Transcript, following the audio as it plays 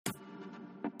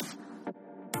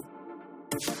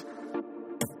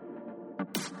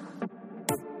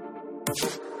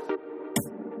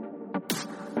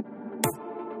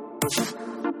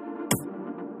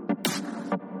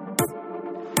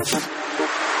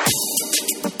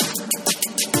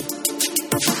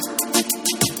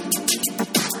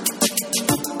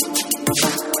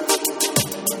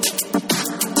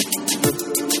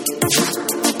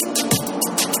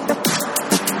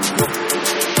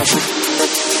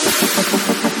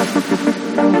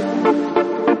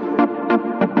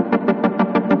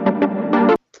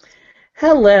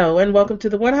Hello, and welcome to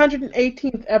the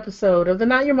 118th episode of the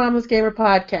Not Your Mama's Gamer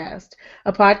podcast,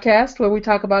 a podcast where we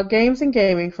talk about games and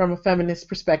gaming from a feminist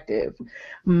perspective.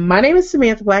 My name is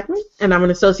Samantha Blackman, and I'm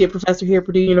an associate professor here at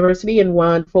Purdue University in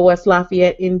wonderful West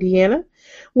Lafayette, Indiana,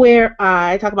 where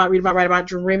I talk about, read about, write about,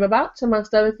 dream about,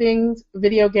 amongst other things,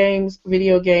 video games, and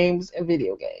video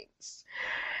games.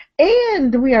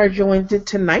 And we are joined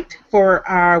tonight for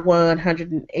our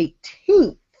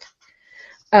 118th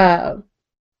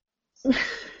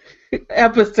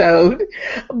episode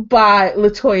by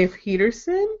Latoya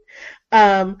Peterson,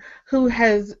 who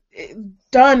has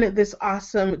done this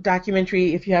awesome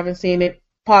documentary. If you haven't seen it,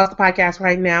 pause the podcast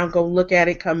right now, go look at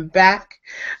it, come back.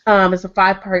 It's a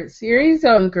 5-part series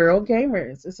on girl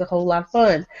gamers. It's a whole lot of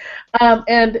fun.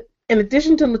 And in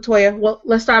addition to Latoya, well,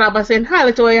 let's start out by saying,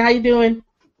 hi, Latoya, how you doing?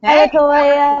 Hi,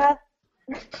 Latoya.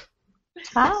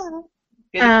 Hi.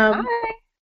 Hi.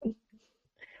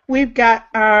 We've got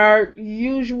our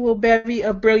usual bevy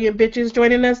of brilliant bitches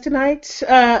joining us tonight.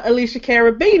 Alicia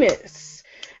Carabinas,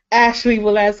 Ashley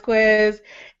Velasquez,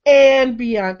 and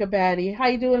Bianca Batty. How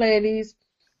you doing, ladies?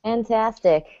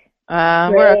 Fantastic.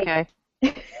 We're okay.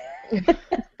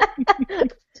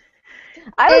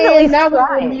 I was at least now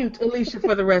trying. we'll mute Alicia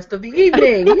for the rest of the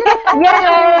evening.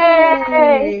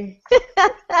 Yay!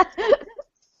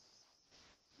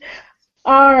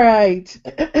 All right.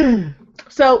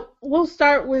 So we'll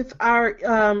start with our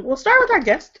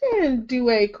guest and do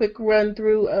a quick run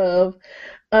through of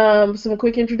some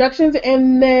quick introductions,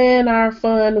 and then our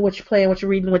fun, what you're playing, what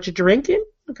you're reading, what you're drinking,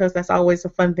 because that's always a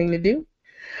fun thing to do.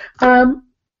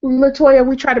 Latoya,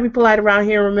 we try to be polite around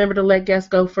here. Remember to let guests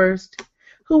go first.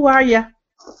 Who are you?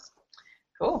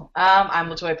 Cool. I'm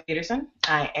Latoya Peterson.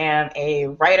 I am a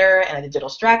writer and a digital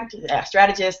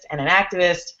strategist and an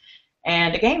activist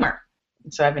and a gamer.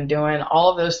 So I've been doing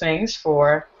all of those things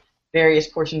for various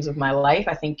portions of my life.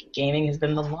 I think gaming has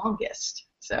been the longest.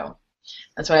 So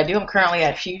that's what I do. I'm currently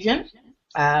at Fusion,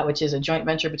 which is a joint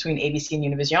venture between ABC and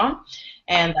Univision.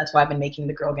 And that's why I've been making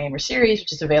the Girl Gamer series,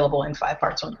 which is available in 5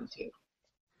 parts on YouTube.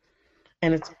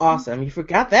 And it's awesome. You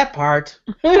forgot that part.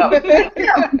 Oh,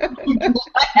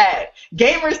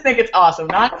 gamers think it's awesome.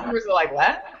 Non-gamers are like,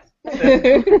 what? Not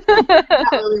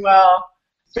really well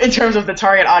in terms of the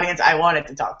target audience I wanted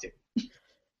to talk to.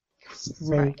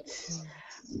 Right.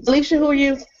 Alicia, who are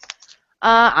you?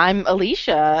 I'm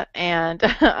Alicia, and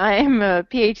I'm a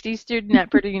PhD student at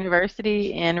Purdue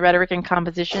University in rhetoric and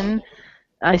composition.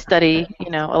 I study, a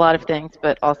lot of things,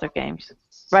 but also games.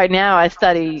 Right now, I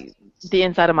study the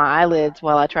inside of my eyelids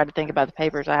while I try to think about the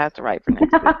papers I have to write for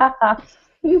next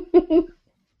week.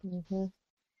 Mm-hmm.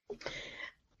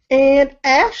 And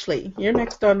Ashley, you're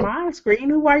next on my screen.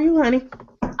 Who are you, honey?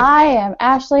 I am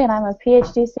Ashley, and I'm a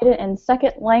PhD student in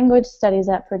second language studies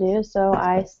at Purdue, so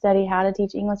I study how to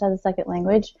teach English as a second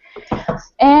language,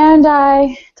 and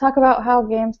I talk about how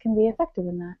games can be effective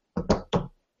in that.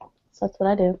 So that's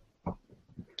what I do.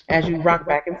 As you rock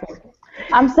back and forth.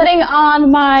 I'm sitting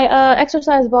on my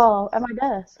exercise ball at my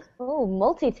desk. Oh,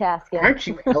 multitasking. Aren't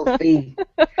you healthy?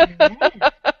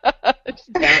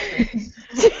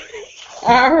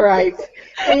 All right.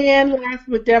 And last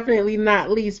but definitely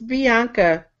not least,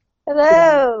 Bianca.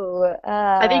 Hello.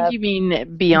 I think you mean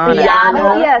Biana.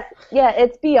 Biana. Yes, yeah,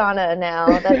 it's Biana now.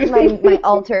 That's my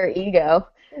alter ego.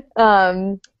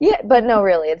 Yeah, but no,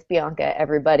 really, it's Bianca.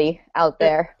 Everybody out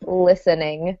there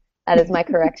listening, that is my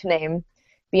correct name.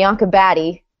 Bianca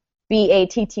Batty,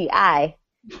 Batti,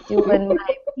 doing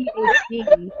my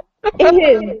PhD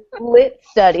in lit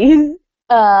studies.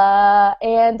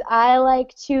 And I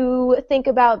like to think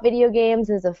about video games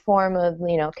as a form of,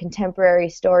 contemporary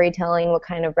storytelling, what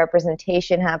kind of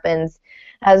representation happens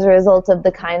as a result of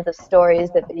the kinds of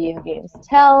stories that video games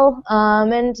tell,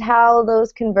 and how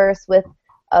those converse with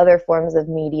other forms of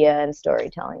media and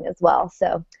storytelling as well.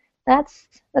 So that's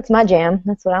my jam.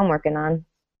 That's what I'm working on.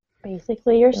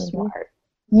 Basically, you're smart.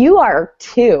 You are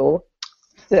too,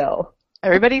 so.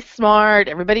 Everybody's smart.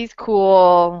 Everybody's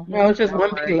cool. No, it's just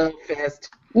one big love fest.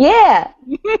 Yeah.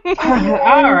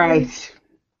 All right.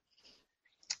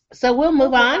 So we'll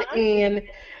move on and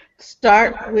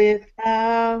start with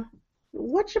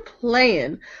what you're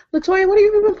playing. Latoya, what have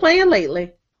you been playing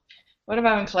lately? What have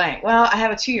I been playing? Well, I have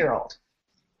a 2-year-old.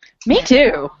 Me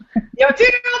too. You have a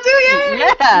 2-year-old too? Yay!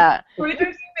 Yeah.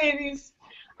 2013 babies.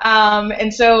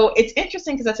 And so it's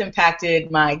interesting because that's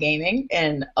impacted my gaming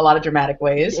in a lot of dramatic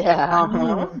ways. Yeah.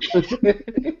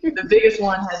 The biggest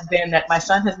one has been that my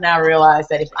son has now realized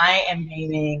that if I am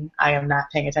gaming, I am not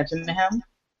paying attention to him.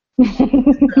 So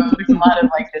there's a lot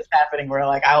of this happening where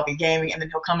I'll be gaming and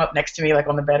then he'll come up next to me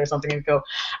on the bed or something and go,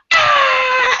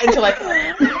 ah! until I.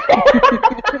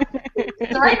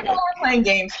 So right now we're playing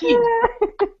games. So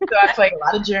I play a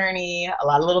lot of Journey, a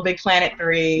lot of Little Big Planet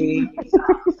 3.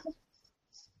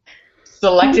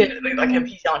 Selected, like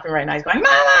he's yelling at me right now. He's going,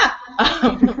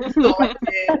 "Mama!"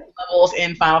 Selected levels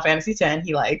in Final Fantasy X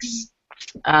he likes,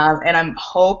 and I'm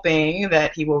hoping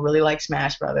that he will really like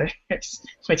Smash Brothers,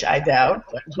 which I doubt,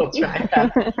 but we'll try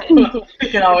that. We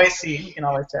can always see. We can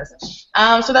always test.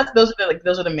 So those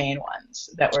are the main ones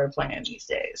that we're playing these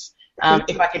days.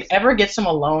 If I could ever get some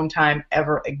alone time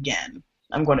ever again,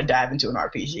 I'm going to dive into an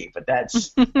RPG, but that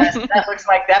looks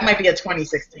like that might be a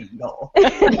 2016 goal.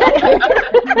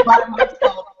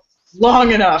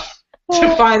 Long enough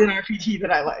to find an RPG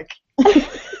that I like.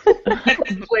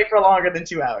 And play for longer than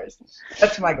 2 hours.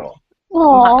 That's my goal.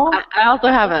 I also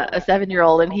have a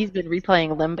 7-year-old, and he's been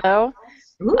replaying Limbo.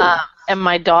 And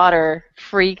my daughter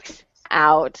freaks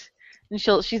out. And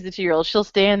she's the 2-year-old. She'll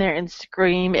stand there and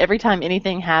scream every time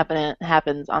anything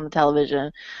happens on the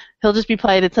television. He'll just be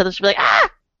playing and suddenly she'll be like, ah!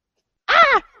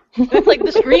 Ah! And it's like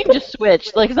the screen just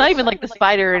switched. Like, it's not even like the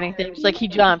spider or anything. It's like he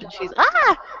jumped and she's,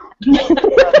 ah!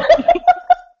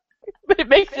 But it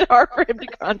makes it hard for him to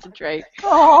concentrate.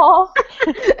 Aww.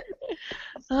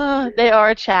 They are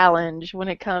a challenge when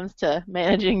it comes to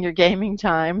managing your gaming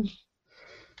time.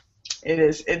 It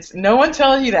is. It's no one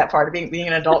tells you that part of being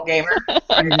an adult gamer.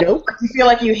 Nope. You feel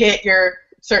like you hit your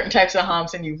certain types of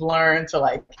humps and you've learned to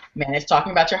like manage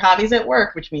talking about your hobbies at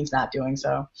work, which means not doing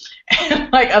so,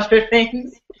 and like other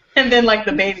things. And then like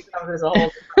the baby comes as a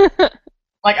whole.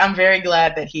 Like I'm very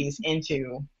glad that he's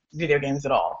into video games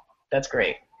at all. That's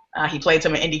great. He played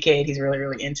some of IndieCade. He's really,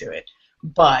 really into it.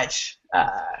 But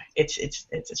it's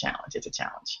a challenge. It's a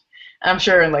challenge. And I'm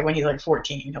sure like when he's like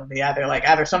 14, he'll be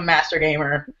either some master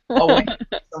gamer away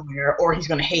somewhere, or he's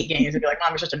gonna hate games and be like,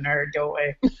 "Mom, you're such a nerd. Go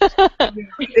away." It'll be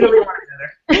one or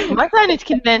the other. My son is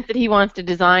convinced that he wants to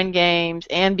design games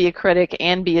and be a critic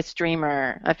and be a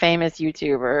streamer, a famous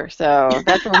YouTuber. So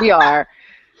that's where we are.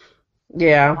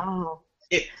 Yeah. Wow.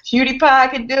 If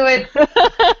PewDiePie could do it, do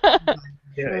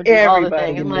it. Do all the Everybody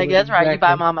things. can I'm do like, it, that's right. You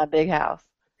buy exactly. Mom a big house.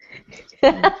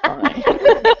 That's fine.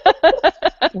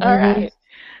 All right.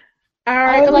 All I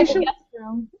right, would like a Alicia.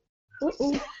 guest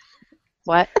room.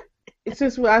 What?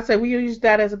 Since I said we use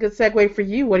that as a good segue for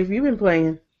you, what have you been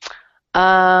playing?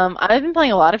 I've been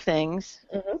playing a lot of things,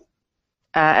 Mhm.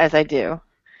 as I do.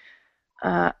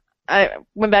 I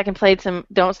went back and played some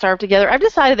Don't Starve Together. I've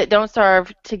decided that Don't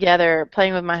Starve Together,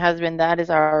 playing with my husband, that is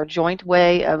our joint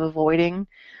way of avoiding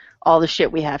all the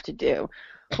shit we have to do.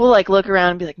 We'll like look around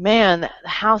and be like, man, the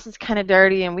house is kind of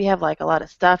dirty, and we have like a lot of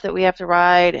stuff that we have to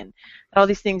write, and all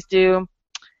these things do.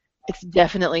 It's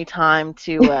definitely time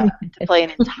to play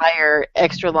an entire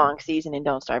extra long season in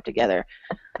Don't Starve Together.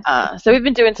 So we've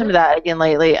been doing some of that again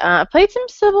lately. Played some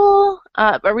Civil,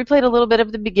 but we played a little bit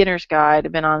of the Beginner's Guide.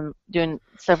 I've been on doing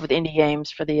stuff with indie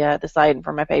games for the site and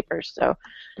for my papers, so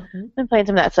been playing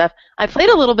some of that stuff. I played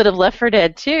a little bit of Left 4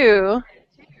 Dead 2.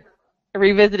 I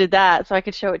revisited that so I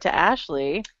could show it to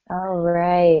Ashley. All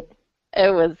right. It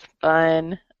was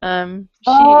fun. She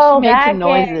Oh, made that some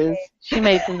noises. game. She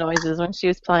made some noises when she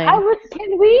was playing.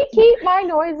 Can we keep my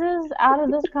noises out of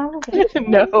this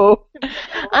conversation? No. And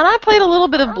I played a little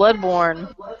bit of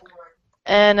Bloodborne.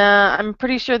 And I'm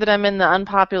pretty sure that I'm in the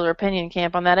unpopular opinion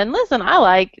camp on that. And listen, I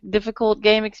like difficult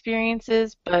game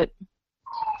experiences, but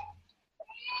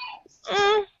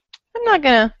I'm not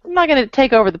gonna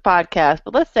take over the podcast.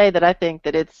 But let's say that I think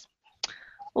that it's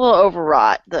a little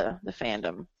overwrought, the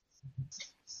fandom.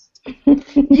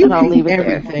 You And I'll leave hate it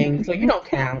there. everything, so you don't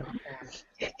count.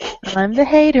 I'm the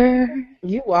hater.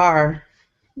 You are.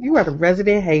 You are the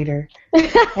resident hater.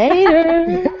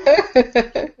 Hater.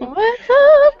 What's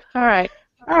up? All right.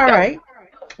 All right.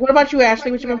 What about you, Ashley?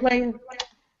 What you been playing?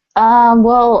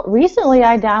 Well, recently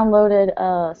I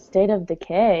downloaded State of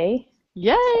Decay.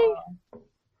 Yay.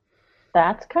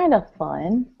 That's kind of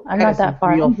fun. I'm That not is that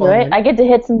far real into fun. it. I get to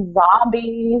hit some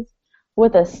zombies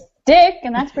with a stick,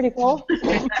 and that's pretty cool.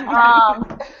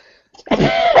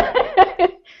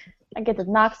 I get to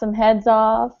knock some heads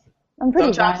off. I'm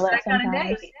pretty Don't talk to violent that kind of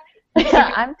sometimes.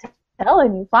 day. I'm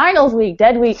telling you, finals week,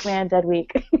 dead week, man, dead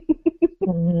week.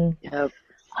 Yep.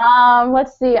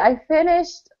 Let's see. I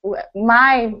finished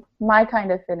my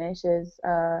kind of finish is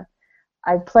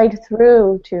I played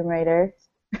through Tomb Raider,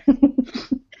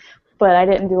 but I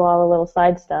didn't do all the little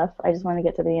side stuff. I just wanted to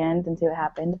get to the end and see what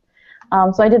happened.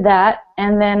 So I did that,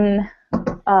 and then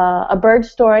A Bird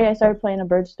Story. I started playing A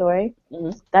Bird Story.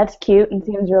 Mhm. That's cute and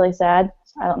seems really sad.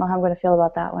 I don't know how I'm going to feel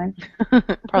about that one.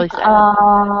 Probably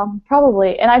sad.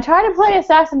 Probably. And I tried to play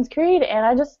Assassin's Creed, and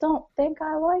I just don't think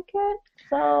I like it.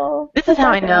 So This is how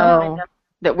I know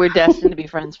that we're destined to be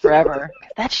friends forever.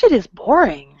 That shit is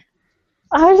boring.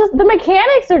 The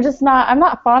mechanics are just not. I'm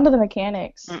not fond of the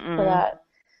mechanics for Mm-mm. that.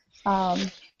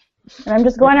 And I'm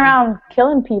just going around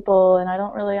killing people, and I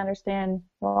don't really understand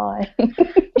why.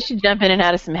 You should jump in and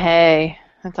out of some hay.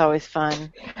 That's always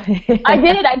fun. I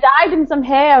did. I dived in some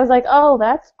hay. I was like, oh,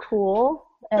 that's cool.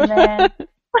 And then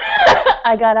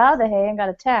I got out of the hay and got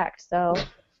attacked. So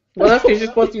Well, that's because you're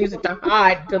supposed to use it to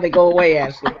hide until they go away,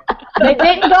 Ashley. they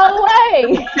didn't go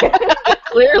away.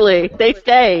 Clearly, they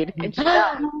stayed.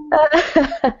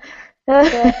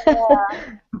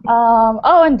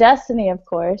 Oh, and Destiny, of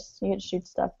course. You can shoot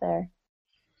stuff there.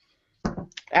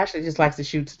 Ashley just likes to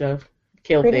shoot stuff,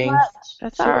 kill Pretty things. much.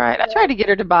 That's all right. I tried to get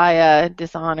her to buy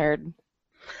Dishonored.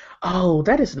 Oh,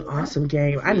 that is an awesome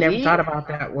game. I never See? thought about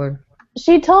that one.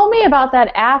 She told me about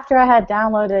that after I had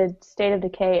downloaded State of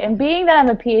Decay. And being that I'm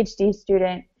a PhD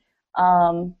student,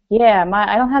 I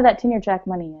don't have that tenure track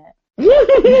money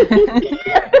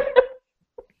yet.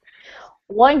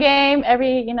 One game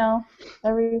every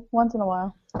once in a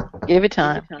while. Give it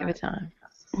time. Give it time.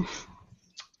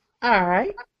 All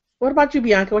right. What about you,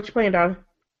 Bianca? What you playing, darling?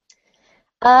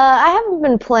 I haven't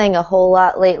been playing a whole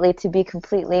lot lately, to be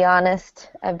completely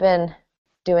honest. I've been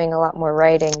doing a lot more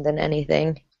writing than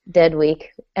anything. Dead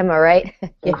week. Am I right?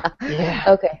 Yeah. Yeah.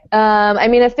 Okay.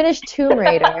 I finished Tomb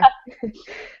Raider.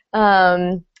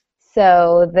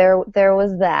 So there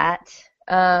was that.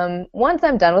 Once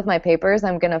I'm done with my papers,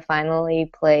 I'm gonna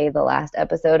finally play the last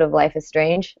episode of Life is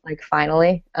Strange. Like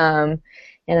finally. And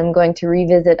I'm going to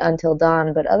revisit Until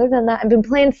Dawn. But other than that, I've been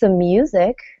playing some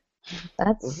music.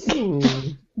 That's. Ooh.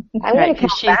 I'm Right, gonna 'cause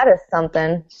count she's that as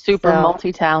something. Super So,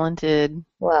 multi-talented.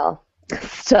 Well,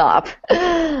 stop.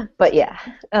 But yeah.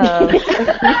 Oh,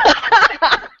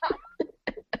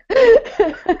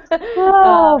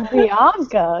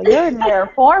 Bianca, you're in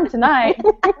rare form tonight.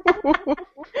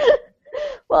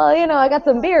 Well, I got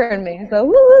some beer in me, so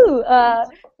woohoo!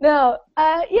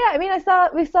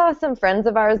 We saw some friends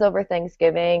of ours over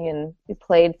Thanksgiving, and we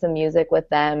played some music with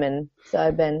them, and so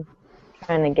I've been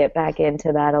trying to get back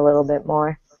into that a little bit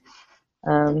more.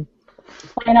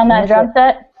 Playing on that drum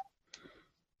set?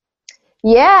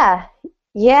 Yeah,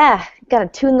 gotta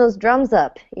tune those drums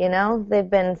up, They've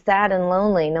been sad and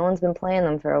lonely. No one's been playing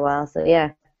them for a while, so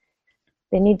yeah.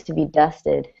 They need to be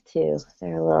dusted, too.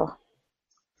 They're a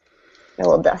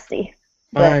little dusty.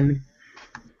 Fun.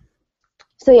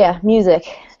 So yeah, music.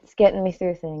 It's getting me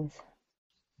through things.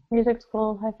 Music's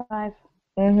cool. High five.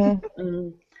 Mm-hmm.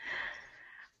 Mm.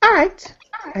 All right.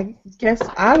 I guess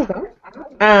I'll go.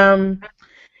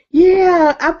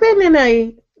 Yeah, I've been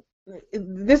in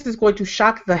this is going to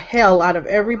shock the hell out of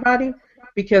everybody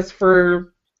because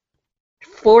for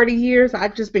 40 years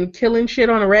I've just been killing shit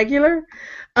on a regular.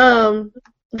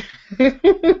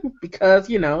 Because,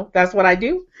 that's what I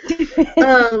do.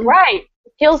 Right.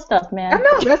 Kill stuff, man. I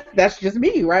know, that's just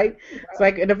me, right? It's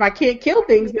like, and if I can't kill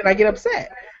things, then I get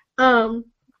upset.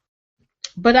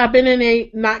 But I've been in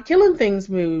a not killing things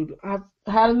mood. I've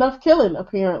had enough killing,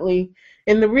 apparently,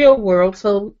 in the real world,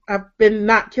 so I've been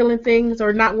not killing things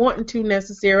or not wanting to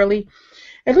necessarily,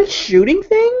 at least shooting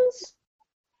things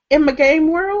in my game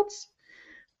worlds.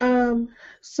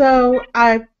 So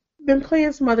I've been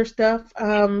playing some other stuff. P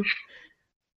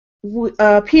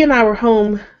and I were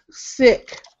home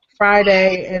sick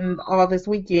Friday and all this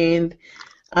weekend,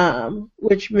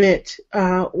 which meant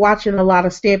watching a lot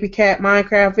of Stampy Cat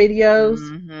Minecraft videos.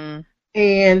 Mm-hmm.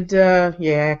 And,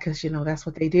 because, that's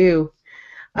what they do.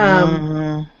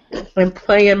 I'm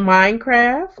playing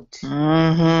Minecraft.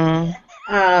 Mm-hmm.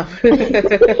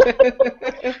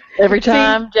 Every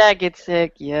time Jack gets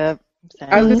sick, yep.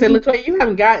 I was gonna say, Latoya, you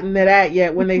haven't gotten to that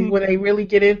yet. When they really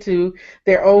get into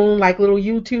their own like little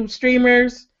YouTube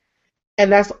streamers,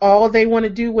 and that's all they want to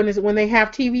do when they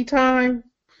have TV time,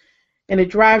 and it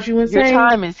drives you insane. Your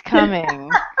time is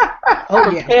coming.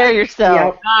 Oh yeah. Prepare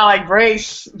yourself. Yep. Oh, like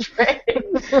brace.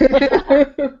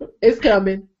 It's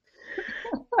coming.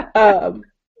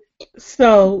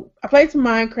 So I played some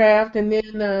Minecraft, and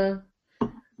then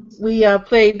we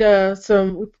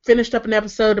finished up an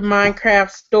episode of Minecraft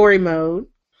Story Mode.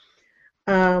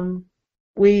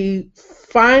 We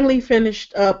finally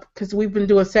finished up because we've been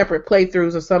doing separate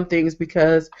playthroughs of some things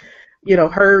because,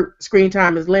 her screen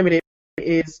time is limited.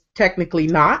 Is technically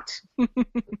not.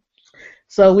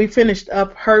 So we finished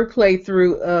up her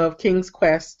playthrough of King's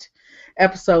Quest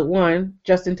episode 1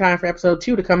 just in time for episode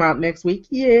 2 to come out next week.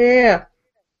 Yeah.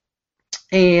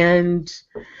 And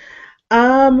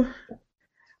I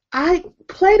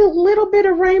played a little bit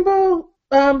of Rainbow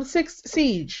Six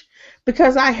Siege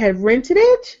because I had rented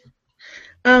it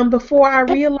before I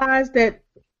realized that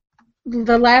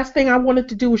the last thing I wanted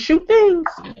to do was shoot things.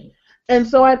 And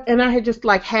so I had just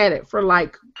like had it for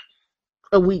like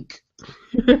a week.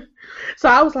 So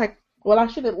I was like, well, I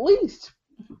should at least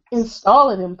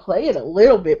install it and play it a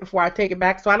little bit before I take it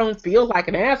back, so I don't feel like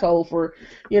an asshole for,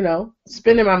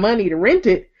 spending my money to rent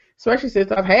it, especially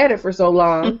since I've had it for so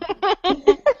long.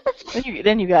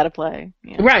 Then you gotta play.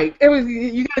 Yeah. Right.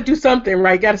 You gotta do something,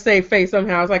 right? Gotta save face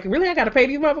somehow. I was like, really? I gotta pay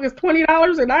these motherfuckers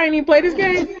 $20 and I ain't even play this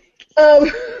game?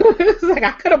 It's like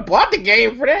I could have bought the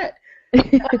game for that.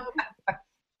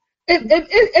 And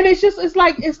it's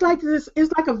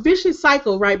like a vicious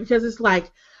cycle, right? Because it's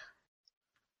like,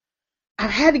 I've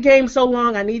had the game so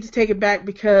long, I need to take it back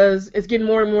because it's getting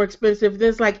more and more expensive. Then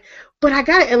it's like, but I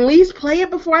gotta at least play it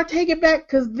before I take it back,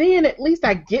 because then at least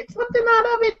I get something out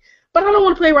of it. But I don't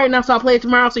want to play it right now, so I'll play it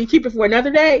tomorrow. So you keep it for another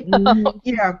day.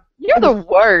 Yeah, you're the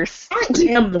worst. I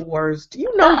am the worst.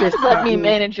 You know this. Let me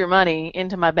manage your money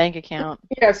into my bank account.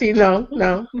 Yeah, see, no,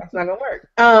 that's not gonna work.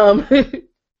 I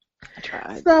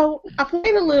tried. So I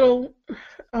played a little.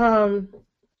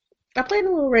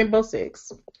 Rainbow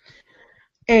Six.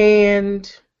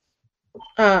 And,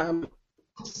 yeah,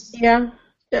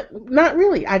 not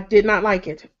really. I did not like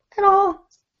it at all.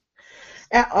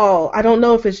 At all. I don't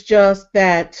know if it's just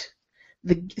that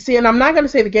and I'm not going to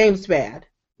say the game's bad,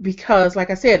 because,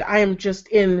 like I said, I am just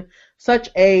in such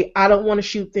a I don't want to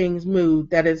shoot things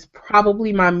mood that is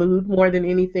probably my mood more than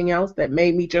anything else that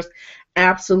made me just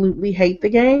absolutely hate the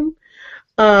game.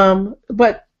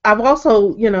 But I've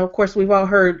also, of course, we've all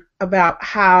heard about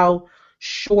how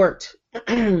short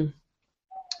the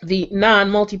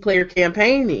non-multiplayer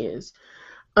campaign is.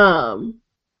 So,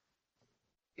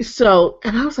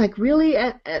 and I was like, really?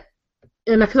 And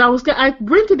because I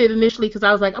rented it initially because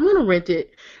I was like, I'm gonna rent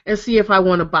it and see if I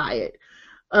want to buy it.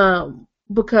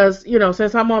 Because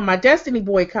since I'm on my Destiny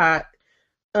boycott,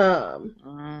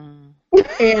 and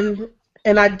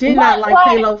I did not like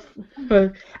Halo.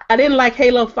 I didn't like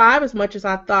Halo 5 as much as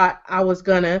I thought I was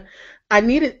gonna. I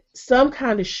needed some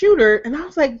kind of shooter, and I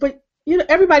was like, but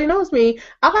everybody knows me.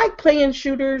 I like playing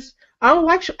shooters. I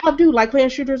do like playing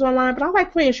shooters online, but I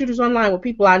like playing shooters online with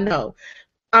people I know.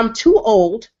 I'm too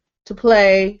old to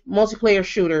play multiplayer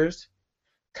shooters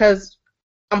because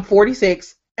I'm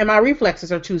 46 and my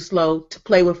reflexes are too slow to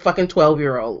play with fucking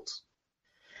 12-year-olds.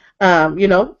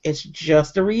 It's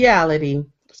just a reality.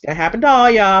 It's gonna happen to all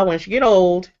y'all. Once you get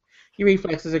old, your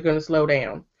reflexes are gonna slow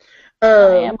down. I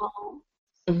am old.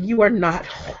 You are not.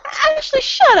 Ashley,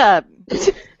 shut up.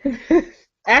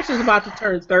 Ashley's about to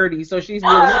turn 30, so she's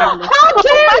really having oh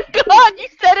my God, you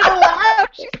said it aloud.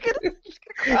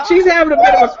 She's having a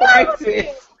bit of a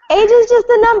crisis. Age is just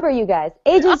a number, you guys.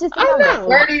 Age is just a number.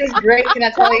 30 is great, can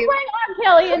I tell you? Don't bring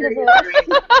Kelly into this.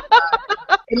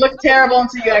 It looked terrible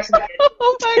until you actually get it.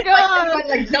 Oh my God. It's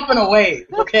like jumping away,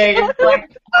 okay? It's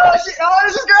like, oh shit,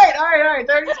 this is great. All right.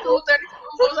 30 school.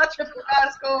 What was I tripping out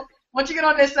of school? Once you get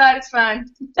on this side, it's fine.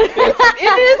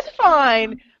 It is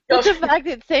fine. But the fact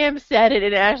that Sam said it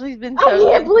and Ashley's been so I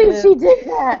can't believe she did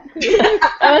that.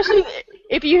 Ashley,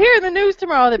 if you hear in the news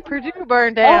tomorrow that Purdue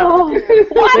burned down,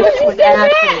 why this was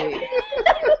Ashley.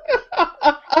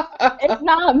 It's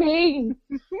not me.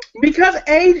 Because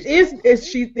age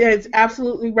is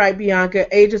absolutely right,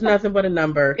 Bianca. Age is nothing but a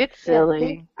number. It's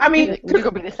silly. I mean, you're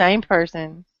gonna be the same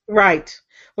person. Right.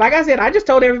 Like I said, I just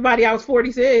told everybody I was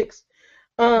 46.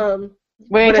 We ain't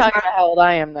talking about how old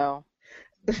I am, though.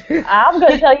 I'm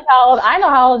going to tell you how old. I know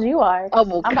how old you are. I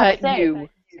will cut you.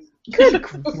 Good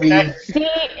grief. She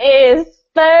is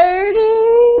 30.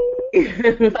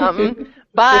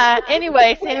 Bye.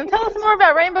 Anyway, Sam, tell us more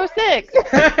about Rainbow Six.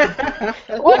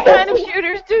 What kind of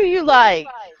shooters do you like?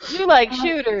 You like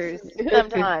shooters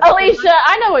sometimes. Alicia,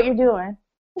 I know what you're doing.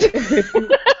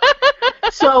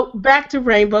 So, back to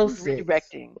Rainbow Six.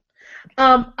 Redirecting.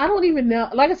 I don't even know.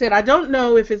 Like I said, I don't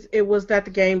know if it was that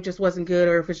the game just wasn't good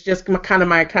or if it's just my kind of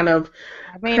current.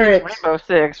 It's Rainbow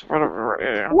Six. Well, you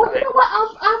know what?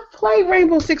 I've played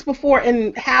Rainbow Six before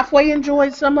and halfway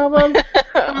enjoyed some of them.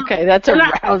 Okay, that's a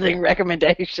rousing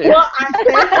recommendation. Well,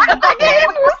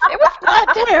 it was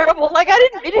not terrible. Like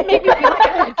it didn't make me feel like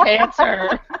I had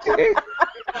cancer.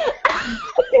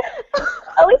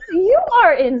 Alicia, you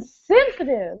are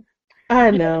insensitive. I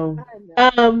know. I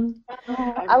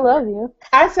love you.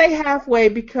 I say halfway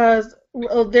because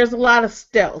there's a lot of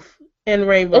stealth in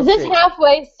Rainbow Six. Is this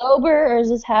halfway sober or is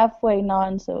this halfway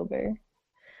non-sober?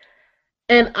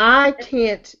 And I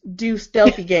can't do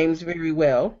stealthy games very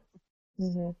well.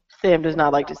 Mm-hmm. Sam does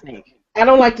not like to sneak. I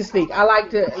don't like to sneak. I like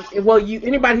to. Well,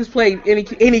 anybody who's played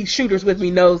any shooters with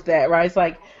me knows that, right? It's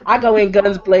like I go in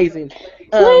guns blazing.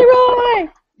 Leroy.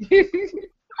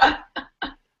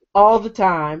 All the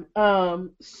time.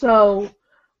 So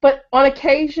But on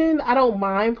occasion, I don't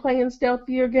mind playing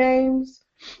stealthier games.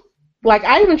 Like,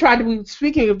 I even tried to be,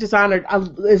 speaking of Dishonored,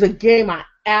 is a game I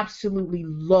absolutely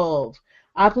love.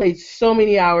 I played so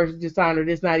many hours of Dishonored,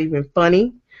 it's not even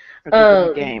funny. That's a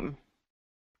good game.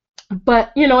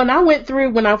 But, and I went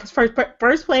through when I was first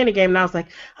playing the game, and I was like,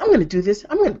 I'm going to do this.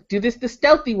 I'm going to do this the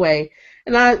stealthy way.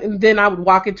 And then I would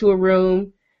walk into a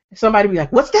room, somebody would be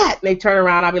like, what's that? And they turn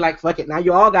around, I'd be like, fuck it, now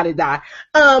you all got to die.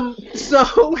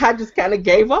 So I just kind of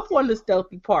gave up on the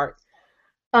stealthy part.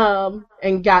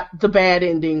 And got the bad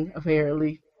ending,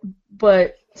 apparently.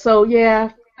 But, so,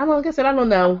 yeah, like I said, I don't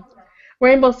know.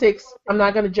 Rainbow Six, I'm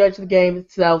not going to judge the game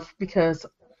itself because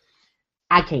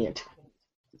I can't.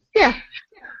 Yeah.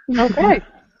 Okay.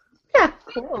 Yeah.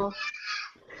 Cool.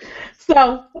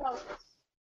 So,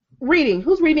 reading.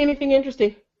 Who's reading anything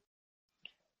interesting?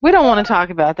 We don't want to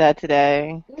talk about that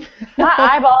today. My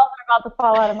eyeballs are about to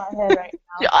fall out of my head right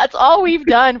now. That's all we've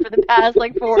done for the past 4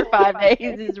 or 5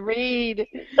 days is read.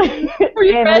 And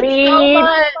read.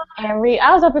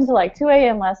 I was up until 2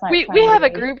 a.m. last night. We have a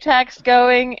group text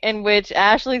going in which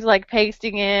Ashley's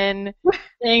pasting in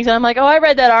things, and I'm like, oh, I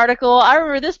read that article. I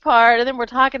remember this part, and then we're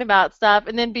talking about stuff.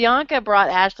 And then Bianca brought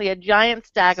Ashley a giant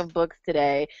stack of books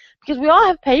today because we all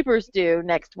have papers due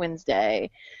next Wednesday.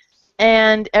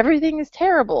 And everything is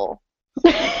terrible.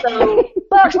 So,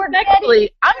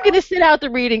 respectfully, I'm going to sit out the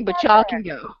reading, but y'all can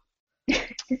go.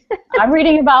 I'm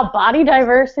reading about body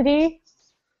diversity.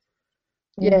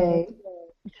 Yay.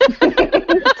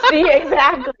 See,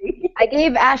 exactly. I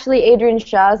gave Ashley Adrian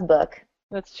Shaw's book.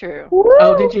 That's true. Woo!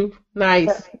 Oh, did you?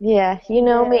 Nice. Yeah, you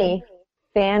know me.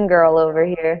 Fangirl over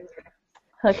here.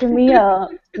 Hooking me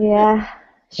up. Yeah.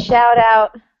 Shout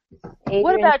out. Adrian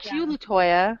What about Shaw. you,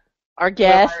 Latoya, our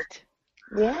guest?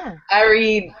 Yeah. I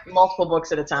read multiple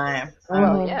books at a time.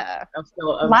 Oh, yeah. I'm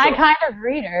still My kind of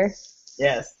reader.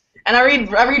 Yes. And I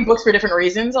read books for different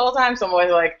reasons all the time, so I'm always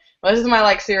like, well, this is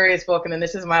my serious book, and then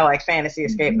this is my fantasy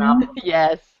escape novel.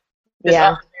 Yes. This Yeah.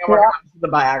 other thing I'm working on is the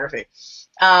biography.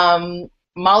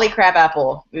 Molly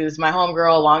Crabapple is my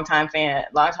homegirl, longtime fan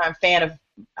of.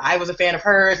 I was a fan of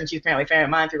hers, and she's apparently a fan of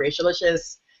mine through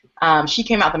Racialicious. She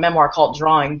came out with a memoir called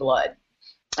Drawing Blood.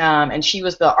 And she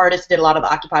was the artist who did a lot of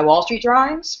the Occupy Wall Street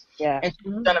drawings. Yeah. And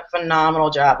she's done a phenomenal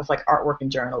job with artwork and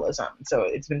journalism. So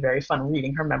it's been very fun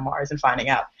reading her memoirs and finding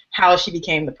out how she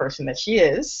became the person that she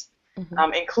is,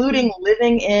 including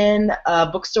living in a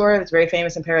bookstore that's very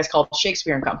famous in Paris called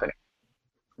Shakespeare and Company.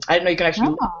 I didn't know you can actually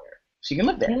live there. So you can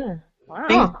live there. Yeah.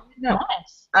 Wow.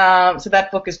 Nice. So that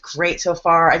book is great so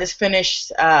far. I just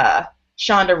finished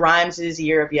Shonda Rhimes'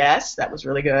 Year of Yes. That was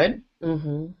really good.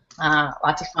 Mm-hmm.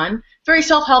 Lots of fun. Very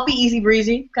self-helpy, easy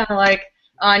breezy. Kind of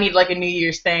I need a New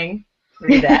Year's thing.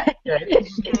 Read that. Good.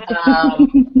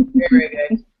 Very, very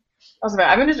good.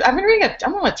 I've been reading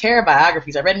I'm on a tear of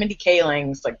biographies. I read Mindy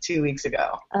Kaling's 2 weeks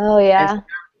ago. Oh, yeah. And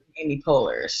Amy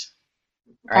Poehler's.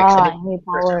 Amy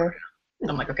Poehler.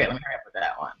 I'm like, okay, let me hurry up with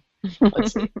that one.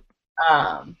 Let's see.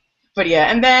 But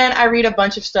yeah, and then I read a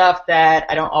bunch of stuff that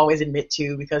I don't always admit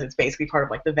to because it's basically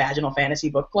part of the Vaginal Fantasy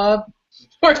Book Club.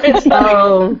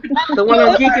 Oh, the one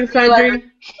on Geek and Sundry.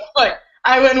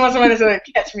 I wouldn't want someone to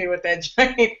catch me with that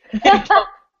giant.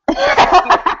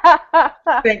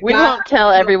 We won't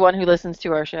tell everyone who listens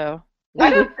to our show. I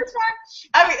know, it's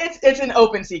fine. I mean, it's an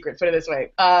open secret, put it this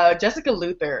way. Jessica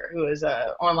Luther, who is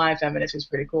an online feminist who's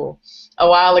pretty cool, a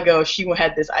while ago she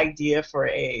had this idea for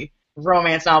a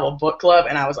romance novel book club,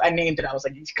 and I named it. I was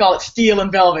like, you should call it Steel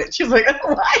and Velvet. She was like,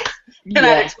 what? And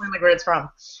I explained where it's from.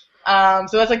 So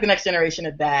that's the next generation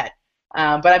of that.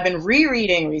 But I've been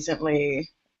rereading recently.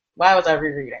 Why was I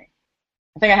rereading?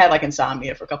 I think I had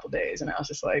insomnia for a couple days, and I was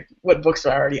just like, what books do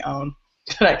I already own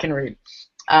that I can read?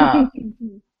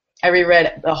 I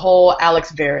reread the whole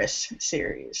Alex Verus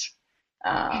series,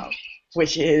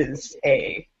 which is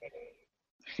a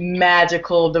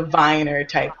magical diviner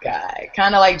type guy.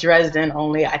 Kind of like Dresden,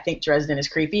 only I think Dresden is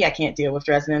creepy. I can't deal with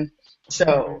Dresden.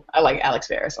 So I like Alex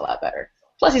Verus a lot better.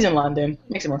 Plus he's in London.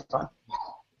 Makes it more fun.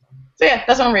 So yeah,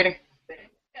 that's what I'm reading.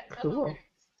 Cool.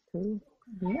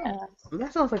 Yeah.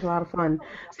 That sounds like a lot of fun.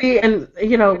 See, and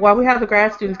while we have the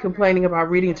grad students complaining about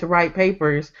reading to write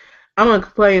papers, I'm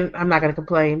not going to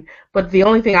complain, but the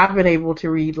only thing I've been able to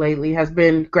read lately has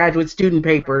been graduate student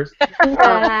papers.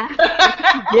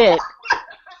 Get.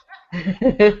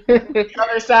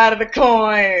 Other side of the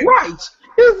coin. Right.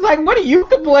 It's like, what are you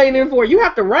complaining for? You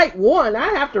have to write one. I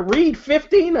have to read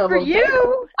 15 of For them.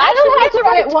 you. I don't have to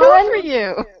write Two one. for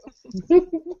you.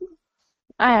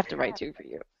 I have to write 2 for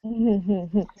you.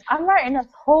 I'm writing a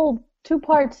whole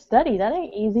 2-part study. That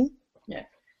ain't easy. Yeah.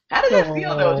 How does that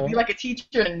feel, though, to be a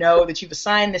teacher and know that you've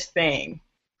assigned this thing,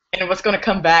 and what's going to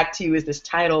come back to you is this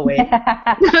tidal wave.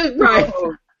 Right.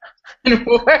 And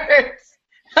words.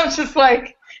 I'm just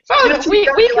like,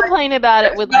 we complain about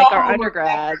it with like our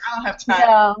undergrads. I don't have time.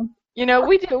 Yeah. You know,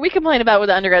 we complain about it with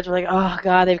the undergrads. We're like, oh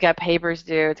god, they've got papers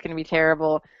due. It's gonna be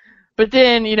terrible. But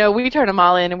then, you know, we turn them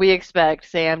all in, and we expect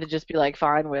Sam to just be like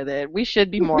fine with it. We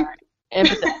should be more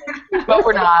empathetic, but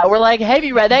we're not. We're like, have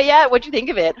you read that yet? What'd you think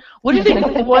of it? What did you think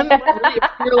of the one really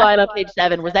obscure line on page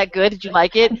 7? Was that good? Did you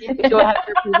like it? Do I have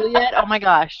your approval yet? Oh my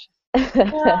gosh.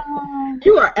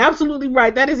 You are absolutely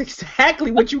right. That is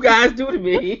exactly what you guys do to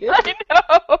me. I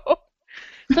know.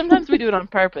 Sometimes we do it on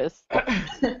purpose.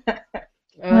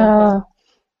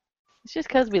 It's just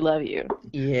because we love you.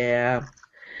 Yeah.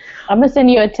 I'm going to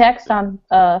send you a text on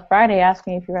Friday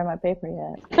asking if you read my paper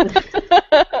yet.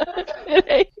 It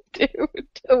ain't due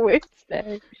till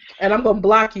Wednesday. And I'm going to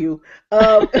block you.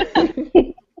 Well,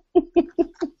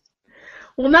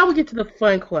 now we get to the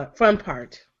fun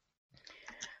part.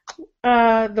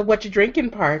 The what you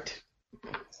drinking part.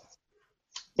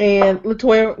 And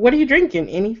Latoya, what are you drinking?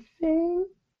 Anything?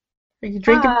 Are you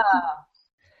drinking?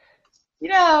 You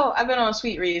know, I've been on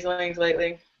sweet Rieslings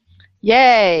lately.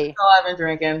 Yay. That's all I've been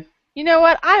drinking. You know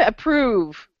what? I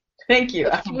approve. Thank you.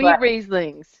 Of sweet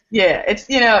Rieslings. Yeah, it's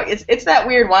it's that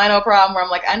weird wino problem where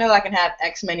I'm like, I know I can have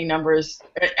X many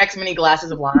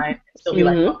glasses of wine and still be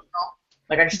like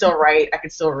I can still write, I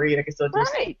can still read, I can still do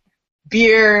stuff.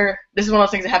 Beer, this is one of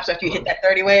those things that happens after you hit that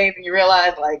 30 wave and you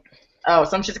realize like, oh,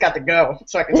 some shit's got to go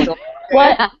so I can still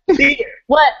What? beer.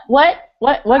 What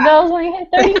goes when you hit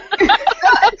 30?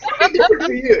 It's different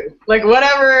for you. Like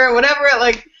whatever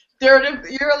like your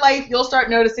life, you'll start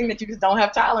noticing that you just don't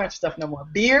have tolerance for stuff no more.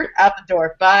 Beer, out the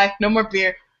door. Bye. No more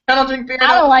beer. I don't drink beer.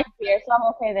 I don't like beer, so I'm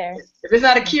okay there. If it's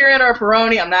not a Kirin or a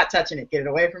Peroni, I'm not touching it. Get it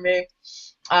away from me.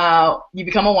 You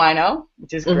become a wino,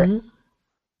 which is great. Mm-hmm.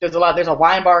 There's a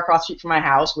wine bar across the street from my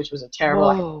house, which was a terrible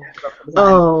idea.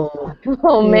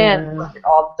 Oh man.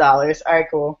 All the dollars. All right,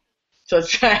 cool. So I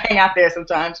try to hang out there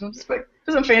sometimes. Just put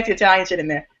some fancy Italian shit in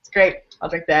there. It's great. I'll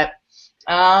drink that.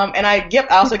 And I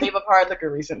also gave up hard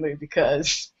liquor recently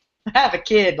because I have a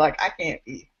kid. Like I can't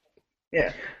be.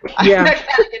 Yeah. I gotta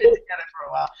get it together for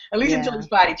a while. At least until he's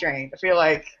potty trained. I feel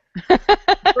like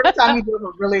first time you do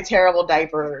a really terrible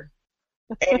diaper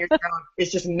and you're drunk,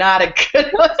 it's just not a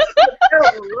good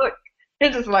look.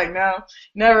 It's just like, no,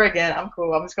 never again. I'm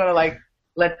cool. I'm just gonna like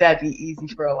let that be easy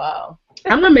for a while.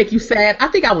 I'm gonna make you sad. I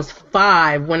think I was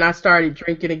 5 when I started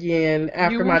drinking again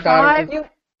after my daughter. Sam,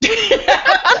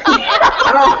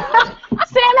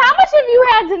 how much have you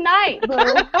had tonight,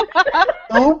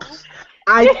 boo?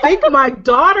 I think my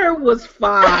daughter was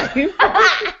 5.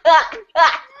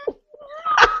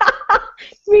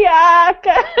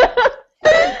 Bianca.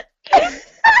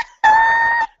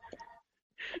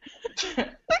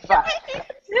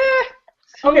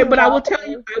 Okay, but I will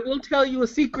tell you a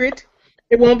secret.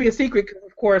 It won't be a secret because,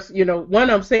 of course, you know,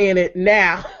 I'm saying it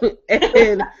now,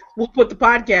 and we'll put the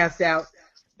podcast out.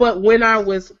 But when I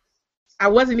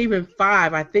wasn't even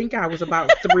 5. I think I was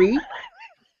about 3.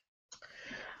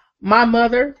 My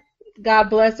mother, God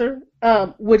bless her,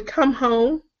 would come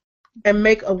home and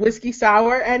make a whiskey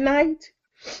sour at night,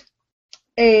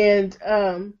 and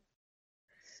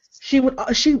she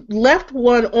left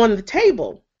one on the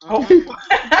table. And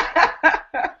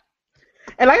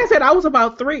like I said, I was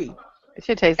about 3. It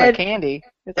should taste like candy.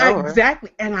 It's over.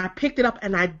 Exactly. And I picked it up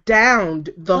and I downed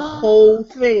the whole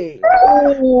thing.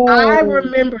 I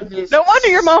remember this. No wonder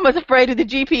your mom was afraid of the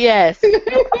GPS.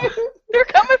 They're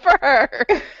coming for her.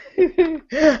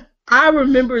 I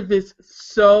remember this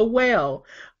so well.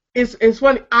 It's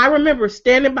funny. I remember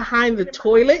standing behind the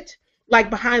toilet, like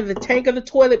behind the tank of the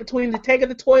toilet, between the tank of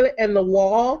the toilet and the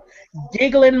wall,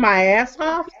 giggling my ass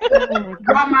off,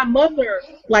 while my mother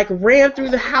like ran through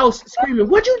the house screaming,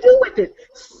 "What'd you do with it?"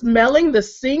 Smelling the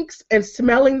sinks and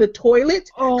smelling the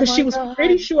toilet, because she was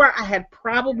pretty sure I had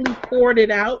probably poured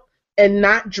it out and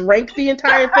not drank the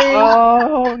entire thing.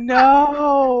 Oh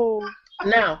no!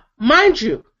 Now, mind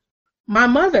you, my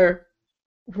mother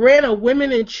ran a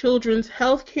women and children's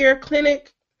health care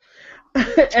clinic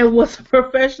and was a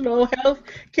professional health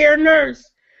care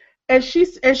nurse. And she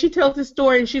tells this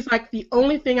story, and she's like, the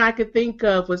only thing I could think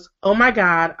of was, oh my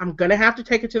God, I'm going to have to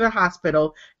take her to the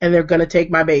hospital, and they're going to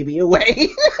take my baby away.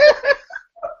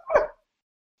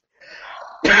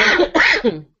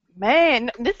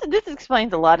 Man, this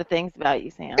explains a lot of things about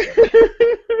you, Sam.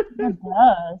 It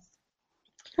does.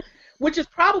 Which is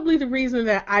probably the reason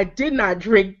that I did not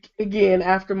drink again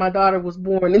after my daughter was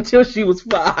born until she was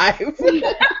 5.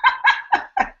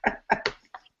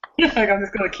 Like, I'm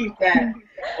just going to keep that.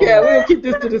 Yeah, we'll keep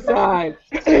this to the side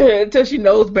until she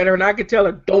knows better, and I can tell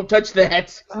her, don't touch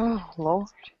that. Oh, Lord.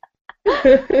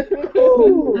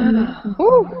 Whew,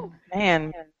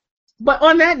 man. But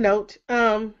on that note,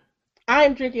 I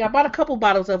am drinking. I bought a couple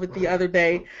bottles of it the other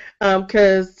day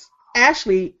because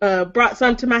Ashley brought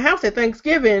some to my house at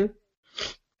Thanksgiving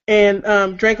and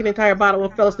drank an entire bottle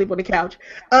and fell asleep on the couch.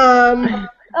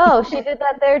 Oh, she did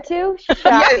that there too?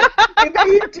 Yeah,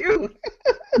 here too.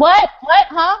 What? What?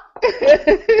 Huh?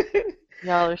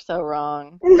 Y'all are so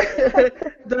wrong.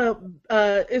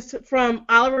 It's from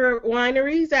Oliver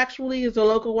Wineries. Actually, is a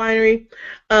local winery.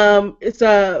 It's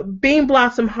a Bean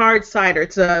Blossom hard cider.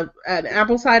 It's an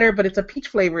apple cider, but it's a peach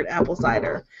flavored apple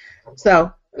cider.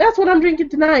 So that's what I'm drinking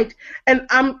tonight. And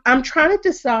I'm trying to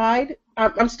decide.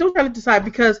 I'm still trying to decide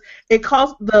because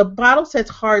the bottle says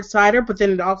hard cider, but then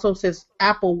it also says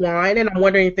apple wine, and I'm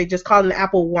wondering if they just call it an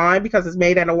apple wine because it's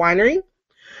made at a winery.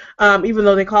 Even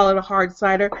though they call it a hard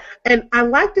cider. And I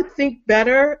like to think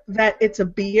better that it's a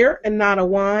beer and not a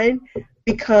wine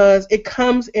because it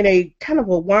comes in a kind of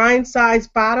a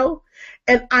wine-sized bottle,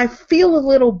 and I feel a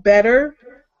little better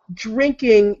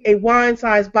drinking a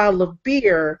wine-sized bottle of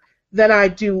beer than I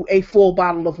do a full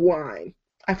bottle of wine.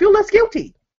 I feel less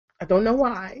guilty. I don't know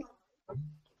why.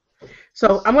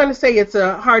 So I'm going to say it's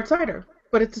a hard cider,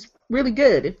 but it's really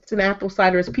good. It's an apple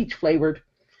cider. It's peach flavored.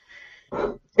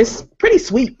 It's pretty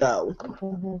sweet, though.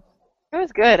 Mm-hmm. It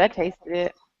was good. I tasted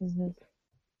it. Mm-hmm.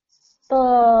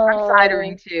 I'm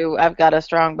cidering, too. I've got a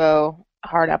Strongbow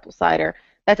hard apple cider.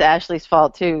 That's Ashley's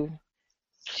fault, too.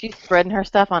 She's spreading her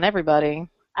stuff on everybody.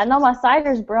 I know my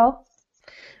ciders, bro.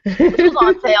 It was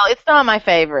on sale. It's not my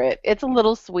favorite. It's a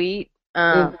little sweet.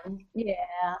 Yeah.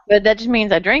 But that just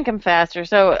means I drink them faster.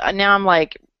 So now I'm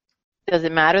like, does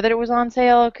it matter that it was on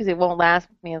sale? Because it won't last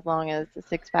me as long as a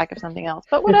six-pack of something else.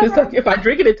 But whatever. It's like if I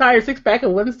drink an entire six-pack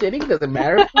in one sitting, does it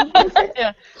matter?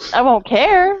 Yeah, I won't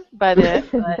care by then.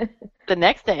 But the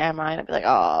next day I might. I'll be like,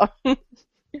 oh.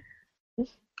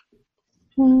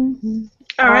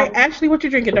 All right, Ashley, what you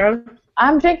drinking, darling?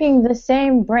 I'm drinking the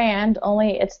same brand,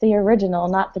 only it's the original,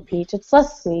 not the peach. It's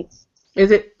less sweet.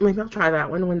 Is it? Maybe I'll try that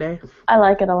one day. I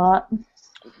like it a lot.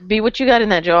 B, what you got in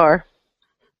that jar?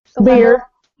 Beer.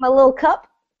 My little cup.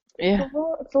 Yeah.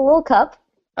 It's a little cup.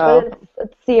 Oh. But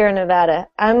it's Sierra Nevada.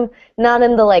 I'm not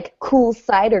in the like cool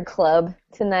cider club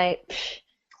tonight.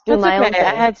 Doing That's my own okay. thing.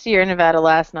 I had Sierra Nevada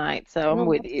last night, so I'm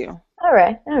with you. All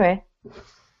right.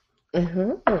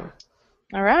 Mm-hmm.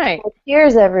 All right. Well,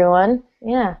 cheers, everyone.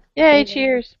 Yeah. Yay,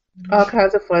 cheers. All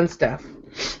kinds of fun stuff.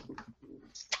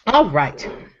 All right.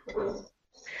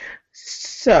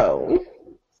 So,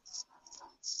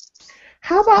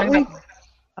 how about we...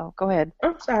 Oh, go ahead.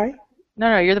 I'm sorry.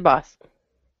 No, you're the boss.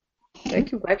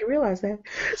 Thank you. Glad you realized that.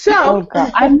 So, Oh,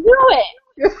 God. I knew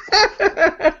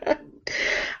it!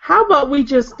 How about we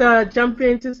just jump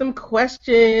into some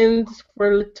questions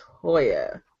for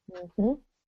Latoya Mm-hmm.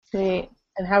 Sweet.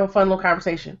 and have a fun little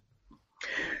conversation.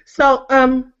 So,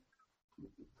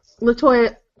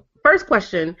 Latoya, first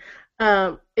question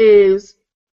is,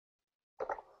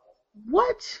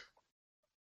 what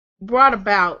brought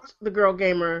about the Girl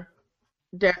Gamer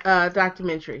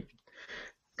documentary?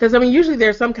 Because, I mean, usually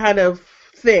there's some kind of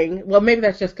thing. Well, maybe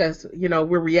that's just because, you know,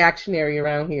 we're reactionary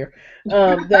around here.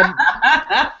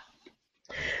 That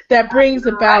brings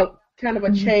about kind of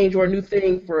a change or a new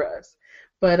thing for us.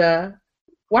 But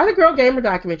why the Girl Gamer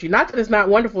documentary? Not that it's not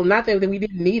wonderful, not that we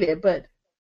didn't need it, but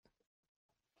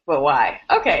why?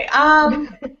 Okay.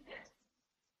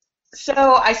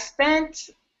 So I spent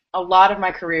a lot of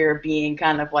my career being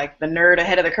kind of like the nerd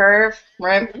ahead of the curve,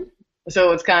 right? Mm-hmm.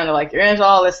 So it's kind of like you're into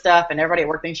all this stuff, and everybody at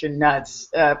work thinks you're nuts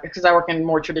because I work in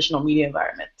more traditional media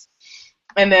environments.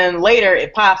 And then later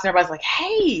it pops, and everybody's like,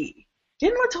 "Hey,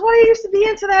 didn't Latoya used to be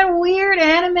into that weird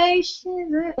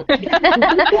animation?"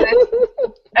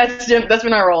 That's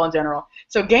been our role in general.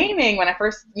 So gaming, when I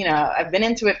first, I've been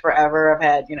into it forever. I've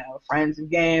had, friends in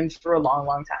games for a long,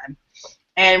 long time.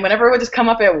 And whenever it would just come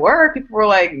up at work, people were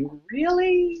like,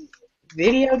 "Really?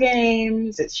 Video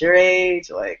games? It's your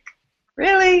age? Like,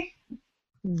 really?"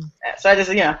 So I just,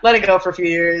 let it go for a few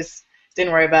years.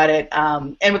 Didn't worry about it.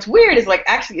 And what's weird is, like,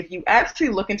 actually, if you actually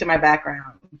look into my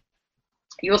background,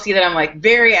 you'll see that I'm, like,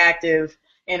 very active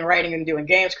in writing and doing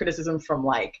games criticism from,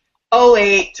 like,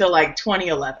 2008 to, like,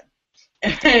 2011.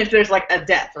 And there's, like, a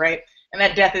death, right? And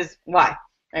that death is why?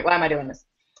 Right? Why am I doing this?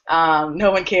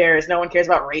 No one cares. No one cares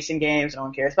about race in games. No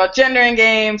one cares about gender in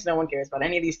games. No one cares about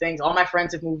any of these things. All my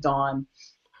friends have moved on.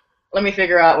 Let me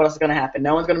figure out what else is going to happen.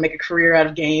 No one's going to make a career out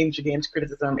of games or games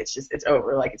criticism. It's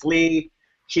over. Like, it's Lee.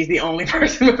 She's the only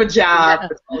person with a job. Yeah.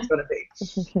 That's all it's going to be.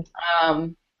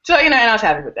 So, and I was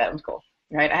happy with that. It was cool.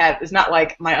 Right? It's not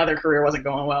like my other career wasn't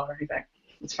going well or anything.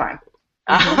 It's fine.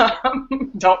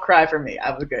 Don't cry for me.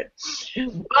 I was good.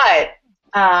 But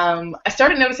I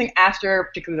started noticing after,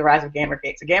 particularly the rise of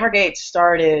Gamergate. So Gamergate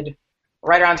started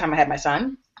right around the time I had my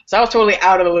son. So I was totally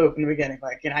out of the loop in the beginning.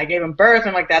 Like, I gave him birth,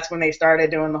 and like that's when they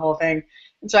started doing the whole thing.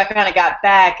 And so I kind of got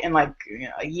back in like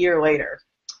a year later.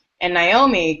 And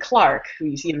Naomi Clark, who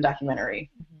you see in the documentary,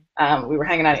 we were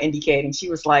hanging out at IndieCade, and she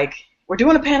was like, "We're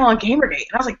doing a panel on Gamergate,"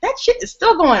 and I was like, "That shit is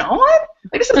still going on?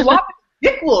 Like, this is why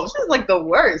Dick Wolves. This is like the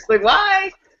worst. Like,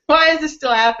 why is this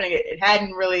still happening?" It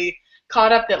hadn't really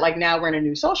caught up that like now we're in a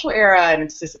new social era, and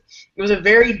it was a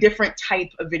very different type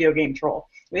of video game troll.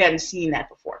 We hadn't seen that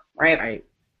before, right? Right.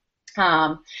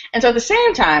 And so at the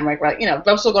same time, like,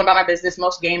 I'm still going about my business.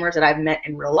 Most gamers that I've met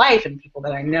in real life and people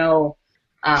that I know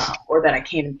or that I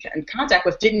came in contact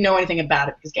with didn't know anything about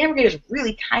it, because Gamergate is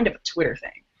really kind of a Twitter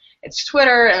thing. It's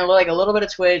Twitter and like a little bit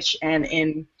of Twitch and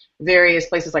in various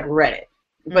places like Reddit,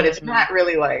 but it's not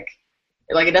really like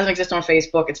it doesn't exist on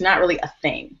Facebook. It's not really a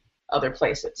thing other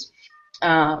places.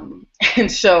 And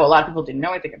so a lot of people didn't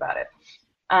know anything about it.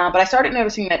 But I started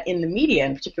noticing that in the media,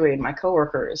 and particularly in my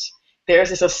coworkers, there's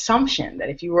this assumption that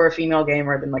if you were a female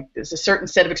gamer, then like there's a certain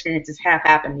set of experiences have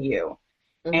happened to you.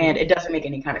 And it doesn't make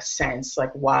any kind of sense,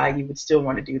 like why you would still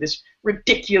want to do this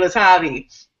ridiculous hobby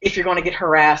if you're going to get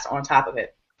harassed on top of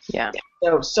it. Yeah.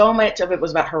 So much of it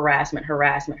was about harassment.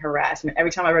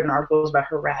 Every time I read an article, it was about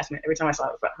harassment. Every time I saw it,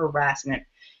 it was about harassment.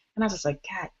 And I was just like,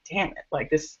 God damn it!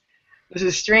 Like this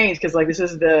is strange, because like this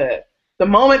is the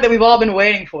moment that we've all been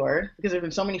waiting for, because there've been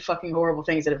so many fucking horrible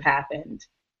things that have happened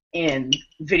in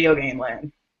video game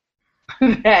land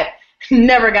that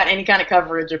never got any kind of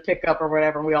coverage or pickup or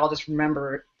whatever, and we all just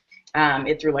remember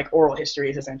it through like oral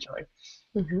histories essentially.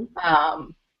 And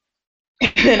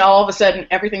then all of a sudden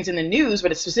everything's in the news,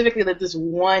 but it's specifically like this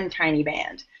one tiny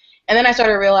band. And then I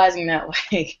started realizing that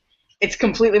like it's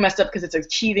completely messed up, because it's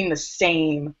achieving the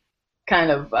same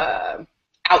kind of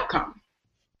outcome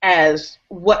as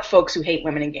what folks who hate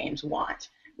women in games want,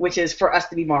 which is for us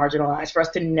to be marginalized, for us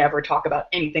to never talk about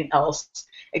anything else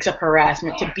except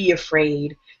harassment, to be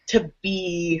afraid, to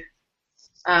be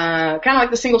kind of like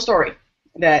the single story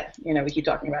that we keep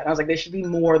talking about. And I was like, there should be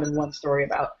more than one story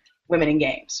about women in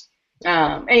games.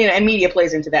 And media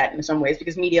plays into that in some ways,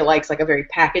 because media likes like a very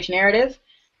packaged narrative,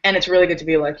 and it's really good to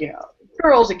be like,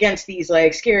 girls against these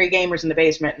like scary gamers in the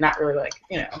basement, not really like,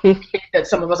 that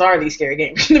some of us are these scary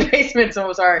gamers in the basement, some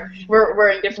of us are, we're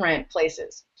in different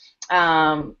places.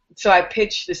 So I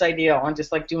pitched this idea on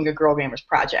just like doing a girl gamers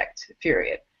project,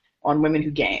 period, on women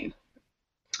who game.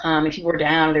 And people were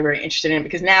down, they were interested in it,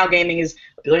 because now gaming is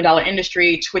a billion-dollar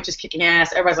industry, Twitch is kicking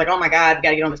ass, everybody's like, oh my god, we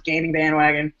gotta get on this gaming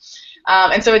bandwagon.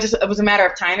 And so it was a matter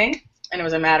of timing, and it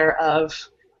was a matter of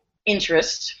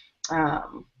interest.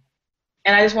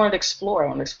 And I just wanted to explore. I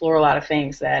wanted to explore a lot of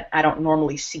things that I don't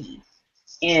normally see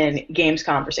in games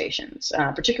conversations,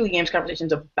 particularly games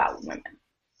conversations about women.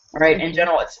 Right? In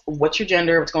general, it's what's your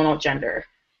gender, what's going on with gender,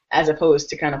 as opposed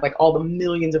to kind of like all the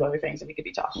millions of other things that we could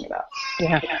be talking about.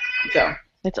 Yeah. So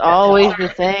it's always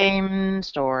the same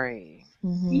story.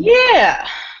 Yeah.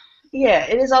 Yeah,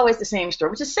 it is always the same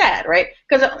story, which is sad, right?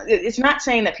 Because it's not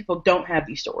saying that people don't have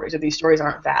these stories or these stories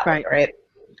aren't valid, right?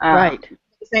 Right. At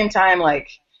the same time, like,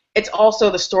 it's also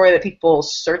the story that people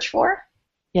search for.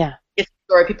 Yeah. It's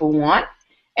the story people want.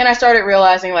 And I started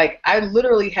realizing, like, I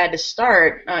literally had to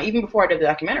start, even before I did the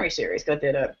documentary series, because I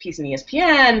did a piece in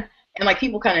ESPN, and, like,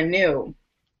 people kind of knew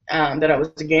that I was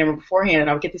a gamer beforehand, and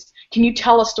I would get this, can you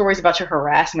tell us stories about your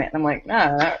harassment? And I'm like,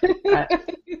 no, not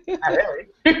really.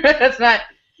 That's not,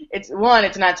 it's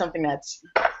not something that's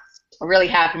really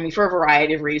happened to me for a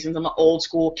variety of reasons. I'm an old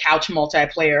school couch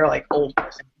multiplayer, like, old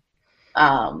person.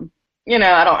 I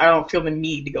don't feel the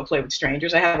need to go play with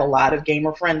strangers. I have a lot of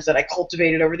gamer friends that I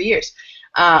cultivated over the years.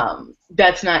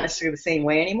 That's not necessarily the same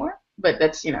way anymore, but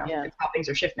that's, that's how things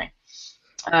are shifting.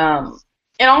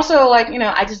 And also, like,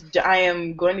 I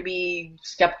am going to be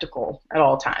skeptical at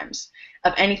all times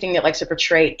of anything that likes to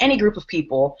portray any group of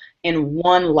people in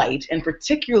one light, and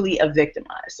particularly a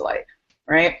victimized light,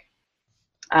 right?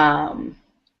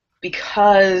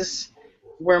 Because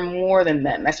we're more than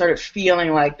them. I started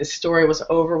feeling like the story was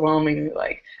overwhelmingly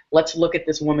like, let's look at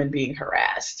this woman being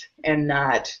harassed, and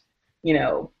not,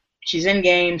 she's in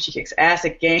games, she kicks ass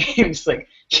at games, like,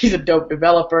 she's a dope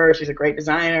developer, she's a great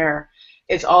designer.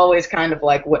 It's always kind of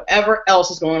like whatever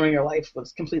else is going on in your life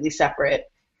was completely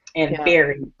separate and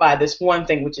buried by this one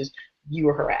thing, which is you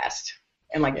were harassed.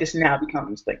 And, like, this now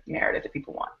becomes, like, the narrative that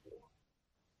people want.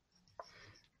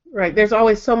 Right. There's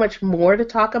always so much more to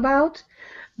talk about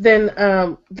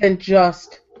than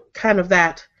just kind of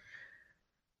that.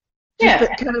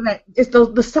 It's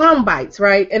the sound bites,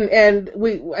 right? And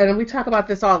we talk about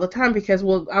this all the time, because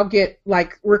I'll get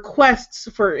like requests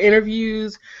for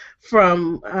interviews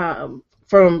from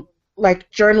from like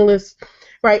journalists,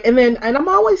 right? And I'm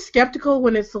always skeptical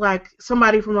when it's like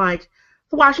somebody from like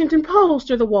the Washington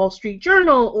Post or the Wall Street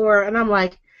Journal, and I'm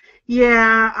like,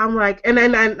 yeah, I'm like, and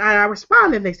then I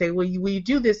respond and they say, will you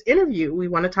do this interview? We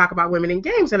want to talk about women in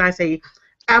games, and I say,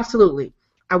 absolutely.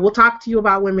 I will talk to you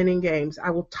about women in games.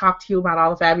 I will talk to you about all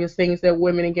the fabulous things that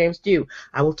women in games do.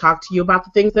 I will talk to you about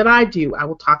the things that I do. I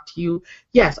will talk to you,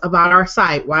 yes, about our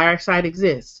site, why our site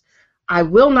exists. I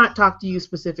will not talk to you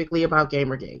specifically about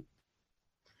Gamergate.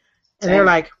 And they're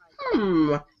like,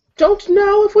 don't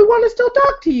know if we want to still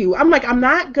talk to you. I'm like, I'm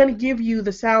not going to give you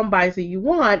the sound bites that you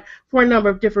want for a number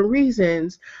of different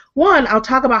reasons. One, I'll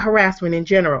talk about harassment in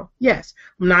general. Yes,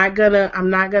 I'm not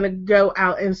gonna go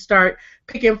out and start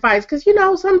picking fights because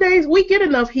some days we get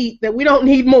enough heat that we don't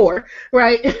need more,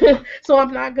 right? So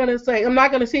I'm not gonna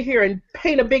sit here and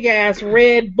paint a big ass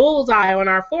red bullseye on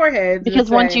our foreheads. Because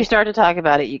once you start to talk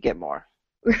about it, you get more.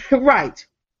 Right.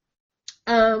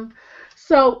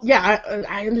 So yeah,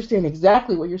 I understand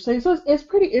exactly what you're saying. So it's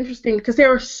pretty interesting because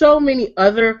there are so many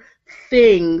other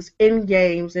things in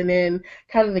games and in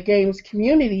kind of the games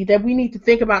community that we need to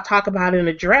think about, talk about, and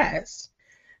address.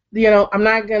 I'm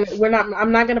not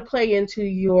gonna play into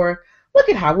your look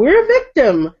at how we're a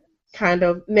victim kind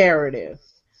of narrative.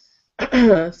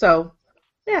 So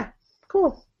yeah,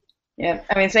 cool. Yeah,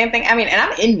 I mean, same thing. I mean, and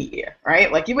I'm in media, right?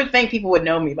 Like, you would think people would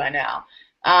know me by now.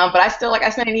 But I still, I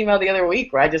sent an email the other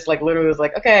week where I just, literally was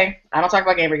like, okay, I don't talk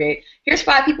about Gamergate. Here's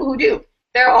 5 people who do.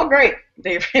 They're all great.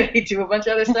 They do a bunch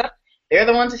of other stuff. They're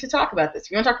the ones that should talk about this.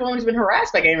 If you want to talk to a woman who's been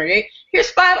harassed by Gamergate,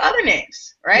 here's 5 other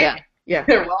names, right? Yeah.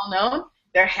 They're well known.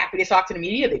 They're happy to talk to the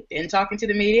media. They've been talking to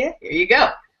the media. Here you go,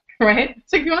 right?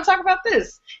 So if you want to talk about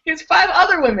this, here's 5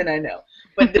 other women I know.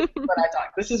 But this is what I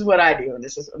talk. This is what I do, and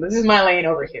this is my lane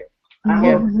over here.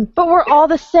 But we're all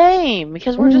the same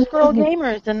because we're just girl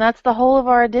gamers, and that's the whole of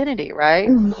our identity, right?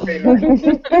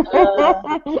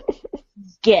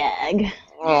 Gag.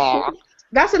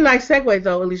 That's a nice segue,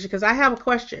 though, Alicia, because I have a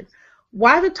question.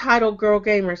 Why the title Girl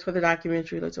Gamers for the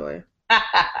documentary, Latoya?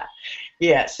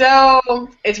 Yeah, so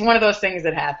it's one of those things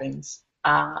that happens.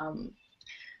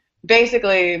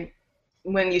 Basically,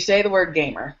 when you say the word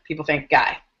gamer, people think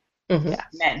guy. Mm-hmm. Yeah,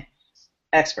 men,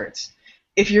 experts.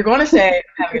 If you're going to say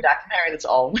I'm having a documentary that's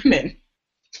all women,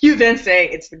 you then say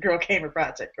it's the Girl Gamer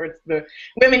Project, or it's the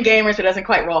Women Gamers. It doesn't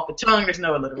quite roll off the tongue. There's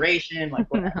no alliteration,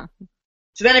 whatever.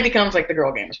 So then it becomes like the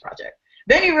Girl Gamers Project.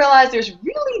 Then you realize there's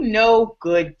really no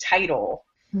good title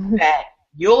that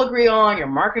you'll agree on, your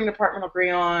marketing department will agree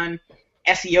on,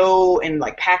 SEO and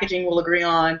packaging will agree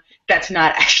on. That's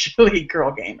not actually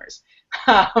Girl Gamers.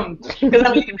 Because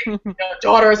I mean,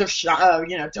 daughters of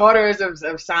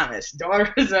Samus,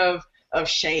 daughters of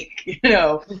Shake,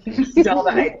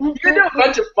 Zelda. You can do a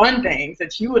bunch of fun things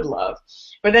that you would love,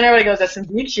 but then everybody goes, "That's some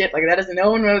geek shit. That is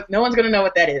no one's gonna know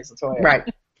what that is." That's why right.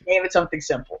 Name it something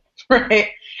simple, right?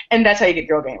 And that's how you get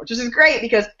Girl Gamer, which is great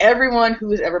because everyone who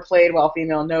has ever played while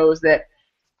female knows that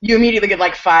you immediately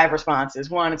get 5 responses.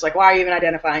 One, it's why are you even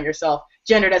identifying yourself?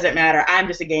 Gender doesn't matter. I'm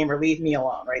just a gamer. Leave me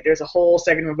alone, right? There's a whole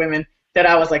segment of women that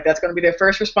I was like, that's going to be their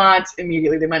first response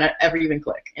immediately. They might not ever even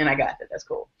click, and I got that. That's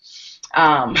cool.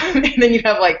 And then you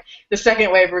have the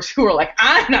second wavers who are like,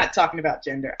 I'm not talking about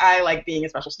gender. I like being a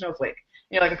special snowflake.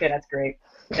 And you're like, okay, that's great.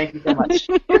 Thank you so much.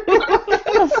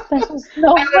 Special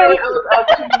snowflake.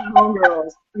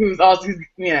 Homegirls who's also,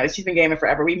 she's been gaming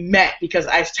forever. We met because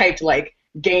I typed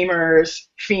gamers,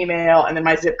 female, and then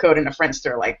my zip code in a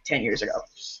Friendster 10 years ago.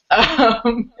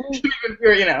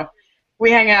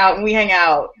 We hang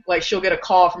out. She'll get a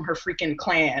call from her freaking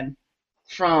clan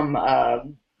from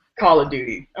Call of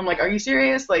Duty. I'm like, are you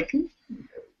serious?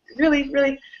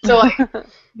 Really? So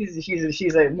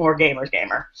she's a more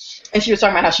gamer, and she was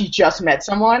talking about how she just met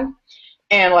someone,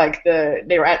 and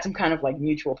they were at some kind of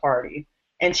mutual party,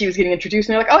 and she was getting introduced,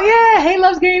 and they're like, oh yeah, Hey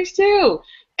loves games too,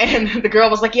 and the girl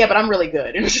was like, yeah, but I'm really good,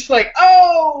 and it was just like,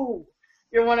 oh,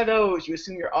 you're one of those. You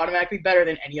assume you're automatically better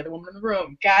than any other woman in the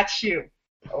room. Got you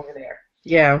over there.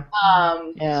 Yeah.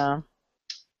 Yeah.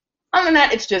 Other than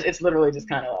that, it's literally just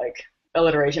kind of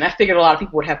alliteration. I figured a lot of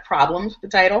people would have problems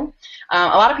with the title. A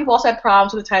lot of people also had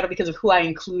problems with the title because of who I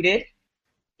included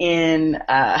in.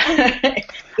 I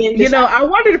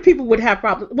wondered if people would have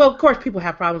problems. Well, of course, people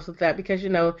have problems with that because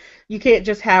you can't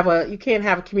just have a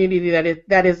community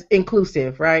that is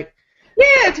inclusive, right?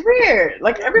 Yeah, it's weird.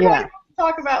 Everybody wants to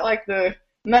talk about the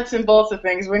nuts and bolts of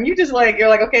things when you just you're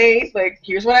like, okay,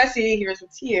 here's what I see, here's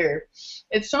what's here.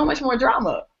 It's so much more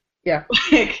drama. Yeah.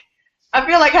 I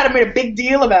feel like I had made a big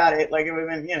deal about it. It would have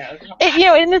been,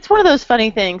 and it's one of those funny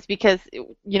things because,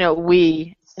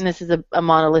 we, and this is a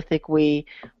monolithic we,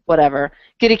 whatever,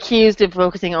 get accused of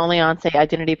focusing only on, say,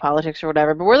 identity politics or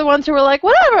whatever. But we're the ones who are like,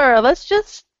 whatever, let's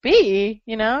just be,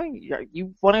 you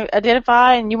want to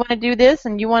identify and you want to do this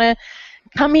and you want to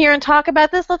come here and talk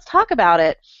about this, let's talk about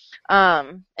it.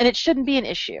 And it shouldn't be an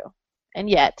issue. And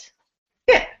yet.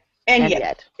 Yeah. And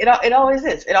yet. It always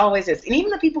is. It always is. And even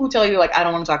the people who tell you, like, I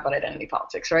don't want to talk about identity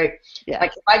politics, right? Yeah.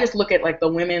 Like, if I just look at, like, the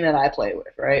women that I play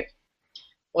with, right?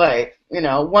 Like,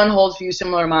 one holds views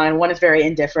similar to mine, one is very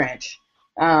indifferent.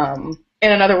 And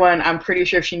another one, I'm pretty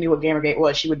sure if she knew what Gamergate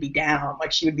was, she would be down.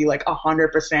 Like, she would be, like,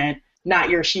 100% not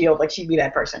your shield. Like, she'd be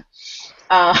that person.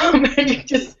 And you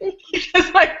just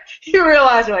like, you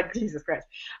realize, you're like, Jesus Christ.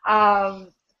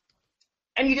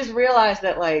 And you just realize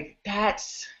that, like,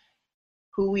 that's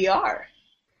who we are.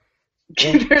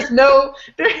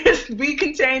 We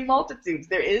contain multitudes.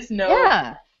 There is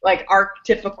no, like,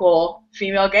 archetypical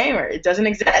female gamer. It doesn't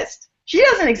exist. She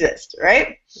doesn't exist,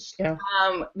 right? Yeah.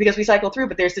 Because we cycle through,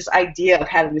 but there's this idea of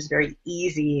having this very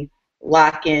easy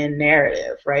lock-in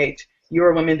narrative, right?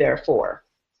 You're a woman, therefore.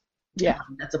 Yeah.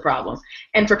 That's a problem.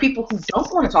 And for people who don't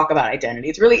want to talk about identity,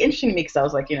 it's really interesting to me because I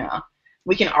was like,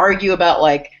 we can argue about,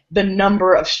 like, the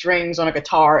number of strings on a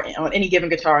guitar, on any given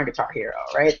guitar and Guitar Hero,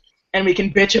 right? And we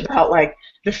can bitch about, like,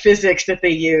 the physics that they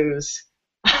use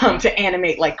to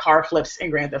animate, like, car flips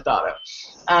in Grand Theft Auto.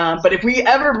 But if we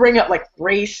ever bring up, like,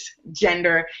 race,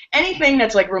 gender, anything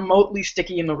that's, like, remotely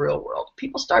sticky in the real world,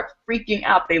 people start freaking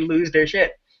out. They lose their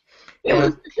shit. They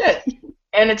lose their shit.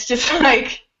 And it's just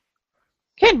like...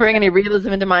 Can't bring any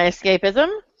realism into my escapism.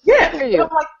 Yeah.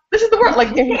 Like, this is the world.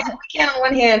 Like, we can't on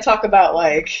one hand talk about,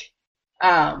 like,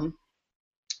 BioWare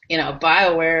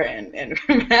and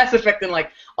Mass Effect and, like,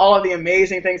 all of the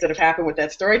amazing things that have happened with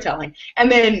that storytelling,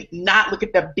 and then not look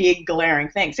at the big glaring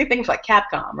things. Same thing with, like,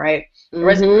 Capcom, right? Mm-hmm.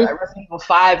 Resident Evil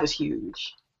 5 was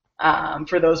huge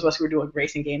for those of us who were doing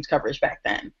racing games coverage back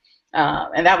then.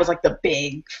 And that was, like, the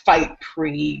big fight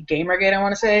pre-Gamergate, I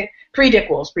want to say.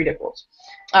 Pre-Dickwols.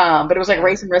 But it was, like,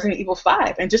 racing Resident Evil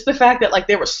 5. And just the fact that, like,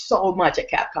 there was so much at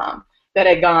Capcom that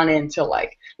had gone into,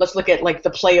 like, let's look at, like, the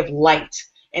play of light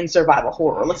in survival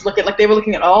horror. Let's look at, like, they were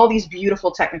looking at all these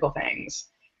beautiful technical things,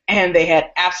 and they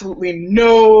had absolutely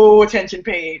no attention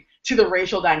paid to the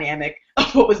racial dynamic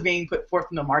of what was being put forth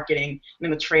in the marketing and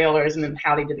in the trailers and then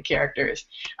how they did the characters.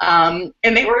 And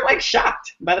they were, like,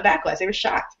 shocked by the backlash. They were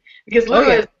shocked. Because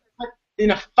literally, it's like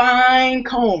in a fine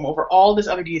comb over all this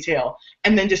other detail,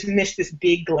 and then just miss this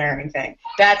big glaring thing.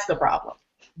 That's the problem.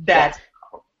 That's the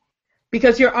problem.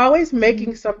 Because you're always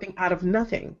making something out of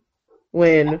nothing.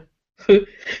 When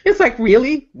it's like,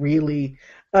 really?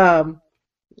 Yeah,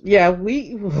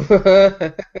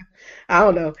 I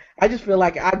don't know. I just feel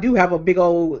like I do have a big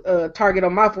old target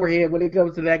on my forehead when it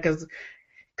comes to that, because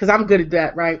I'm good at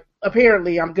that, right?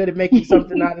 Apparently, I'm good at making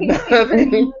something out of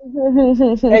nothing.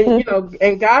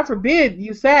 And God forbid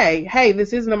you say, hey,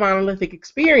 this isn't a monolithic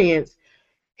experience.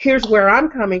 Here's where I'm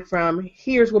coming from.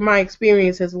 Here's where my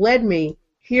experience has led me.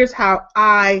 Here's how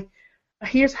I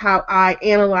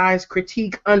analyze,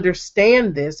 critique,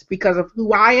 understand this because of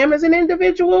who I am as an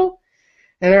individual.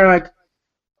 And they're like,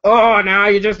 oh, now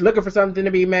you're just looking for something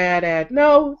to be mad at.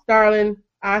 No, darling,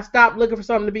 I stopped looking for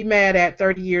something to be mad at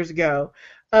 30 years ago.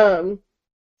 I'm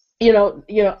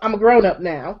a grown up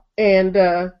now, and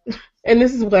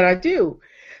this is what I do.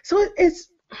 So it's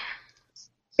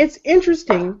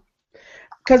interesting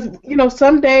because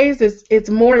some days it's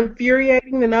more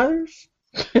infuriating than others.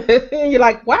 You're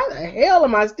like, why the hell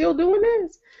am I still doing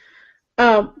this?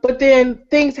 But then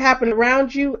things happen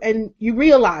around you, and you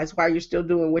realize why you're still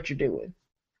doing what you're doing.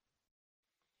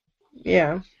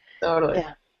 Yeah. Totally.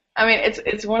 Yeah. I mean,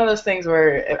 it's one of those things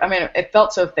where, it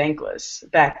felt so thankless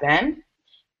back then,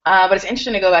 but it's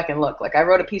interesting to go back and look. Like, I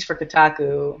wrote a piece for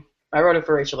Kotaku. I wrote it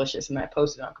for Rachelicious, and I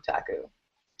posted it on Kotaku.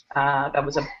 That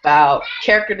was about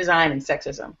character design and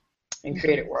sexism in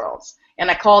creative worlds. And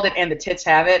I called it "And the Tits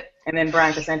Have It," and then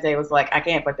Brian Casente was like, I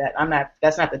can't put that.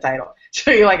 That's not the title.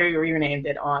 So he renamed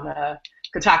it on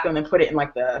Kotaku and then put it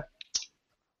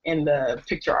in the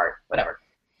picture art, whatever.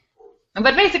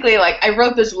 But basically, like, I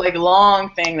wrote this, like,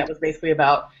 long thing that was basically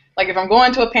about, like, if I'm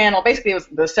going to a panel, basically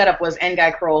the setup was N.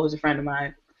 Guy Kroll, who's a friend of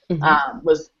mine,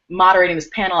 was moderating this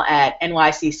panel at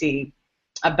NYCC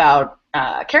about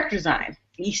character design,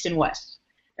 East and West.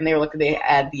 And they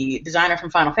had the designer from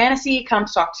Final Fantasy come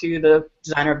to talk to the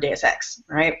designer of Deus Ex,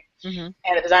 right? Mm-hmm.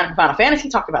 And the designer from Final Fantasy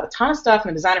talked about a ton of stuff, and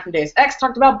the designer from Deus Ex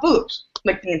talked about boobs,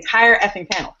 like the entire effing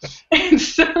panel. And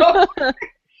so,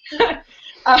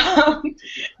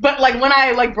 but like when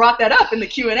I like brought that up in the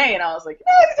Q&A, and I was like,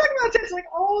 "No, you're talking about tits like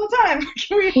all the time.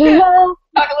 Can we talk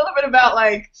a little bit about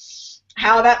like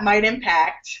how that might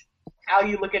impact how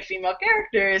you look at female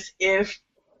characters if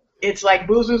it's like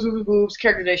boobs, boobs, boobs, boobs,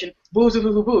 characterization, boobs,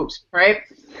 boobs, boobs, boobs, right?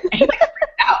 And he like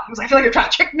freaked out. He was like, I feel like they're trying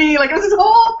to trick me. Like it was this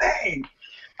whole thing.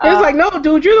 It was like, no,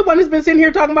 dude, you're the one who's been sitting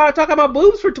here talking about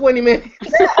boobs for 20 minutes.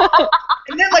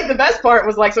 And then like the best part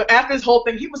was like, so after this whole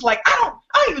thing, he was like, I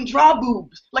don't even draw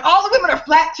boobs. Like all the women are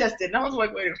flat chested. And I was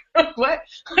like, wait, what?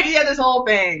 Like he had this whole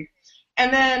thing.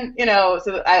 And then,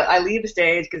 so I leave the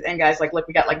stage and guys like, look,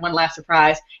 we got like one last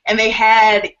surprise. And they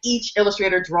had each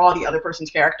illustrator draw the other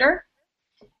person's character.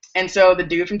 And so the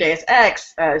dude from Deus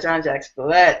Ex, Jean-Jacques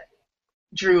Villette,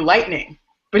 drew lightning.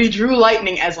 But he drew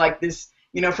lightning as like this,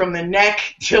 from the neck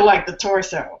to like the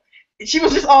torso. She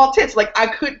was just all tits. Like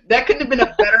that couldn't have been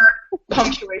a better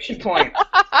punctuation point.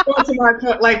 To my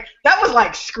point, like that was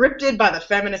like scripted by the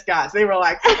feminist gods. They were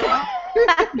like,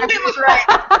 it was right.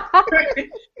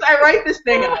 So I write this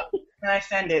thing up and I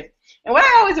send it. And what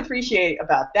I always appreciate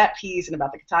about that piece and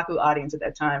about the Kotaku audience at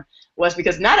that time was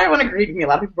because not everyone agreed with me. A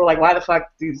lot of people were like, why the fuck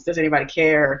does anybody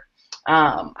care?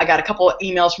 I got a couple of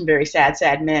emails from very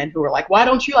sad men who were like, why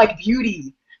don't you like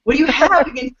beauty? What do you have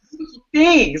against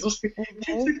things?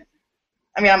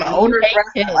 I mean, I'm an older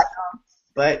graphic,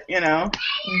 but you have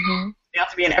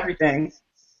to be in everything.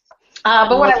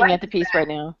 But what I'm looking at the piece right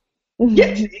now.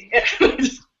 Yeah,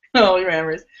 holy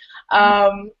rammers.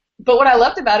 But what I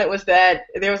loved about it was that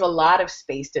there was a lot of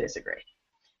space to disagree,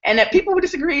 and that people who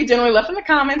disagree generally left in the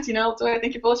comments. So I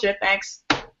think you're full of shit. Thanks.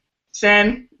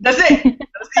 Send. That's it.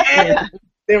 That's the end. Yeah.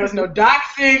 There was no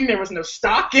doxing. There was no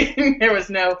stalking. There was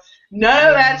none of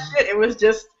that shit. It was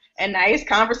just a nice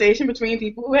conversation between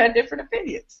people who had different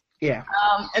opinions. Yeah.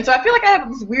 And so I feel like I have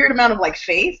this weird amount of like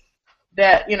faith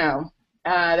that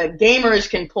that gamers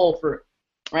can pull through,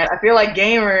 right? I feel like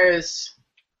gamers,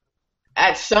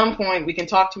 at some point, we can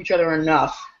talk to each other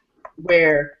enough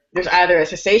where there's either a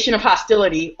cessation of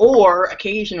hostility or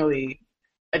occasionally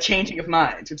a changing of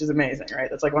minds, which is amazing, right?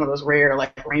 That's like one of those rare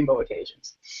like rainbow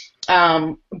occasions.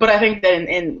 But I think that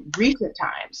in recent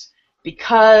times,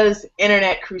 because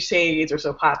internet crusades are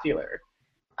so popular,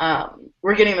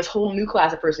 we're getting this whole new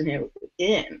class of person here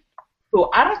who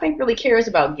I don't think really cares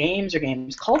about games or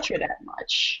games culture that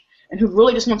much, and who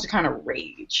really just wants to kind of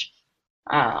rage.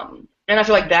 And I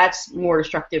feel like that's more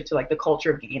destructive to like the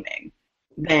culture of gaming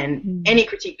than any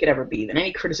critique could ever be, than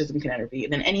any criticism can ever be,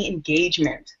 than any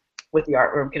engagement with the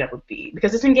artwork could ever be,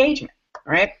 because it's engagement,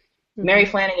 right? Mary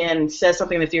Flanagan says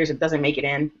something in the series that doesn't make it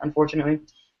in, unfortunately.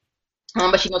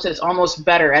 But she knows that it's almost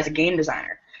better as a game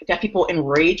designer to have people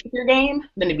enrage with your game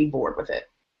than to be bored with it.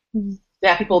 To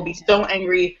have people be so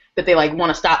angry that they like want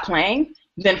to stop playing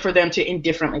than for them to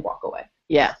indifferently walk away.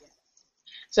 Yeah.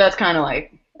 So that's kind of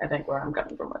like, I think, where I'm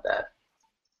coming from with that.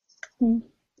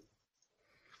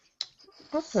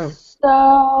 Awesome.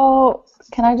 So,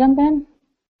 can I jump in?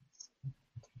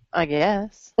 I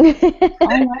guess. No,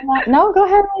 go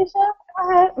ahead, Alicia. Go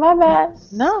ahead. My bad.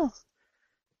 No.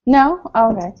 No?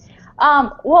 Oh, okay.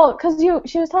 Well, because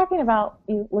she was talking about,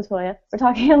 Latoya, we're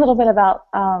talking a little bit about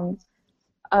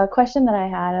a question that I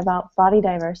had about body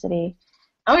diversity.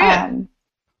 Oh, yeah.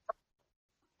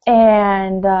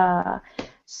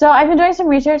 So I've been doing some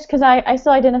research because I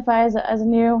still identify as a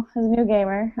new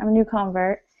gamer. I'm a new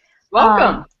convert.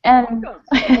 Welcome. Thanks.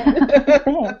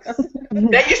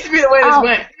 That used to be the way this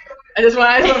went. I just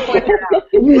want to point that out.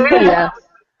 Yeah.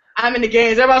 I'm in the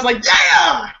games. Everybody's like,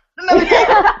 yeah! Another game!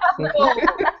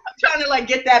 I'm trying to like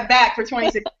get that back for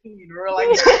 2016. We're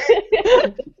like,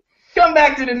 come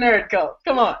back to the nerd code.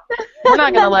 Come on. We're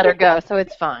not going to let her go, so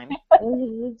it's fine.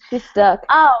 She's stuck.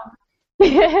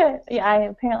 Yeah,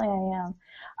 apparently I am.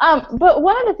 But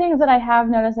one of the things that I have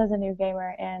noticed as a new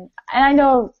gamer, and I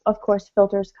know, of course,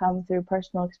 filters come through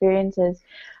personal experiences,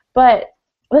 but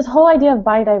this whole idea of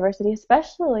body diversity,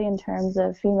 especially in terms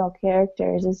of female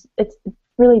characters, it's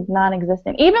really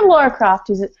non-existent. Even Lara Croft,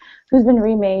 who's been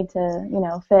remade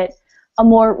to fit a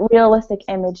more realistic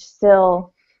image,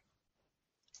 still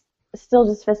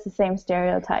just fits the same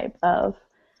stereotype of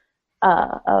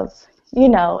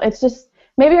it's just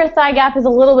maybe her thigh gap is a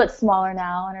little bit smaller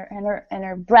now, and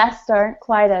her breasts aren't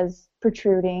quite as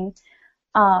protruding,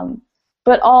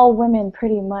 but all women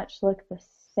pretty much look the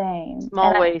same.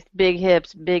 Small waist, big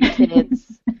hips, big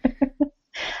tits,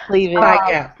 cleavage.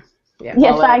 Thigh gap.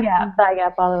 Yeah, thigh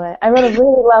gap all the way. I wrote a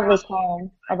really lovely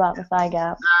poem about the thigh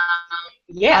gap.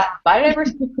 Yeah, body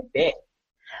diversity is big,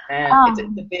 and it's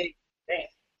a big thing.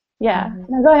 Yeah.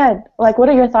 No, go ahead. Like, what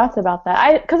are your thoughts about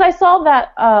that? Because I saw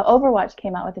that Overwatch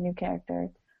came out with a new character,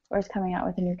 or is coming out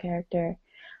with a new character.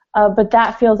 But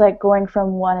that feels like going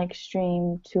from one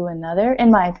extreme to another,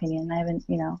 in my opinion. I haven't,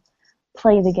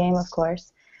 played the game, of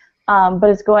course. But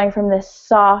it's going from this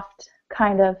soft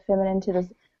kind of feminine to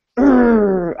this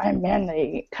I'm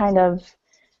manly kind of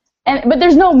but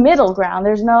there's no middle ground.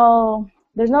 There's no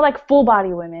like full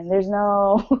body women. There's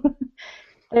no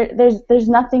there's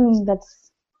nothing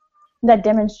that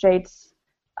demonstrates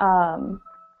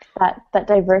that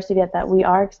diversity that we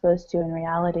are exposed to in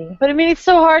reality. But I mean, it's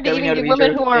so hard to Yeah, we know even to get be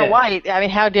women sure. who aren't Yeah. white. I mean,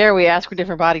 how dare we ask for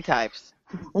different body types?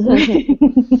 And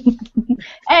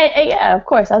yeah, of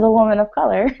course, as a woman of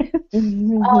color.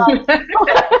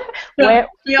 Where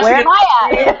am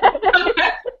I at?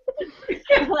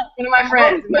 One of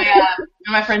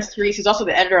my friends, Therese, who's also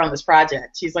the editor on this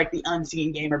project. She's like the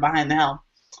unseen gamer behind the helm.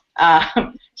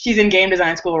 She's in game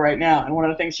design school right now, and one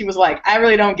of the things she was like, I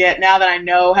really don't get, now that I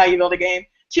know how you build a game,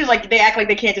 she was like, they act like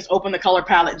they can't just open the color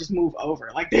palette and just move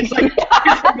over. Like, it's like,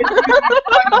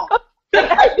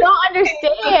 I don't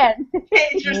understand.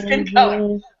 change your skin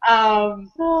color.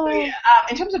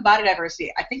 In terms of body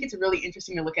diversity, I think it's really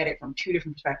interesting to look at it from two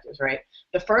different perspectives, right?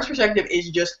 The first perspective is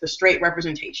just the straight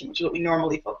representation, which is what we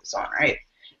normally focus on, right?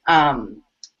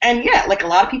 And yeah, like a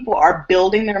lot of people are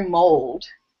building their mold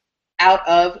out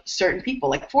of certain people.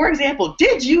 Like, for example,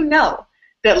 did you know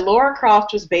that Lara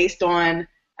Croft was based on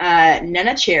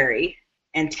Nenna Cherry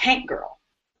and Tank Girl?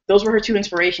 Those were her two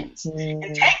inspirations.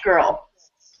 And Tank Girl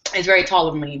is very tall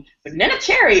and lean, but Nenna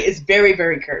Cherry is very,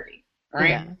 very curvy, right?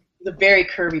 Yeah. It's a very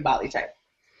curvy body type.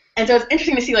 And so it's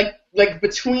interesting to see, like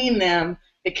between them,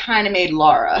 they kind of made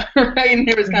Lara, right? And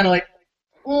it was kind of like,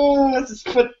 let's just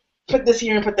put this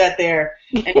here and put that there.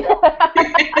 And,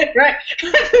 right?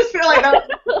 I just feel like,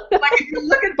 like if you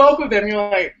look at both of them, you're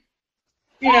like,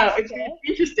 it's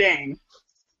interesting.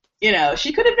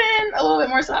 She could have been a little bit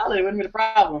more solid. It wouldn't have been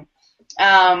a problem.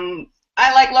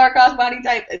 I like Lara Croft's body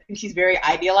type. I think she's very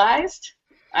idealized.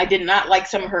 I did not like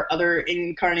some of her other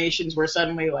incarnations where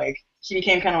suddenly, like, she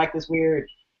became kind of like this weird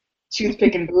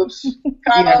toothpick and boobs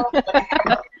kind of.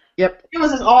 Yep. It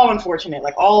was just all unfortunate,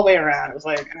 like, all the way around. It was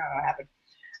like, I don't know what happened.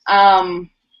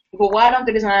 But why don't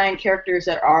they design characters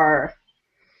that are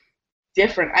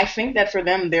different? I think that for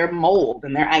them, their mold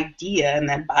and their idea and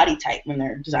that body type when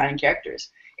they're designing characters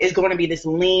is going to be this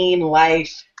lean, lithe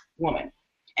woman.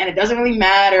 And it doesn't really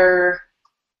matter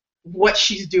what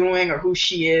she's doing or who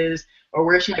she is or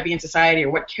where she might be in society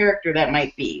or what character that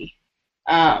might be.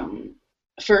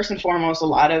 First and foremost, a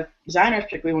lot of designers,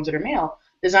 particularly ones that are male,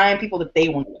 design people that they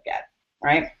want to look at,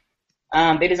 right?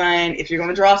 They design, if you're going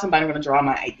to draw somebody, I'm going to draw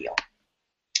my ideal,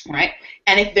 right?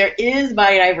 And if there is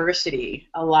body diversity,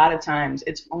 a lot of times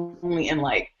it's only in,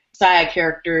 like, side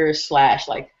characters /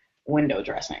 like, window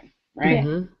dressing, right?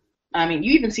 Mm-hmm. I mean,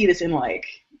 you even see this in, like,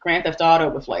 Grand Theft Auto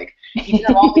with, like, you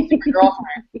have all these different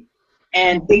girlfriends,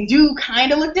 and they do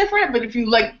kind of look different, but if you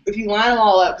line them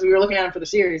all up, because we were looking at them for the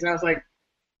series, and I was like,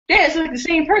 yeah, it's like the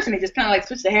same person. They just kind of, like,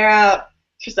 switched the hair out,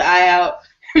 switched the eye out,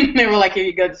 and they were like, here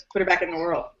you go, just put it back in the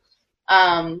world.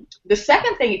 The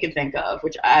second thing you can think of,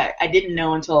 which I didn't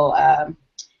know until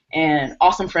an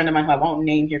awesome friend of mine who I won't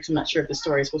name here because I'm not sure if the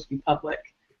story is supposed to be public,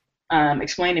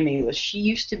 explained to me, was she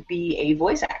used to be a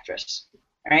voice actress,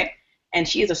 right? And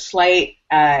she is a slight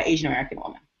Asian American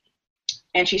woman.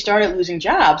 And she started losing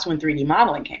jobs when 3D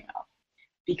modeling came out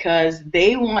because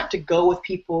they want to go with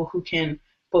people who can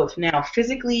both now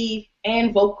physically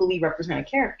and vocally represent a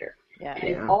character. Yeah. And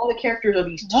if all the characters are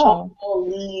these tall,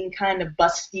 lean, kind of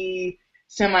busty,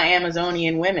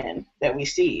 semi-Amazonian women that we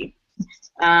see,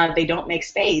 they don't make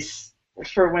space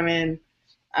for women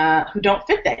who don't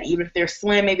fit that. Even if they're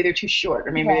slim, maybe they're too short,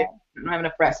 or maybe they don't have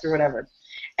enough breasts or whatever.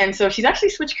 And so she's actually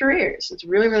switched careers. It's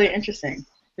really, really interesting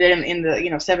that in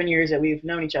the 7 years that we've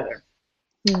known each other,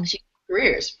 she switched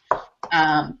careers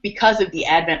because of the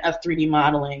advent of 3D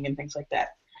modeling and things like that.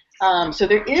 So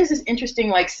there is this interesting,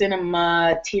 like,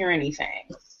 cinema tyranny thing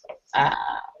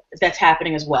that's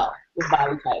happening as well with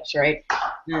body types, right?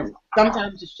 And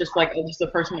sometimes it's just like just the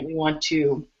person that we want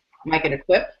to make it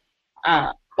equip,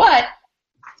 but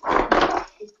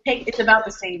it's about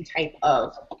the same type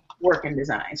of work and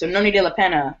design. So Noni De La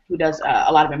Pena, who does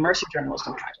a lot of immersive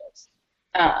journalism projects,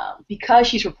 because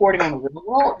she's reporting on the real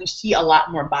world, you see a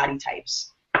lot more body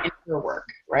types in her work,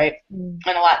 right? And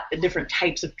a lot of different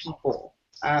types of people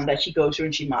that she goes through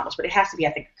and she models. But it has to be,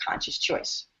 I think, a conscious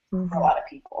choice for a lot of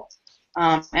people.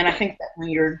 And I think that when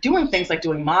you're doing things like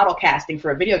doing model casting for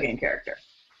a video game character,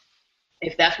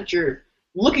 if that's what you're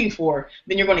looking for,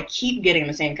 then you're going to keep getting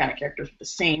the same kind of characters with the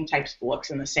same types of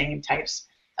looks and the same types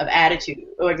of attitude,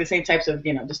 or like the same types of,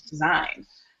 just design,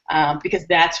 because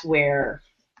that's where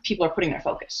people are putting their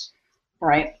focus,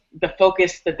 right? The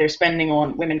focus that they're spending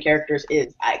on women characters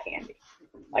is eye candy.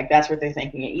 Like, that's what they're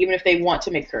thinking. Even if they want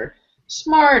to make her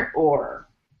smart, or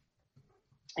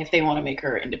if they want to make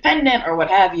her independent, or what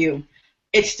have you,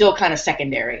 it's still kind of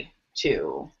secondary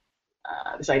to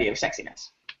this idea of sexiness.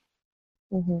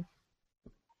 Mm-hmm.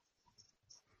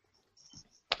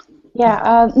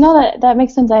 No, that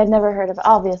makes sense. I had never heard of,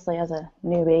 obviously, as a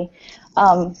newbie,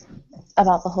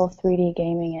 about the whole 3D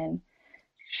gaming and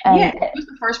Yeah, it was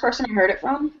the first person I heard it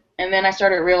from, and then I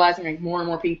started realizing like more and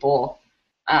more people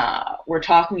were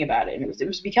talking about it, and it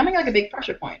was becoming like a big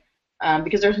pressure point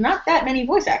because there's not that many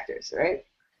voice actors, right?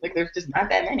 Like there's just not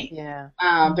that many. Yeah.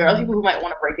 There are other people who might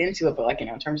want to break into it, but like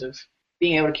in terms of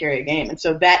being able to carry a game, and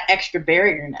so that extra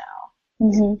barrier now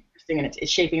is interesting, and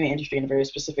it's shaping the industry in a very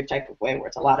specific type of way, where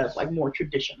it's a lot of like more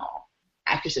traditional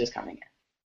actresses coming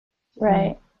in.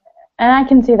 Right. And I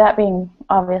can see that being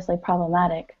obviously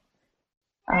problematic.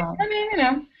 I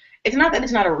mean, it's not that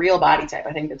it's not a real body type.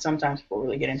 I think that sometimes people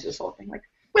really get into this whole thing, like,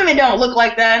 women don't look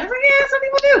like that. And it's like, yeah, some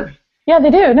people do. Yeah, they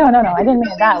do. No, I didn't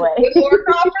mean it that way. For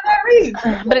that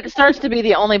reason. But it starts to be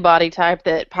the only body type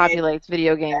that populates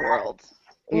video game worlds.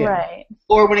 Yeah. Right.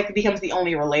 Or when it becomes the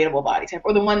only relatable body type,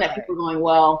 or the one that people are going,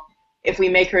 well, if we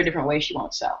make her a different way, she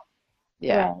won't sell.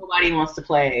 Yeah. Right. Nobody wants to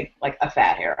play, like, a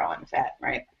fat heroine. Fat,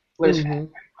 right? What is fat? Right?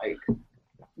 Like,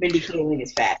 Mindy Kaling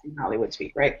is fat in Hollywood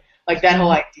speak, right? Like, that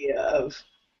whole idea of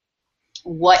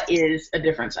what is a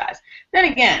different size. Then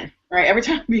again, right, every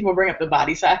time people bring up the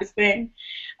body size thing,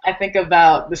 I think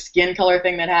about the skin color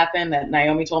thing that happened that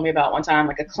Naomi told me about one time.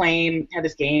 Like, Acclaim had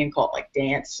this game called, like,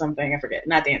 Dance something. I forget.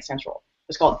 Not Dance Central. It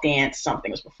was called Dance something.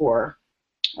 It was before,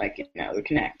 like, the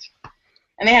Connect.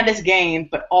 And they had this game,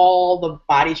 but all the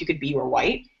bodies you could be were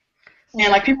white.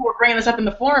 And, like, people were bringing this up in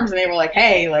the forums, and they were like,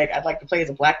 hey, like, I'd like to play as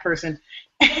a black person.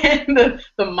 And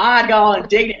the mod got all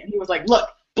indignant, and he was like, look,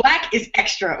 black is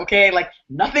extra, okay? Like,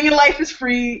 nothing in life is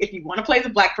free. If you want to play as a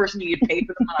black person, you get paid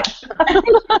for the mod.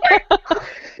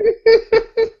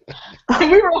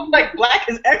 And we were all like, black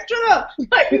is extra?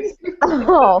 Like, this was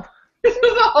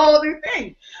a whole new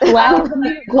thing. Wow.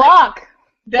 Guac.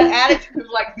 The attitude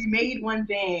of, like, we made one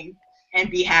thing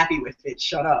and be happy with it,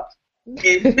 shut up,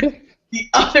 is the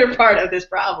other part of this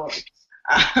problem.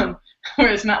 Where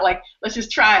it's not like, let's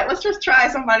just try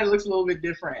somebody that looks a little bit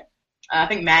different. I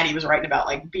think Maddie was writing about,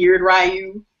 like, Beard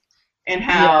Ryu and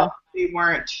how they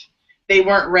weren't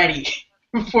ready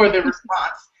for the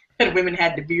response that women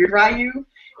had to Beard Ryu.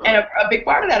 And a big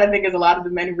part of that, I think, is a lot of the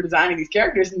men who were designing these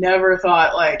characters never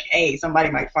thought, like, hey,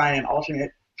 somebody might find an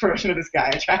alternate version of this guy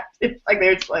attractive. Like,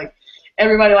 they're just like,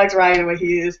 everybody likes Ryu the way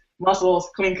he is, muscles,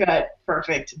 clean cut,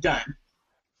 perfect, done.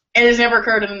 And it's never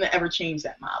occurred to them to ever change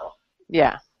that model.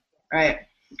 Yeah. Right?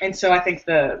 And so I think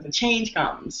the change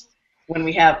comes when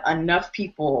we have enough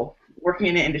people working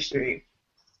in the industry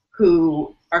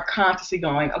who are consciously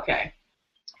going, okay,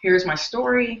 here's my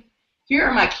story, here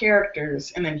are my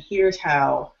characters, and then here's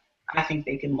how I think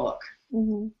they can look.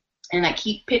 Mm-hmm. And I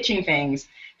keep pitching things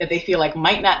that they feel like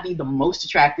might not be the most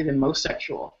attractive and most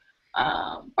sexual,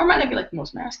 or might not be like the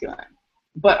most masculine,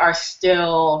 but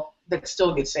still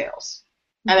get sales.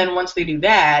 And then once they do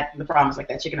that, the problem is like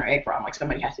that chicken or egg problem. Like,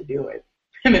 somebody has to do it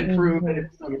and then prove that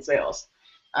it still gets sales.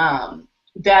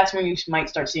 That's when you might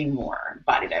start seeing more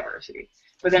body diversity.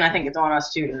 But then I think it's on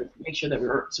us, too, to make sure that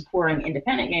we're supporting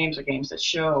independent games or games that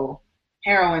show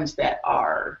heroines that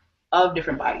are of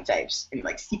different body types and,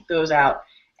 like, seek those out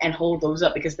and hold those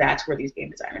up, because that's where these game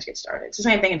designers get started. It's the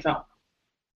same thing in film,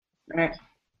 right?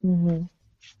 Mm-hmm.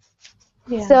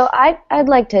 Yeah. So I'd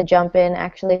like to jump in,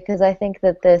 actually, because I think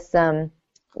that this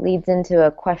leads into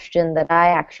a question that I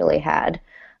actually had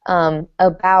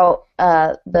about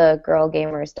the Girl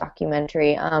Gamers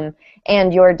documentary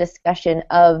and your discussion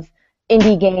of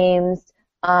indie games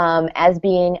as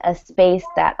being a space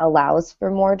that allows for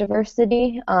more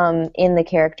diversity in the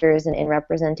characters and in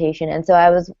representation. And so I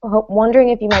was wondering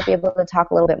if you might be able to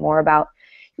talk a little bit more about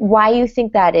why you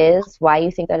think that is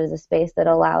a space that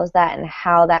allows that, and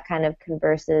how that kind of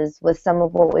converses with some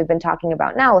of what we've been talking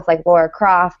about now with, like, Lara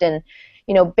Croft and,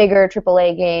 you know, bigger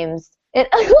AAA games. And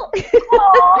I'm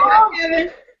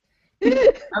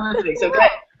listening. So go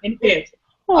and kids.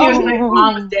 He was like,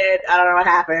 mom was dead. I don't know what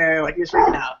happened. Like, he was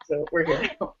freaking out. So we're here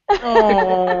now.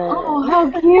 Oh, how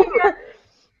cute.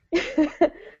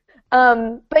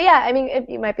 But yeah, I mean, if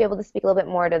you might be able to speak a little bit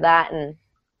more to that and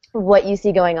what you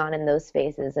see going on in those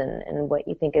spaces and what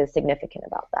you think is significant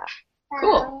about that.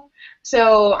 Cool.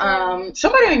 So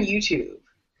somebody on YouTube,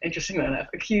 interestingly enough,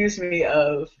 accused me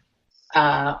of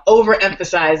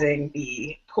overemphasizing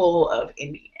the pull of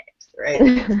indie games, right?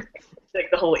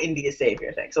 Like the whole India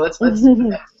savior thing. So let's put that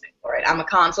simple, right? I'm a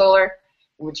consoler,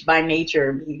 which by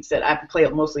nature means that I play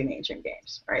mostly mainstream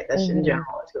games, right? That's in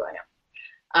general, that's who I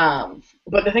am.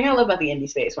 But the thing I love about the indie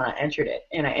space when I entered it,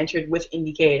 and I entered with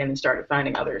IndieCade and then started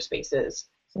finding other spaces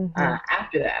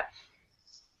after that,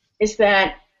 is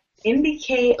that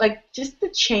IndieCade, like, just the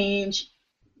change.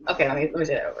 Okay, let me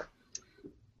say that over.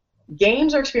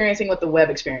 Games are experiencing what the web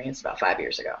experienced about 5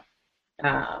 years ago.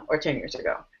 or 10 years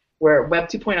ago, where Web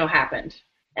 2.0 happened,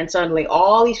 and suddenly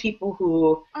all these people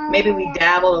who maybe we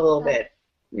dabbled a little bit.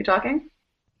 You talking?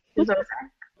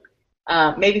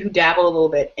 Maybe who dabbled a little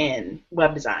bit in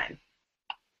web design,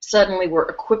 suddenly we're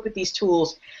equipped with these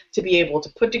tools to be able to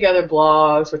put together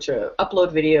blogs, or to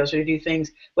upload videos, or to do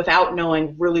things without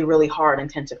knowing really, really hard,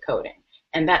 intensive coding.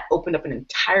 And that opened up an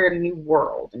entire new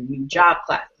world, and new job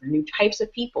classes, and new types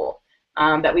of people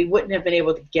that we wouldn't have been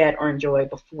able to get or enjoy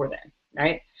before then,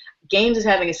 right? Games is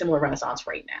having a similar renaissance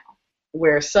right now,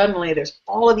 where suddenly there's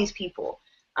all of these people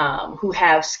who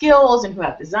have skills and who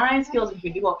have design skills and who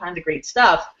can do all kinds of great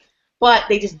stuff, but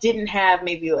they just didn't have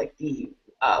maybe like the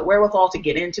wherewithal to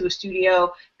get into a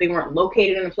studio. They weren't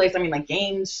located in a place. I mean, like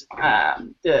games,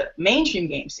 the mainstream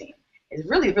game scene is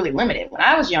really, really limited. When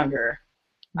I was younger,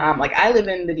 like I live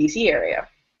in the DC area,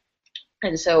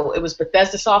 and so it was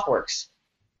Bethesda Softworks,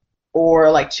 or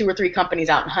like 2 or 3 companies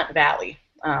out in Hunt Valley,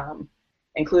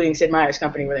 including Sid Meier's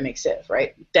company where they make Civ,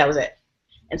 right? That was it.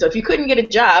 And so if you couldn't get a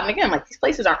job, and again, like these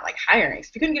places aren't like hiring. So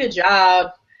if you couldn't get a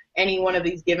job, any one of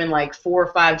these given like 4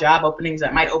 or 5 job openings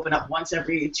that might open up once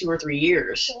every 2 or 3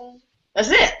 years, that's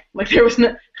it. Like there was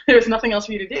nothing else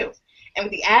for you to do. And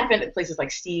with the advent of places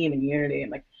like Steam and Unity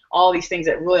and like all these things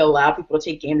that really allow people to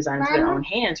take game design into their own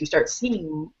hands, you start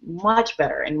seeing much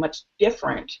better and much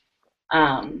different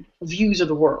views of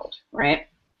the world, right?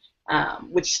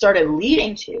 Which started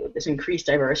leading to this increased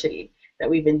diversity that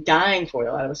we've been dying for,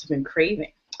 a lot of us have been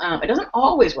craving. It doesn't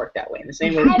always work that way in the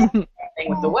same way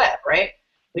with the web, right?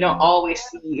 We don't always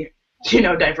see,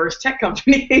 diverse tech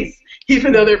companies,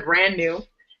 even though they're brand new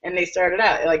and they started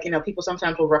out. Like, people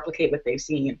sometimes will replicate what they've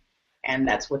seen, and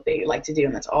that's what they like to do,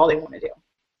 and that's all they want to do.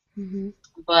 Mm-hmm.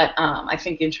 But I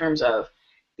think in terms of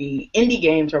the indie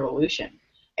games revolution,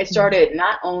 it started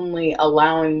not only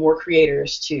allowing more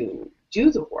creators to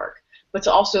do the work, but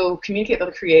to also communicate with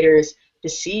other creators, to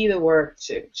see the work,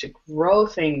 to grow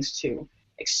things, to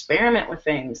experiment with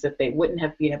things that they wouldn't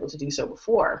have been able to do so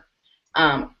before.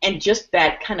 And just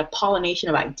that kind of pollination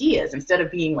of ideas, instead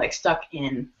of being like stuck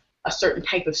in a certain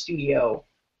type of studio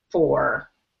for,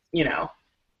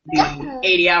 the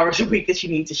 80 hours a week that you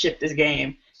need to ship this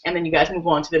game, and then you guys move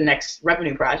on to the next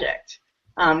revenue project.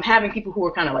 Having people who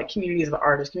are kind of like communities of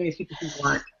artists, communities of people who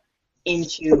weren't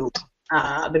into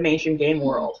the mainstream game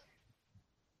world,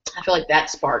 I feel like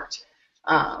that sparked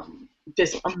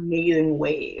this amazing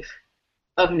wave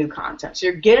of new content. So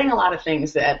you're getting a lot of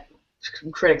things that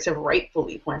critics have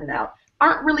rightfully pointed out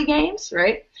aren't really games,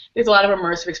 right? There's a lot of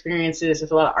immersive experiences,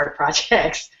 there's a lot of art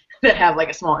projects that have like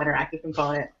a small interactive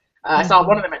component. I saw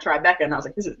one of them at Tribeca, and I was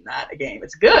like, this is not a game.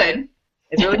 It's good.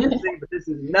 It's really interesting, but this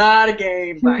is not a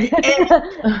game by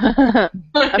any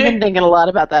I've been thinking a lot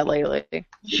about that lately.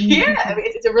 Yeah, I mean,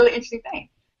 it's a really interesting thing.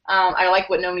 I like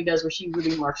what Nomi does, where she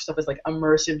really marks stuff as like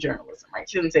immersive journalism, right?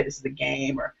 She doesn't say this is a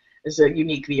game or this is a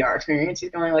unique VR experience.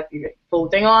 She's going like, you pull the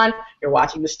thing on, you're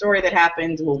watching the story that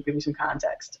happens, and we'll give you some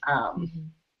context.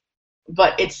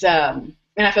 But it's, and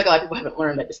I feel like a lot of people haven't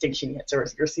learned that distinction yet, so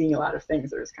you're seeing a lot of things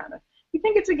that are kind of, you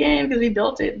think it's a game because we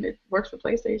built it and it works for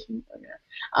PlayStation.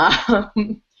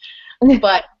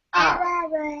 But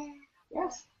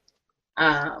yes.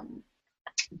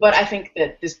 But I think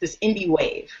that this indie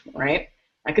wave, right?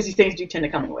 Because these things do tend to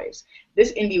come in waves.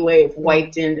 This indie wave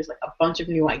wiped in just like a bunch of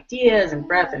new ideas and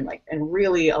breadth, and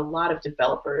really a lot of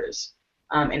developers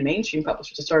and mainstream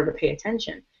publishers have started to pay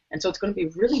attention. And so it's going to be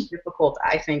really difficult,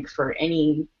 I think, for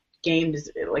any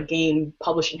game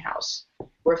publishing house,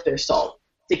 or if they're salt,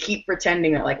 to keep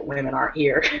pretending that like women aren't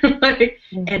here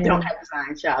and don't have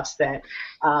design shops, that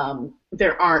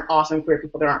there aren't awesome queer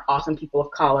people, there aren't awesome people of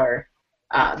color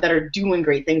that are doing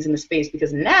great things in the space.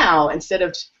 Because now, instead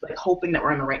of like hoping that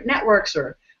we're on the right networks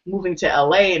or moving to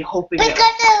LA and hoping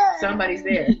that somebody's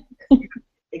there,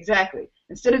 exactly.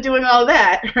 Instead of doing all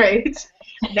that, right?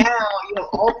 Now you have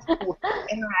all these people with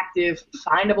interactive,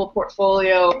 findable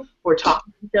portfolio who are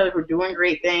talking to each other, who are doing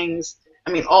great things.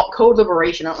 I mean, all code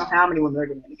liberation. I don't know how many women are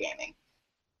getting into gaming.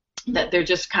 That they're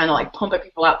just kind of like pumping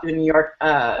people out through the New York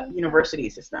university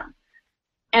system,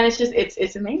 and it's just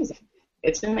it's amazing.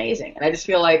 It's amazing, and I just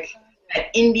feel like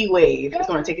that indie wave is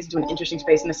going to take us into an interesting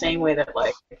space in the same way that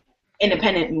like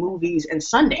independent movies and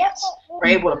Sundance are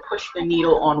able to push the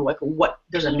needle on like what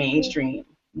does a mainstream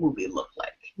movie look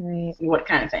like, right? What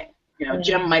kind of thing.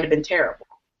 Jim might have been terrible,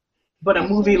 but a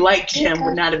movie like Jim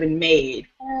would not have been made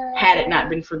had it not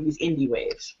been for these indie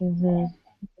waves. Mm-hmm.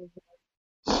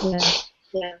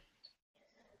 Yeah.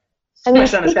 My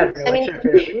son is having a lecture.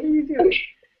 What are you doing?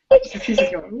 He's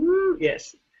just going, woo,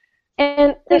 yes.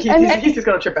 And he's just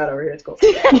going to trip out over here. It's cool.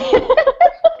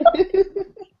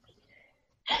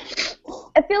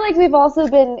 I feel like we've also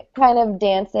been kind of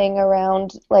dancing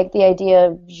around like the idea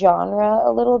of genre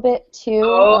a little bit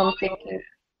too. Thinking,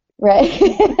 right.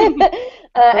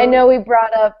 I know we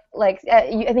brought up like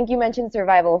I think you mentioned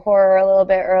survival horror a little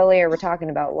bit earlier. We're talking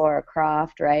about Lara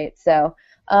Croft, right? So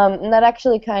and that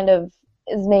actually kind of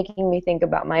is making me think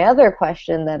about my other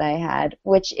question that I had,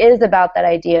 which is about that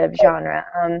idea of genre.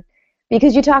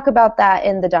 Because you talk about that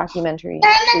in the documentary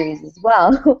series as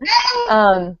well.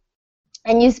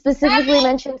 And you specifically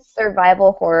mentioned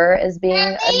survival horror as being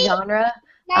a genre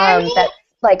that's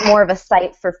like more of a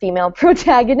site for female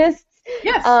protagonists.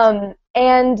 Yes.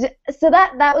 And so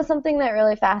that was something that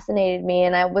really fascinated me,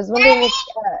 and I was wondering if,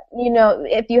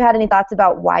 if you had any thoughts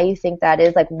about why you think that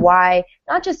is, like why,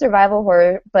 not just survival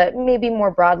horror, but maybe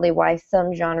more broadly, why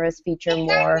some genres feature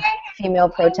more female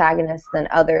protagonists than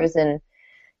others, and,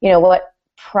 what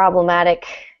problematic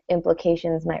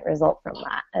implications might result from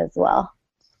that as well.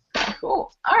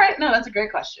 Cool. All right. No, that's a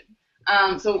great question.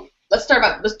 So let's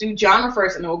do genre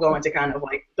first, and then we'll go into kind of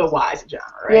like the whys of genre,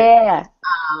 right? Yeah.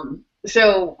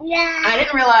 So I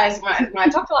didn't realize when I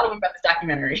talked to a lot of women about this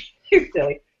documentary,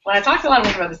 silly. When I talked to a lot of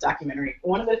women about this documentary,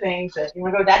 one of the things that, you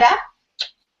want to go dada?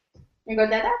 You go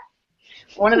dada?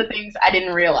 One of the things I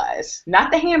didn't realize, not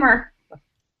the hammer.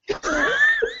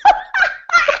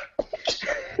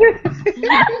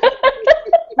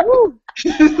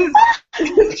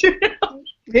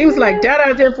 He was like,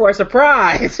 Dada's in for a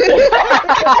surprise.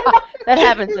 That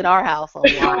happens in our house a lot.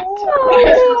 I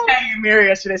was hanging a mirror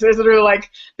yesterday, so there's literally like,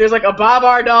 there's like a Bob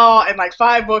R doll and like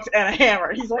 5 books and a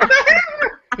hammer. He's like,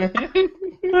 the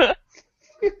hammer!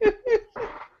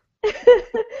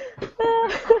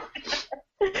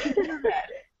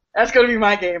 That's going to be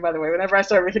my game, by the way. Whenever I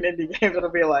start making indie games, it'll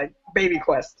be like Baby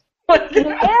Quest.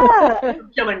 Yeah.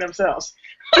 Killing themselves.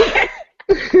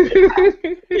 You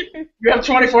have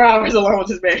 24 hours alone with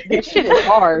this baby. This shit is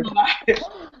hard.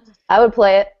 I would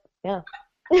play it. Yeah.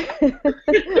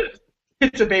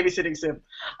 It's a babysitting sim.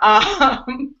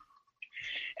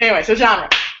 Anyway, so genre.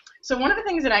 So one of the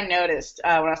things that I noticed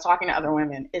when I was talking to other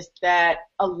women is that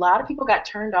a lot of people got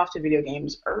turned off to video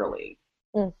games early.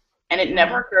 And it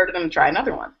never occurred to them to try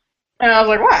another one. And I was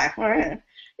like, why? Why?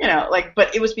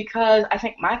 But it was because I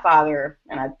think my father,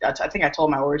 and I think I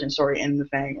told my origin story in the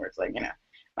thing where it's like,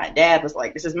 my dad was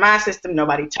like, this is my system,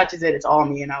 nobody touches it, it's all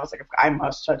me. And I was like, I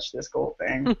must touch this gold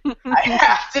thing. I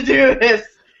have to do this.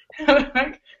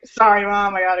 Sorry,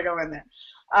 Mom, I gotta go in there.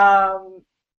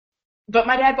 But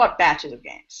my dad bought batches of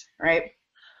games, right?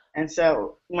 And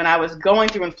so when I was going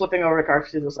through and flipping over the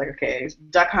cartridges, it was like, okay,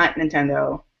 Duck Hunt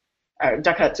Nintendo,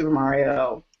 Duck Hunt Super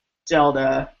Mario,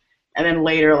 Zelda, and then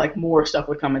later, like, more stuff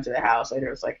would come into the house. Later, it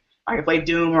was like, I could play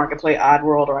Doom, or I could play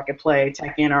Oddworld, or I could play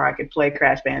Tekken, or I could play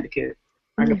Crash Bandicoot,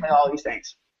 or I could play all these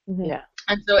things. Yeah.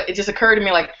 And so it just occurred to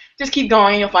me, like, just keep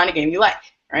going, and you'll find a game you like,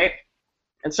 right?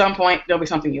 At some point, there'll be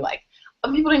something you like.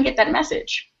 But people didn't get that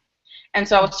message. And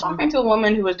so I was talking to a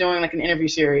woman who was doing, like, an interview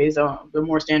series, the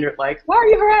more standard, like, why are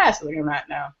you harassed? Like, I'm not,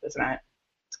 no, that's not.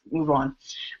 Let's move on.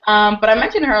 But I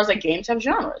mentioned to her, I was like, games have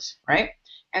genres, right?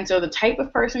 And so the type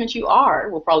of person that you are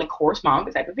will probably correspond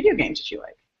with the type of video games that you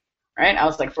like, right? I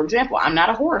was like, for example, I'm not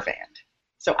a horror fan.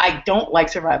 So I don't like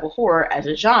survival horror as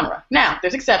a genre. Now,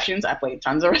 there's exceptions. I played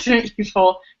tons of Resident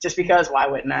Evil just because, why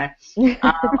wouldn't I? I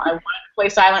wanted to play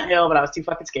Silent Hill, but I was too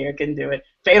fucking scared, couldn't do it.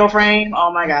 Fatal Frame,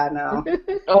 oh my god, no.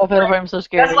 Oh, Fatal Frame's so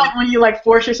scary. That's like when you like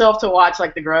force yourself to watch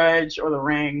like The Grudge or The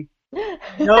Ring.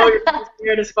 No, you're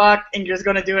scared as fuck, and you're just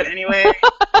going to do it anyway.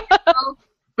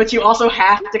 But you also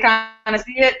have to kind of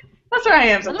see it. That's where I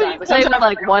am sometimes. Play with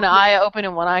like one eye open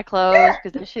and one eye closed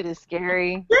because this shit is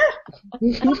scary.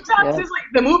 Yeah. Sometimes it's like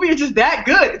the movie is just that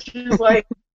good. It's just like,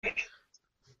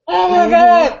 oh my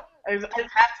god, I just have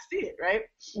to see it, right?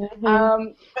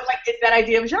 But like it's that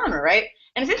idea of genre, right?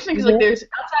 And it's interesting because like there's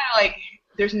outside of like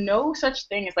there's no such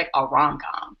thing as like a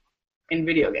rom-com in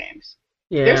video games.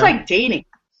 Yeah. There's like dating,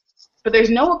 but there's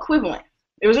no equivalent.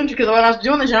 It was interesting because when I was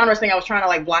doing the genres thing, I was trying to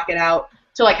like block it out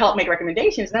to like help make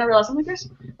recommendations, and I realized I'm like, there's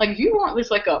like if you want this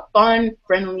like a fun,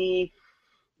 friendly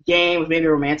game with maybe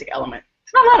a romantic element,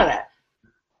 there's not a lot of that.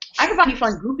 I can find you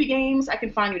fun, goofy games. I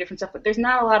can find you different stuff, but there's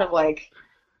not a lot of like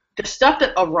the stuff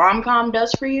that a rom-com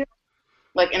does for you,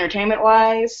 like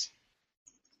entertainment-wise.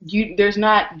 There's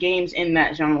not games in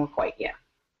that genre quite yet,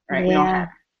 right? We don't have.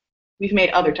 We've made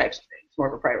other types of things more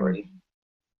of a priority.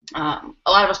 A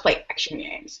lot of us play action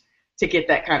games to get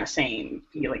that kind of same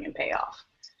feeling and payoff.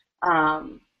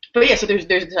 But yeah, so there's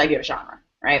this idea of genre,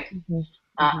 right? And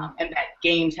that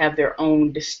games have their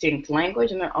own distinct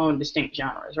language and their own distinct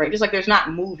genres, right? Just like there's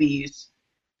not movies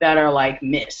that are like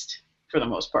Myst for the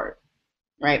most part,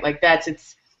 right? Like that's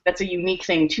a unique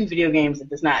thing to video games that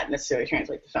does not necessarily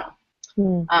translate to film.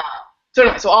 So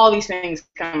anyway, so all these things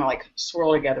kind of like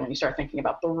swirl together when you start thinking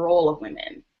about the role of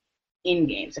women in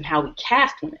games and how we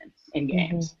cast women in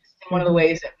games. And one of the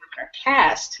ways that women are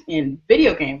cast in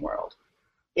video game world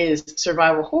is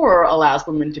survival horror allows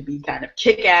women to be kind of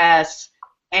kick-ass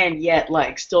and yet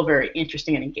like still very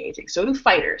interesting and engaging. So do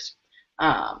fighters.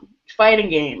 Fighting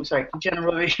games, like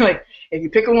generally, like if you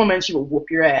pick a woman, she will whoop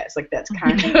your ass. Like that's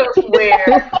kind of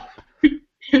where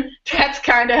that's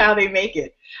kind of how they make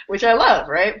it, which I love,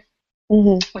 right?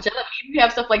 Which I love. You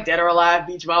have stuff like Dead or Alive,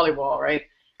 beach volleyball, right?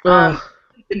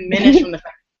 Diminished from the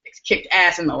fact that it's kicked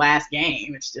ass in the last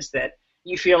game. It's just that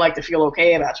you feel like to feel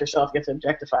okay about yourself, you have to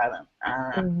objectify them.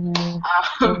 I don't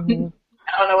know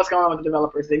what's going on with the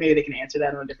developers. Maybe they can answer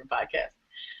that on a different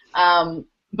podcast.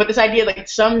 But this idea, like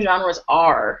some genres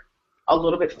are a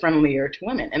little bit friendlier to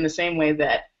women in the same way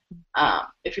that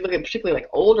if you look at particularly like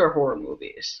older horror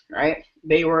movies, right,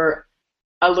 they were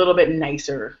a little bit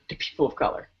nicer to people of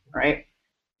color, right?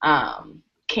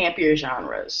 Campier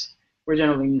genres were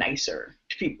generally nicer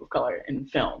to people of color in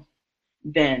film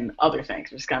than other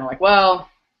things. It's kind of like, well,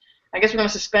 I guess we're going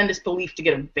to suspend disbelief to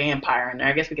get a vampire in there.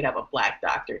 I guess we could have a black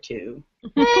doctor, too.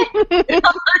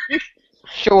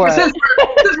 Sure. Since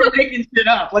we're making shit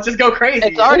up, let's just go crazy.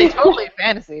 It's already totally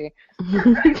fantasy.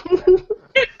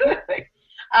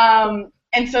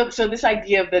 And so this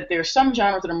idea of that there's some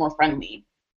genres that are more friendly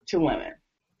to women.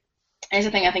 And it's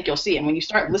the thing I think you'll see. And when you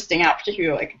start listing out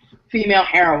particularly like female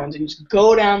heroines and you just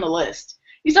go down the list,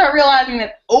 you start realizing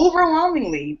that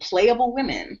overwhelmingly playable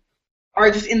women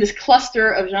are just in this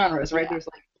cluster of genres, right? There's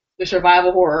like the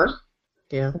survival horror,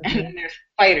 and then there's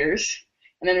fighters,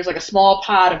 and then there's like a small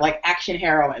pod of like action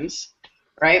heroines,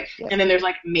 right? And then there's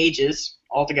like mages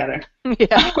altogether.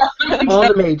 Yeah, all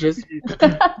the mages.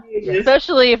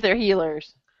 Especially if they're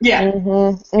healers. Yeah.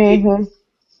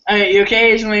 I mean, you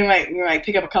occasionally might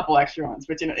pick up a couple extra ones,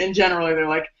 but in general they're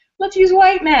like, let's use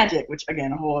white magic, which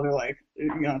again a whole other like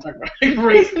talk about like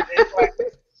race.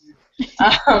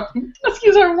 Let's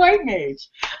use our white mage.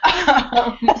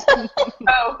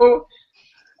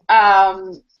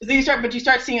 So you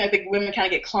start seeing I think women kind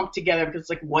of get clumped together because it's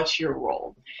like, what's your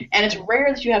role? And it's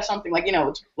rare that you have something like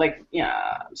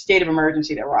State of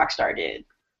Emergency that Rockstar did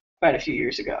quite a few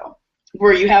years ago,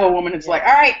 where you have a woman that's like,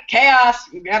 all right,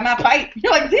 chaos, you got my pipe.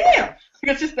 You're like, damn,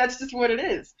 because that's just what it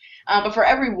is. But for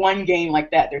every one game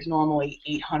like that, there's normally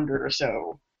 800 or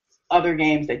so other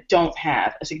games that don't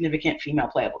have a significant female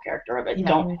playable character or that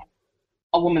don't have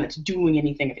a woman that's doing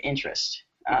anything of interest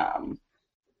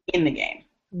in the game.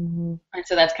 And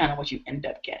so that's kind of what you end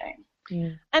up getting.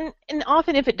 Yeah. And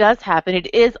often if it does happen,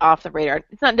 it is off the radar.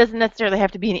 It doesn't necessarily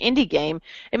have to be an indie game.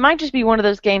 It might just be one of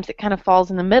those games that kind of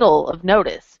falls in the middle of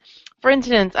notice. For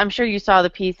instance, I'm sure you saw the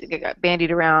piece that got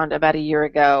bandied around about a year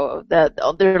ago that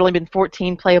there had only been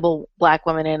 14 playable black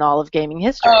women in all of gaming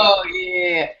history. Oh,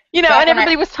 yeah. And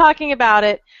everybody was talking about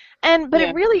it. But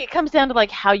it comes down to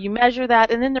like how you measure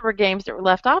that, and then there were games that were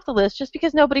left off the list just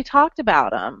because nobody talked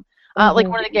about them. Like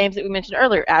one of the games that we mentioned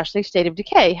earlier, Ashley State of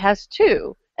Decay, has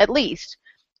 2, at least,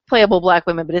 playable black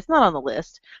women, but it's not on the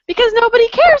list because nobody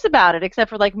cares about it except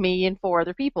for like me and 4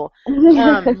 other people.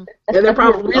 And they're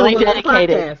probably really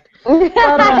dedicated.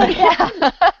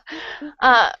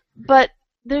 But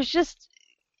there's just,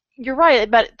 you're right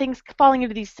about things falling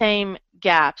into these same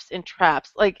gaps and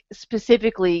traps. Like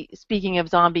specifically speaking of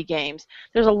zombie games,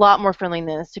 there's a lot more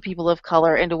friendliness to people of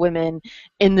color and to women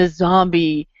in the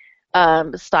zombie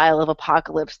style of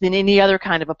apocalypse than any other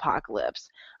kind of apocalypse.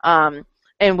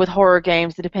 And with horror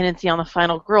games, the dependency on the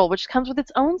final girl, which comes with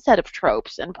its own set of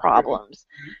tropes and problems,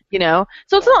 So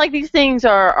it's not like these things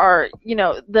are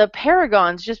the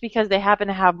paragons just because they happen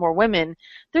to have more women.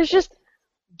 There's just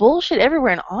bullshit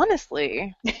everywhere, and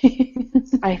honestly,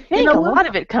 I think a lot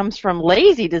of it comes from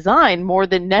lazy design more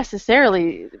than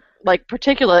necessarily like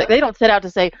particular. Like, they don't set out to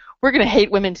say we're going to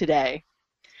hate women today.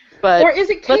 But or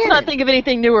is it canon? Let's not think of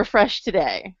anything new or fresh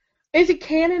today. Is it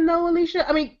canon, though, Alicia?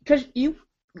 I mean, because you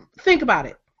think about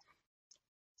it.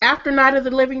 After Night of the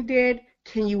Living Dead,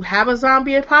 can you have a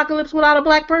zombie apocalypse without a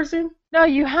black person? No,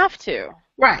 you have to.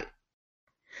 Right.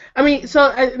 I mean,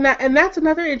 so and that's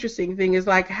another interesting thing is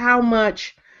like how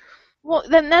much. Well,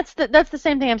 then that's the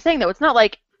same thing I'm saying though. It's not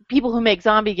like people who make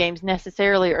zombie games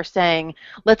necessarily are saying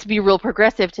let's be real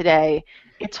progressive today.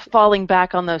 It's falling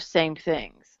back on those same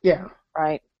things. Yeah.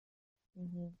 Right.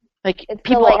 Like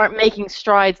people aren't making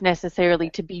strides necessarily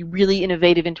to be really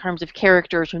innovative in terms of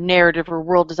characters or narrative or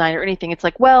world design or anything. It's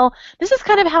like, well, this is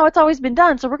kind of how it's always been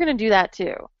done, so we're going to do that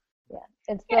too. Yeah,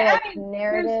 it's the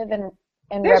narrative and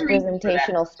and there's reasons for that.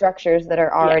 representational structures that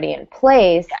are already in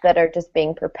place that are just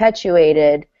being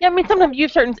perpetuated. Yeah, I mean, sometimes you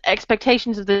have certain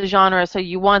expectations of the genre, so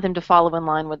you want them to follow in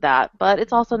line with that. But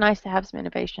it's also nice to have some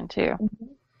innovation, too.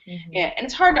 Yeah, and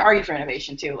it's hard to argue for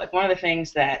innovation, too. Like, one of the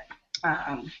things that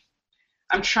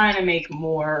I'm trying to make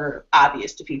more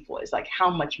obvious to people is, like, how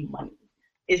much money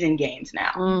is in games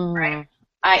now, right?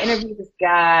 I interviewed this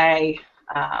guy,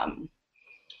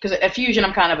 because at Fusion,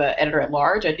 I'm kind of an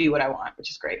editor-at-large. I do what I want,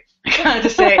 which is great. I kind of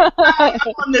just say, I'm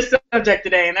on this subject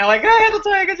today, and they're like, hey,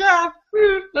 Latoya, good job.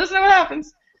 Woo, let's know what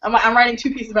happens. I'm writing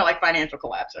 2 pieces about, like, financial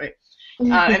collapse, right? And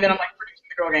then I'm, like, producing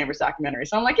the Girl Gamers documentary.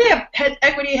 So I'm like, yeah,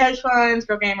 equity, hedge funds,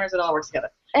 Girl Gamers, it all works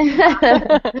together.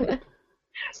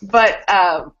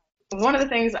 But one of the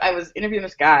things, I was interviewing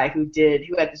this guy who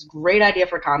had this great idea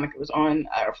for a comic. It was on,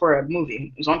 for a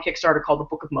movie. It was on Kickstarter called The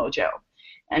Book of Mojo.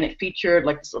 And it featured,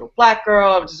 like, this little black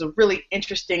girl. It was just a really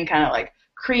interesting kind of, like,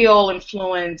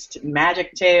 Creole-influenced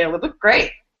magic tale. It looked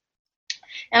great.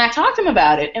 And I talked to him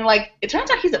about it, and, like, it turns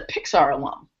out he's a Pixar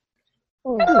alum.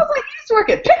 And I was like, you used to work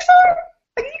at Pixar?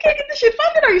 Like, you can't get this shit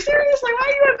funded? Are you serious? Like, why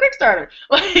are you at Kickstarter?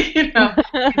 Like, you know.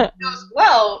 He goes,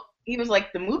 well, he was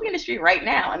like, the movie industry right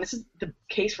now, and this is the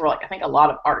case for, like, I think a lot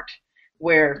of art,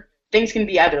 where things can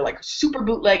be either, like, super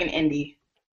bootleg and indie,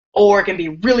 or it can be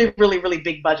really, really, really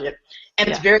big budget. And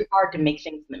it's very hard to make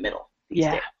things in the middle these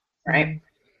days, right?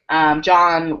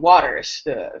 John Waters,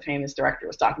 the famous director,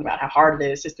 was talking about how hard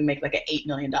it is just to make, like, an $8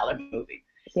 million movie.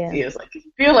 Yeah. He was like, you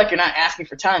feel like you're not asking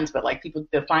for tons, but, like,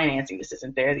 the financing just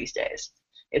isn't there these days.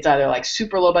 It's either, like,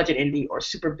 super low budget indie or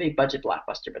super big budget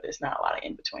blockbuster, but there's not a lot of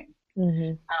in between.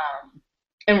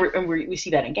 And we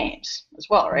see that in games as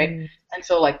well, right? And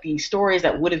so, like, the stories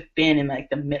that would have been in, like,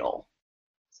 the middle,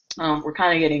 we're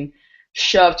kind of getting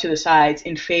shoved to the sides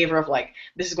in favor of, like,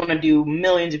 this is going to do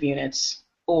millions of units,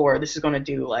 or this is going to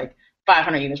do, like,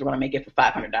 500 units, we're going to make it for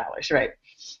 $500, right?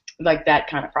 Like, that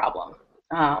kind of problem.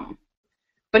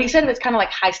 But he said it's kind of like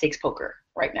high-stakes poker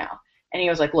right now. And he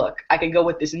was like, look, I can go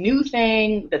with this new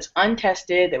thing that's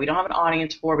untested, that we don't have an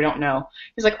audience for, we don't know.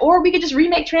 He's like, or we could just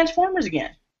remake Transformers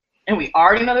again. And we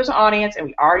already know there's an audience, and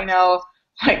we already know,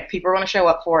 like, people are going to show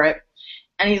up for it.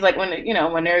 And he's like,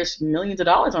 when there's millions of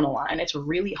dollars on the line, it's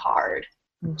really hard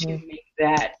to make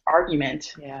that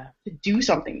argument to do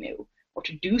something new, or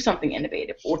to do something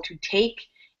innovative, or to take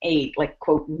a, like,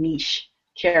 quote, niche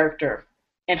character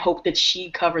and hope that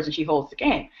she covers and she holds the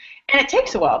game. And it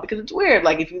takes a while, because it's weird.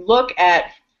 Like, if you look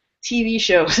at TV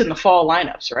shows in the fall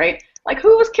lineups, right? Like,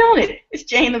 who was killing it? It's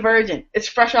Jane the Virgin. It's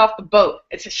Fresh Off the Boat.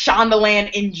 It's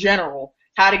Shondaland in general.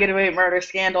 How to Get Away with Murder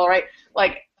scandal, right?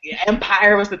 Like,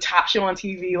 Empire was the top show on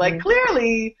TV. Like,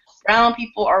 clearly, brown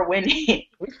people are winning.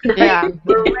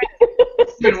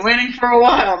 It's been winning for a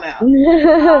while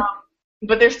now.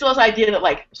 But there's still this idea that,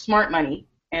 like, smart money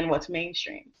and what's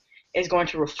mainstream is going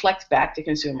to reflect back to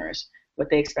consumers what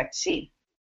they expect to see.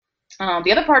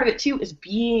 The other part of it, too, is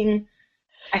being,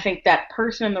 I think, that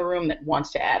person in the room that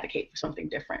wants to advocate for something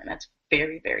different, and that's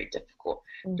very, very difficult.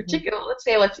 Particularly, let's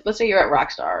say you're at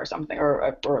Rockstar or something, or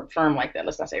a firm like that.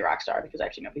 Let's not say Rockstar, because I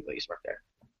actually know people who used to work there.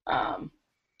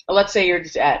 Let's say you're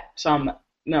just at some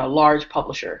large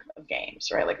publisher of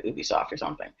games, right, like Ubisoft or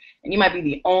something, and you might be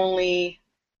the only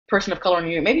person of color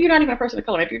in your. Maybe you're not even a person of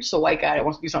color. Maybe you're just a white guy that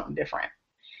wants to do something different.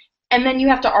 And then you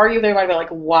have to argue with everybody about, like,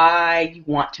 why you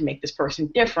want to make this person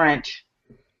different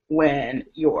when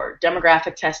your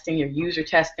demographic testing, your user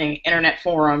testing, internet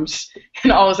forums,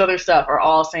 and all this other stuff are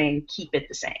all saying keep it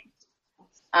the same.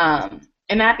 And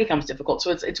that becomes difficult.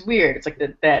 So it's weird. It's like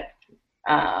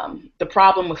the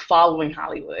problem with following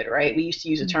Hollywood, right? We used to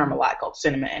use a term a lot called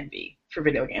cinema envy for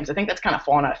video games. I think that's kind of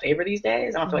fallen out of favor these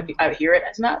days. I don't feel like I hear it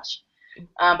as much.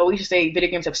 But we used to say video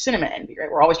games have cinema envy, right?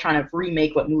 We're always trying to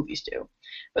remake what movies do.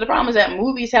 But the problem is that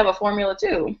movies have a formula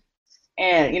too.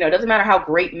 And, it doesn't matter how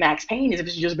great Max Payne is if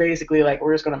it's just basically like,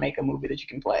 we're just going to make a movie that you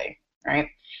can play, right?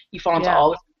 You fall into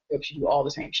all the same tropes, you do all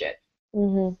the same shit.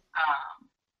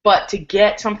 But to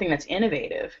get something that's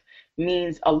innovative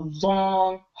means a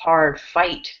long, hard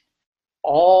fight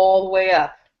all the way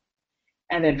up.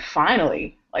 And then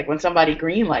finally, like when somebody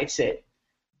greenlights it,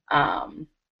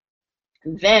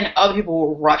 then other people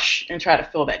will rush and try to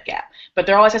fill that gap. But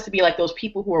there always has to be, like, those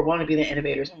people who are willing to be the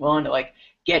innovators and willing to, like,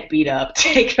 get beat up,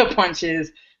 take the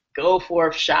punches, go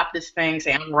forth, shop this thing,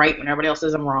 say I'm right when everybody else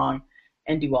says I'm wrong,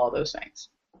 and do all those things.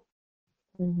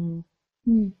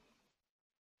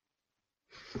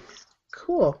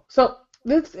 Cool. So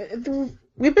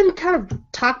we've been kind of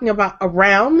talking about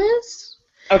around this.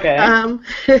 Okay.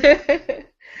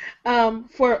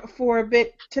 For a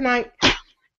bit tonight.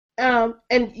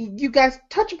 And you guys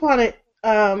touch upon it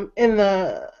in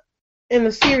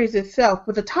the series itself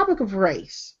with the topic of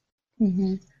race.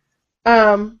 Mm-hmm.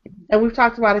 And we've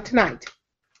talked about it tonight.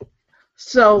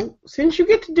 So, since you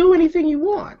get to do anything you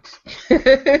want,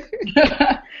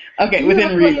 Okay, do you within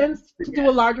have reason. plans to do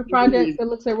a larger project that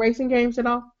looks at racing games at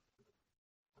all?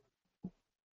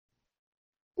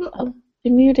 Oh,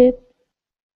 you muted.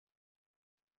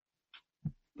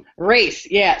 Race,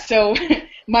 yeah. So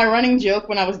my running joke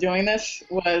when I was doing this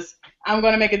was I'm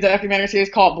going to make a documentary series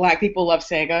called Black People Love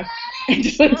Sega, and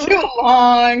just like do a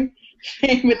long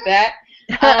thing with that.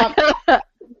 I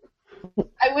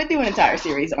would do an entire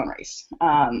series on race.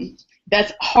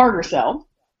 That's harder sell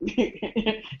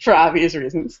for obvious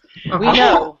reasons. We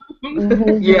know.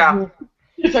 Yeah.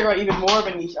 You're talking about even more of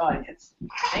a niche audience.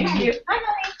 Thank you.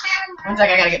 One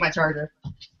second, I gotta get my charger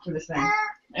for this thing.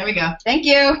 There we go. Thank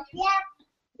you.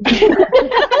 So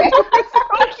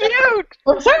cute.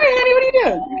 Oh, sorry, honey. What are you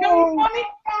doing? You coming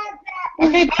for me?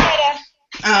 Okay, bye,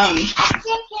 Dad.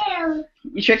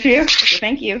 You tricked you? Okay,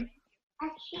 thank you.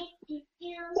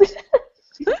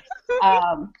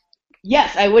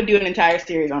 Yes, I would do an entire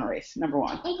series on race. Number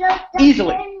one,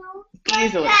 easily.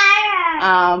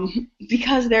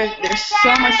 Because there's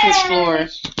so much to explore.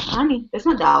 Honey, that's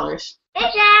not dollars.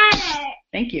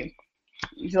 Thank you.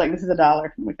 She's like, this is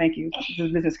 $1. I'm like, thank you. This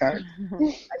is a business card. I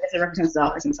guess it represents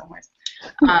dollars in some ways.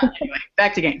 Anyway,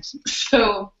 back to games.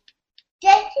 So,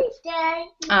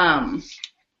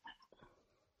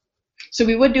 so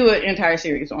we would do an entire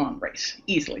series on race,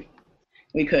 easily.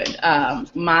 We could.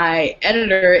 My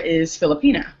editor is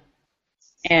Filipina.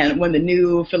 And when the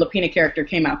new Filipina character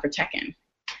came out for Tekken,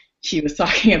 she was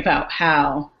talking about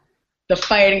how the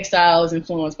fighting style is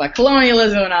influenced by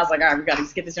colonialism. And I was like, all right, we got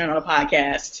to get this on a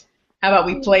podcast. How about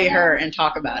we play her and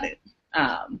talk about it?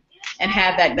 And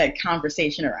have that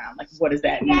conversation around, like, what does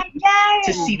that mean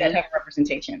to see that type of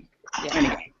representation in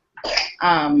a game?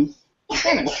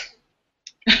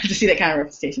 To see that kind of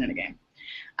representation in a game.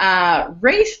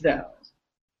 Race, though,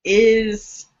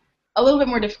 is a little bit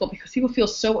more difficult because people feel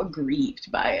so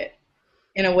aggrieved by it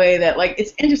in a way that, like,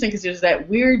 it's interesting because there's that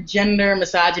weird gender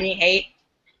misogyny hate,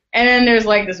 and then there's,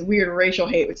 like, this weird racial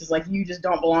hate, which is, like, you just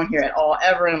don't belong here at all,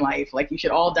 ever in life. Like, you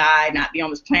should all die, not be on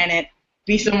this planet,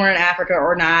 be somewhere in Africa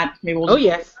or not. Maybe we'll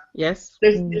yes.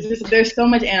 There's so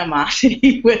much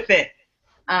animosity with it.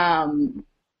 And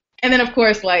then, of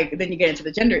course, like, then you get into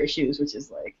the gender issues, which is,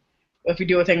 like, if we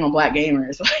do a thing on black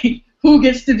gamers, like, who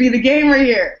gets to be the gamer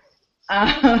here?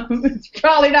 It's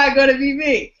probably not going to be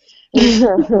me.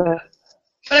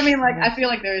 But I mean, like, I feel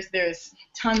like there's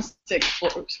tons to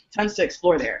explore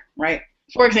there, right?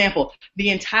 For example,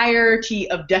 the entirety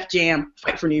of Def Jam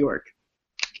Fight for New York.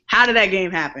 How did that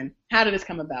game happen? How did this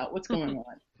come about? What's going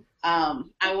on?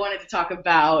 I wanted to talk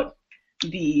about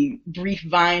the brief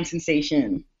Vine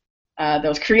sensation that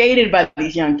was created by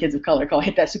these young kids of color called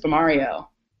Hit That Super Mario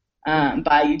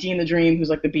by Eugene the Dream, who's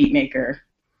like the beat maker,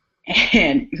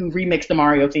 and who remixed the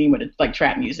Mario theme with like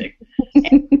trap music.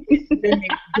 And it's been a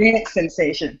dance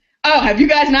sensation. Oh, have you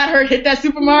guys not heard Hit That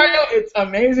Super Mario? It's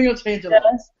amazing. It'll change your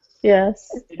life. Yes.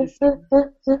 It was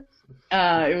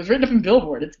written up in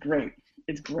Billboard. It's great.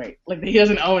 It's great. Like, he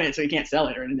doesn't own it, so he can't sell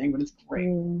it or anything, but it's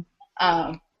great.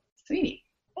 Sweetie.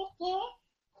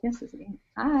 Yes, it's a game.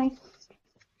 Hi.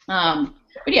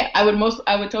 But yeah, I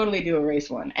would totally do a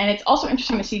race one. And it's also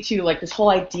interesting to see too, like, this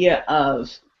whole idea of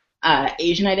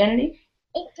Asian identity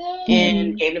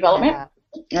in game development,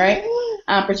 right?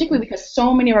 Particularly because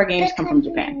so many of our games come from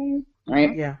Japan,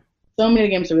 right? Yeah. So many of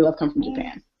the games that we love come from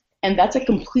Japan. And that's a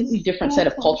completely different set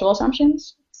of cultural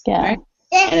assumptions, Yeah. right?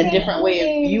 And a different way of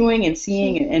viewing and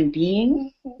seeing and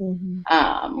being.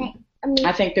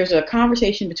 I think there's a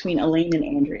conversation between Elaine and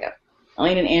Andrea.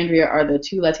 Elaine and Andrea are the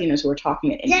two Latinos who are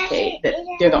talking at NDK. That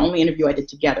they're the only interview I did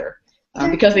together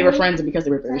because they were friends and because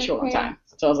they were very short on time.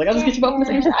 So I was like, I'll just get you both in the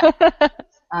same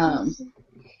shot.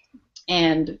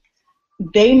 And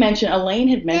they mentioned, Elaine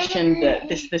had mentioned that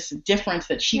this difference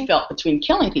that she felt between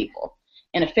killing people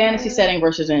in a fantasy setting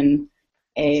versus in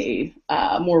a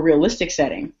more realistic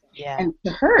setting. Yeah. And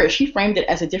to her, she framed it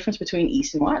as a difference between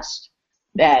East and West.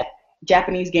 That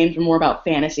Japanese games were more about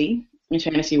fantasy and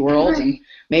fantasy worlds, and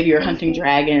maybe you're hunting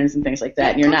dragons and things like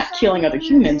that, and you're not killing other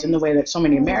humans in the way that so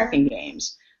many American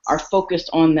games are focused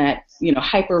on that,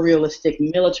 hyper-realistic,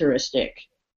 militaristic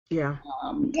way of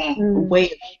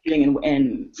shooting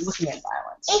and looking at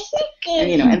violence.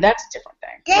 And, and that's a different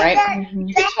thing, right?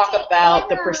 You can talk about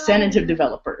the percentage of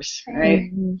developers,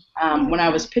 right? When I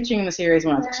was pitching the series,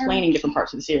 when I was explaining different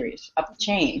parts of the series up the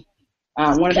chain,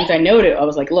 one of the things I noted, I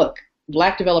was like, look,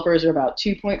 Black developers are about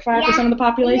 2.5% of the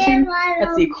population.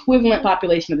 That's the equivalent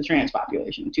population of the trans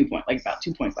population, about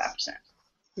 2.5%,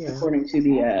 according to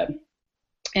the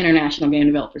International Game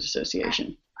Developers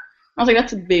Association. I was like,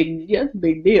 that's a big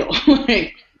deal.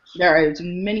 Like, there are as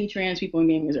many trans people in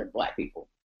gaming as there are black people.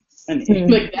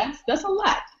 And like that's a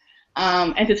lot.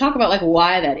 And to talk about like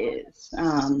why that is,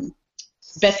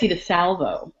 Betsy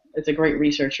DeSalvo is a great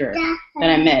researcher that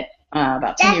I met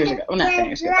about 10 years ago. Well, not 10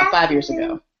 years ago, about 5 years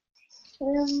ago,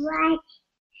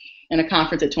 in a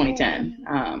conference at 2010.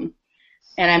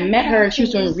 And I met her, and she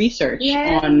was doing research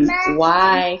on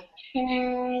why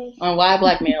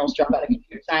black males drop out of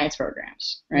computer science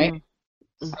programs, right?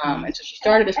 And so she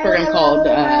started this program called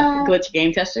Glitch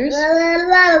Game Testers.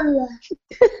 And,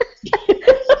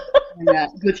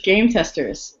 Glitch Game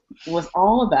Testers was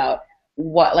all about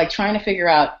trying to figure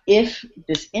out if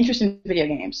this interest in video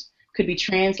games could be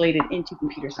translated into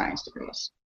computer science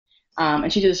degrees.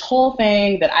 And she did this whole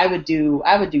thing that I would do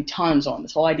tons on,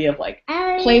 this whole idea of like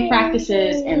play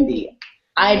practices and the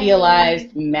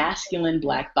idealized masculine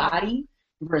black body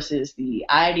versus the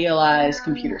idealized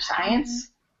computer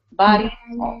science body.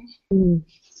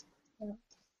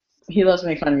 He loves to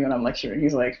make fun of me when I'm lecturing.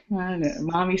 He's like, I don't know,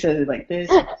 Mommy says it like this.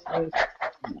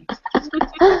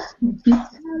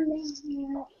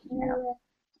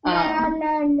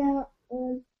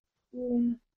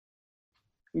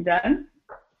 You done?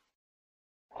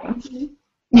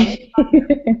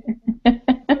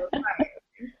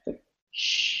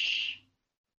 Shh.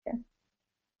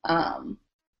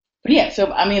 But yeah,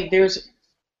 so I mean, there's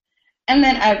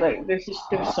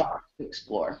so much to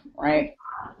explore, right?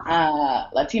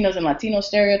 Latinos and Latino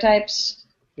stereotypes,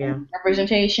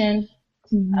 representation,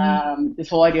 this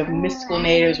whole idea of mystical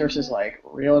natives versus like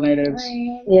real natives,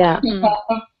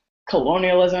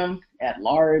 colonialism at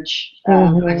large.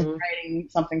 I'm actually writing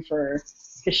something for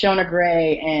Kishona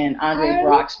Gray and Andre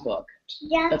Brock's book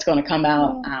that's going to come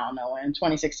out, I don't know, in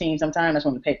 2016 sometime. That's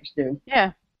when the papers due.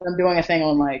 Yeah. I'm doing a thing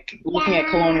on like looking at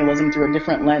colonialism through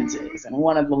different lenses, and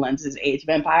one of the lenses is Age of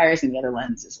Empires, and the other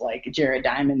lens is like Jared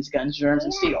Diamond's Guns, Germs,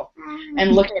 and Steel,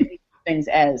 and looking at these things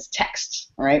as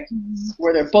texts, right,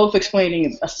 where they're both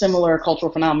explaining a similar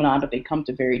cultural phenomenon, but they come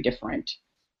to very different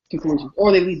conclusions,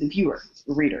 or they lead the viewer,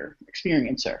 the reader,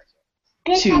 experiencer,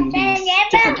 to these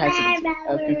different types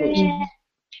of conclusions.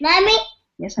 Mommy?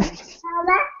 Yes, honey.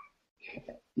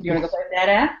 You want to go play with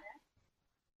Dada?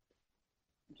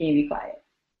 Can you be quiet?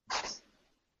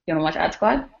 You want to watch Odd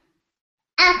Squad?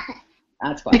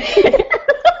 Odd Squad.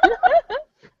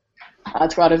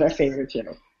 Odd Squad is our favorite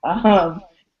show.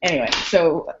 Anyway,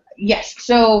 so yes.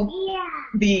 So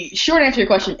the short answer to your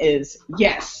question is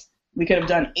yes. We could have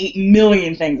done 8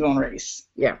 million things on race.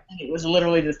 Yeah. It was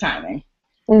literally just timing.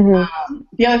 The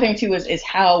other thing too is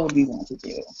how would we want to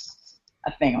do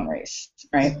a thing on race,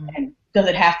 right? And does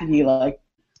it have to be like,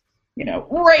 you know,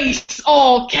 race,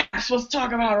 all caps, let's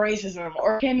talk about racism,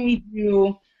 or can we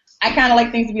do? I kind of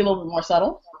like things to be a little bit more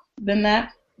subtle than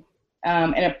that.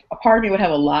 And a part of me would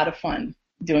have a lot of fun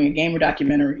doing a gamer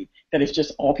documentary that is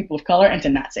just all people of color and to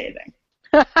not say a thing.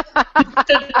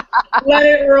 Let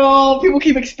it roll. People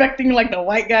keep expecting like the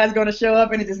white guy's going to show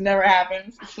up and it just never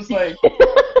happens. It's just like,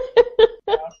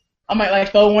 I might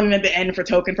like throw one in at the end for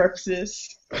token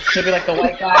purposes. It'll be like the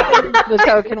white guy. The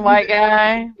token white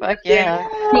guy. Fuck yeah.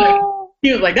 Like,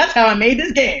 he was like, that's how I made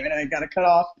this game. And I got to cut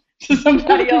off to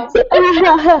somebody else.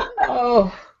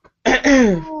 Oh.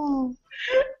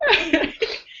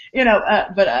 You know,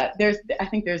 but I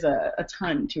think there's a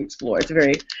ton to explore. It's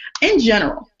very, in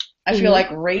general, I feel like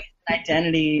race and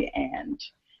identity and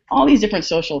all these different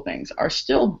social things are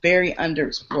still very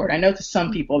underexplored. I know to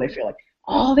some people they feel like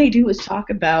all they do is talk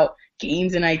about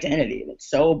games and identity, and it's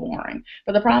so boring.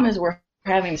 But the problem is we're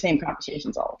having the same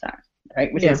conversations all the time,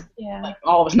 right? Which is like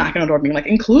all of us knocking on the door being like,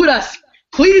 include us.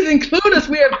 Please include us.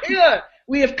 We are here.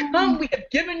 We have come. We have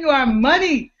given you our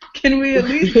money. Can we at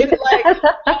least get like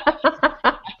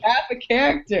half a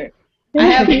character? I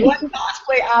have one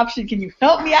cosplay option. Can you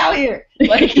help me out here?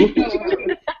 Like, you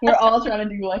know, we're all trying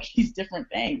to do like these different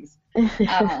things, and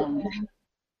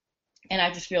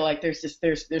I just feel like there's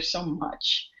so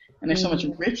much, and there's so much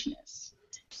richness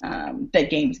that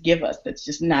games give us that's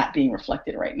just not being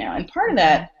reflected right now. And part of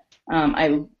that,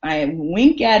 I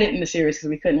wink at it in the series because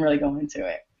we couldn't really go into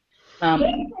it,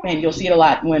 and you'll see it a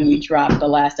lot when we drop the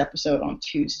last episode on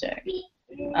Tuesday.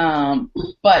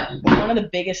 But one of the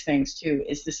biggest things too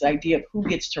is this idea of who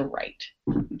gets to write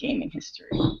gaming history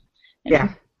and who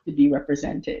to be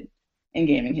represented in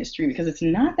gaming history, because it's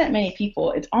not that many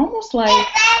people. It's almost like,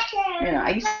 you know,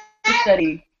 I used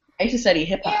to study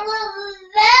hip hop.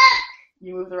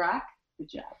 You move the rock? Good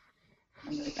job.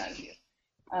 I'm really proud of you.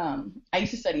 I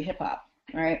used to study hip hop,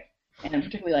 right? And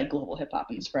particularly like global hip hop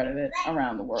and the spread of it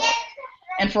around the world.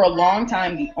 And for a long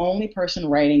time, the only person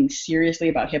writing seriously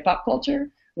about hip hop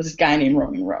culture was this guy named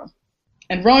Roman Rowe.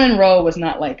 And Ronan Rowe was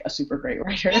not like a super great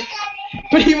writer,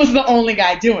 but he was the only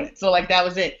guy doing it. So like that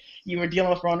was it. You were dealing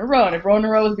with Ronan Rowe, and if Ronan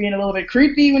Rowe was being a little bit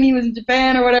creepy when he was in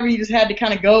Japan or whatever, you just had to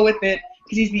kind of go with it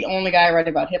because he's the only guy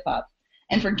writing about hip hop.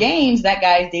 And for games, that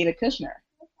guy is David Kushner,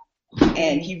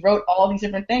 and he wrote all these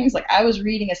different things. Like I was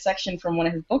reading a section from one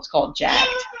of his books called Jacked,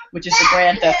 which is the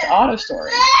Grand Theft Auto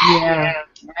story. Yeah.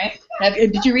 Right?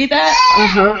 Did you read that?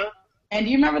 Uh-huh. And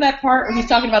do you remember that part where he's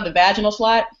talking about the vaginal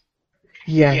slot?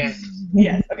 Yes.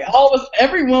 Yes. Okay.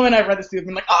 Every woman I've read this to has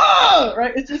been like, oh,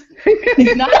 right? It's just,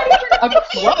 it's not even a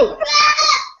quote.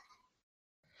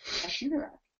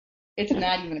 It's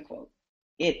not even a quote.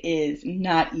 It is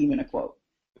not even a quote.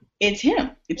 It's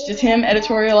him. It's just him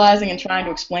editorializing and trying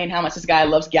to explain how much this guy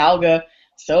loves Galga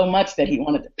so much that he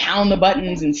wanted to pound the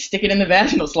buttons and stick it in the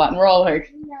vaginal slot. And we're all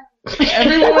like,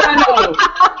 every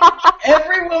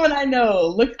woman I know.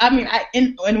 Look, I mean,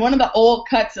 in one of the old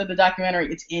cuts of the documentary,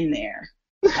 it's in there.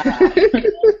 Like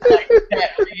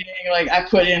that reading, like I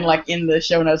put in like in the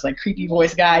show notes, like creepy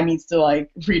voice guy needs to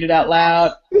like read it out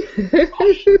loud.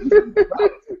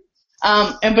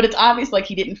 But it's obvious like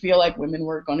he didn't feel like women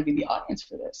were going to be the audience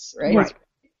for this, right? Right. He's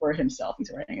writing it for himself. He's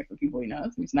writing it for people he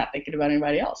knows. He's not thinking about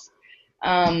anybody else.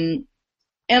 And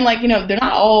like, you know, they're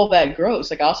not all that gross.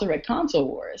 Like I also read Console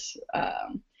Wars.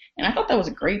 And I thought that was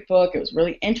a great book. It was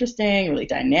really interesting, really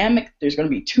dynamic. There's going to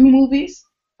be 2 movies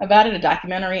about it, a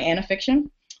documentary and a fiction.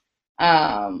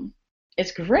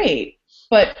 It's great.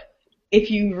 But if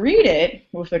you read it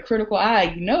with a critical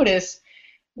eye, you notice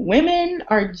women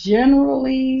are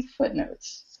generally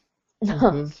footnotes.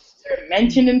 Mhm. They're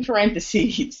mentioned in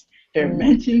parentheses. They're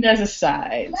mentioned as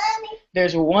asides.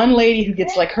 There's one lady who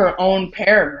gets like her own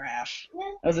paragraph.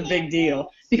 That was a big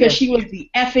deal because she was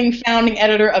the effing founding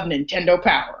editor of Nintendo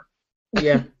Power.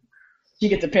 Yeah. She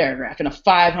gets a paragraph in a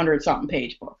 500-something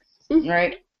page book,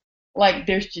 right? Like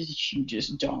you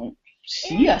just don't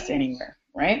see us anywhere,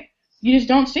 right? You just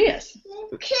don't see us.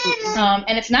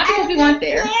 And it's not because we weren't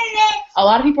there. A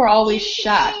lot of people are always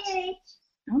shocked.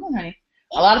 Hold on, honey.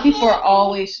 A lot of people are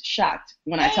always shocked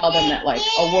when I tell them that, like,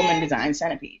 a woman designed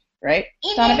Centipede, right?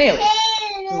 Donna Bailey.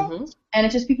 Mm-hmm. And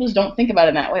it's just people just don't think about it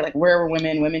in that way. Like, where were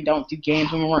women? Women don't do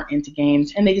games. Women weren't into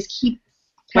games. And they just keep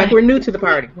Like we're new to the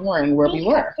party. ignoring where we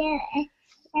were.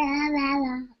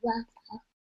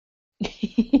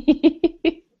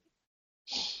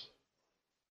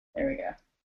 There we go.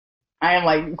 I am,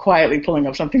 like, quietly pulling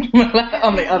up something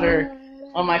on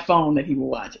my phone that he will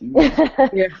watch.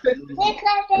 Yeah.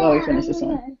 Oh, we finished this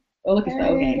one. Oh, look, it's the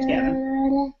O games,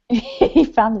 Kevin. He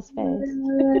found his face.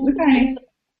 Look at him.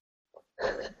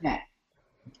 Yeah.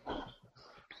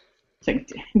 It's like,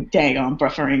 dang on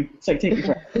buffering. It's like, take a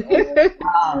breath.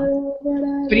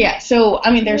 But yeah, so, I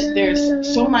mean,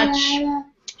 there's so much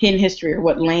hidden history, or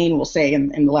what Lane will say in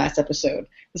the last episode.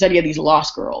 This idea of these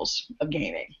lost girls of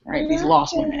gaming, right? These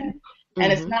lost women.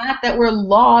 And it's not that we're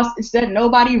lost, it's that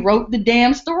nobody wrote the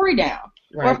damn story down.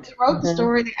 Right. Or if they wrote the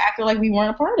story, they acted like we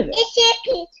weren't a part of it.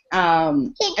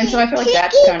 And so I feel like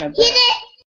that's kind of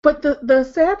But the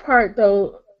sad part,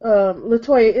 though,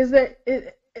 Latoya, is that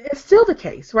it's still the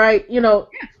case, right? You know,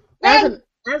 as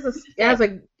a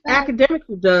academic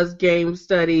who does game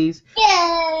studies,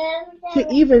 to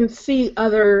even see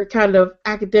other kind of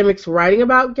academics writing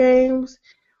about games,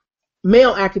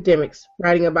 male academics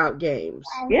writing about games,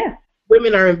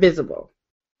 women are invisible.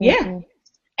 Yeah.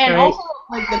 And Right. also,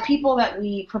 like, the people that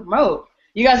we promote,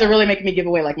 you guys are really making me give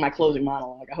away, like, my closing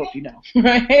monologue. I hope you know.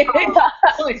 Right?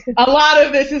 Like, a lot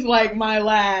of this is, like, my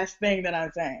last thing that I'm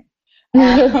saying.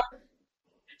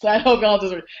 So I hope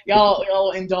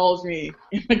y'all indulge me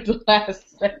in, like, the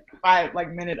last 5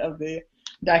 minute of the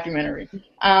documentary.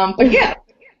 But yeah,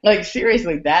 like,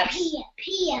 seriously, that's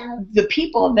the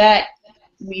people that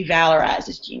we valorize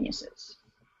as geniuses.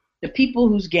 The people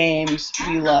whose games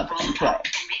we love and play.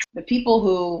 The people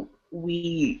who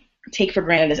we take for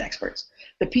granted as experts.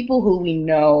 The people who we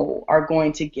know are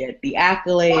going to get the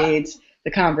accolades, the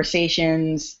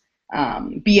conversations,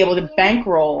 be able to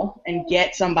bankroll and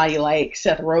get somebody like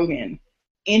Seth Rogen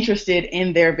interested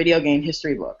in their video game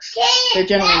history books. They're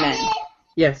generally men.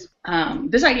 Yes.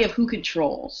 This idea of who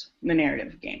controls the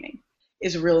narrative of gaming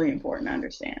is really important to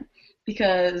understand.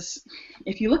 Because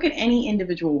if you look at any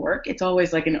individual work, it's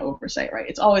always like an oversight, right?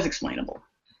 It's always explainable.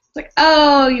 It's like,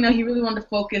 oh, you know, he really wanted to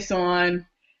focus on,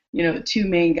 you know, the 2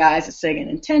 main guys at Sega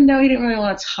and Nintendo. He didn't really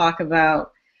want to talk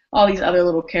about all these other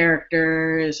little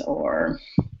characters, or,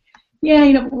 yeah,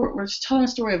 you know, we're just telling a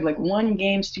story of, like, one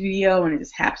game studio, and it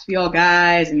just happens to be all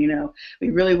guys, and, you know, we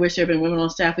really wish there had been women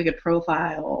on staff we could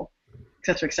profile, et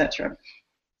cetera, et cetera.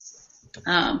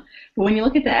 But when you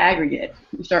look at the aggregate,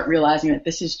 you start realizing that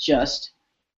this is just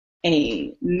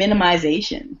a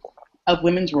minimization of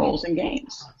women's roles in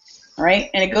games. All right,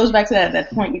 and it goes back to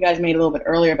that point you guys made a little bit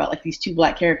earlier about like these two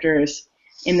black characters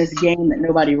in this game that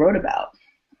nobody wrote about.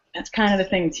 That's kind of the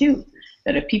thing too,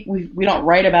 that if people we don't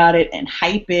write about it and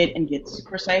hype it and get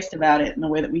super psyched about it in the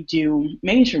way that we do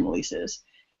mainstream releases,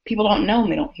 people don't know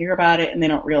and they don't hear about it and they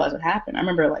don't realize what happened. I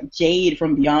remember like Jade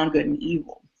from Beyond Good and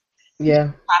Evil.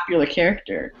 Yeah. Popular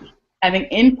character. I think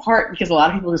in part because a lot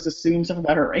of people just assume stuff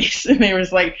about her race and they were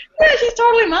just like, yeah, she's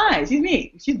totally mine. She's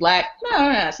me. She's black.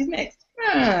 No, she's mixed.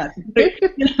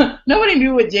 Nobody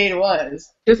knew what Jade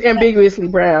was. Just ambiguously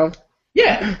brown.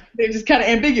 Yeah, they're just kind of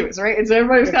ambiguous, right? And so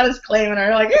everybody was kind of just claiming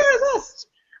her, like, yeah, it's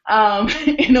us,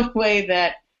 in a way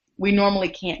that we normally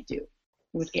can't do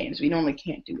with games. We normally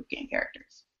can't do with game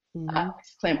characters.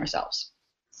 Just claim ourselves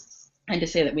and to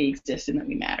say that we exist and that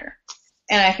we matter.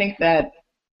 And I think that,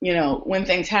 when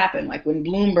things happen, like when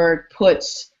Bloomberg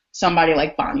puts somebody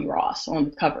like Bonnie Ross on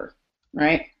the cover,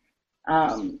 right?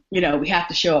 We have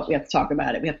to show up, we have to talk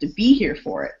about it, we have to be here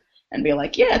for it. And be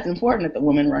like, yeah, it's important that the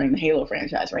woman running the Halo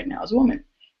franchise right now is a woman.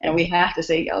 And we have to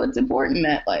say, it's important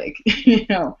that, like,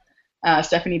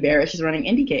 Stephanie Barish is running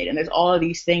IndieCade. And there's all of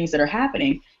these things that are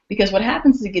happening. Because what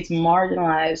happens is it gets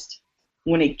marginalized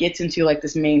when it gets into, like,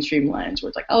 this mainstream lens where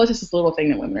it's like, it's just this little thing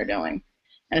that women are doing.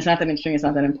 And it's not that interesting, it's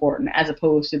not that important, as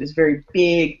opposed to this very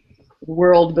big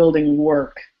world-building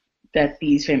work that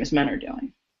these famous men are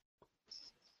doing.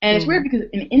 And it's weird because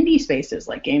in indie spaces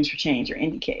like Games for Change or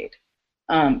IndieCade,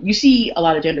 you see a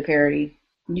lot of gender parity.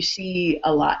 You see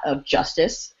a lot of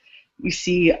justice. You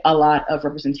see a lot of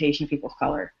representation of people of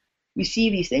color. You see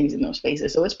these things in those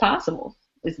spaces. So it's possible.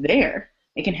 It's there.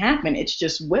 It can happen. It's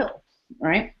just will,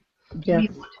 right? Yeah. Do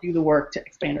we want to do the work to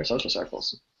expand our social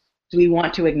circles? Do we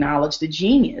want to acknowledge the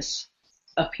genius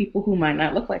of people who might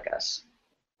not look like us?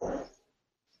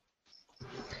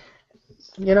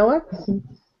 You know what?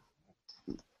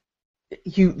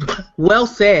 You well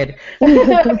said.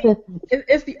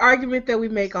 It's the argument that we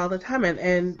make all the time,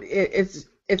 and it's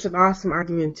an awesome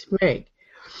argument to make.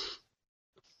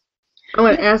 I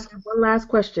want to ask one last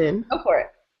question. Go for it.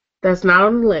 That's not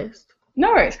on the list.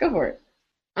 No worries. Go for it.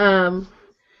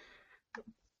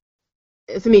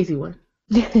 It's an easy one.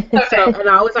 Okay. So, and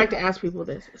I always like to ask people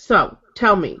this. So,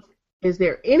 tell me, is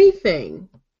there anything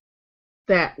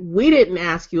that we didn't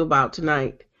ask you about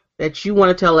tonight that you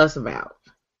want to tell us about?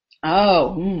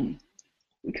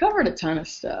 We covered a ton of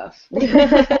stuff. What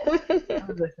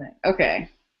was the thing? Okay.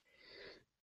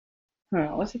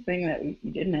 What's the thing that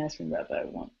you didn't ask me about that I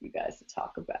want you guys to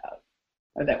talk about,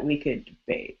 or that we could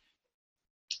debate?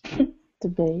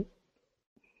 Debate.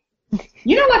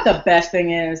 You know what the best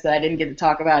thing is that I didn't get to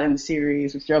talk about in the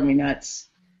series, which drove me nuts?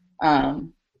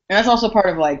 And that's also part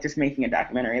of, like, just making a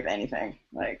documentary of anything.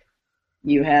 Like,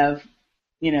 you have,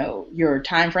 your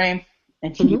time frame,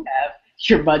 and you have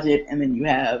your budget, and then you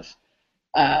have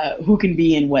who can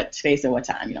be in what space at what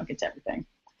time. You don't get to everything.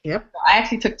 Yep. So I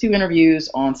actually took 2 interviews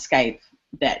on Skype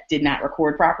that did not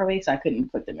record properly, so I couldn't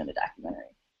put them in the documentary.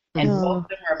 And both of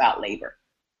them were about labor.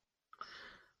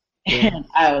 And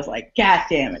I was like, God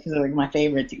damn it, because they're like my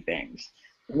favorite 2 things.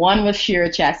 One was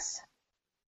Shira Chess,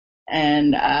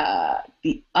 and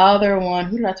the other one,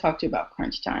 who did I talk to about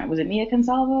Crunch Time? Was it Mia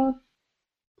Consalvo?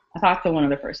 I talked to one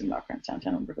other person about Crunch Time. I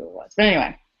don't remember who it was. But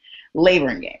anyway,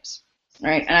 labor in games,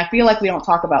 right? And I feel like we don't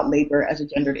talk about labor as a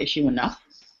gendered issue enough,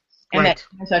 and that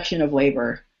intersection of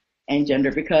labor and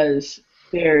gender, because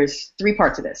there's 3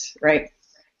 parts of this, right?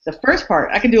 The first part,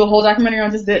 I could do a whole documentary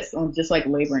on just this, on just like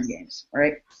labor in games,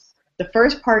 right? The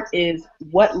first part is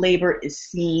what labor is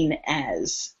seen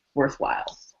as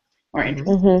worthwhile or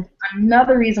interesting.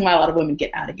 Another reason why a lot of women get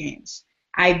out of games.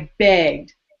 I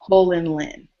begged Holin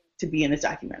Lynn to be in this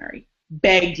documentary.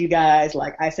 Begged you guys,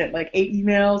 like I sent like 8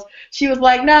 emails. She was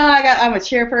like, "No, I'm a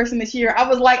chairperson this year." I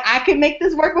was like, "I can make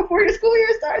this work before your school year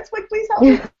starts. Like, please help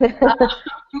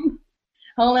me."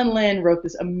 Holin Lynn wrote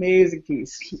this amazing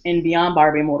piece in Beyond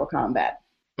Barbie Mortal Kombat,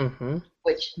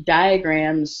 which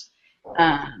diagrams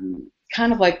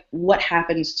kind of like what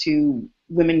happens to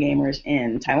women gamers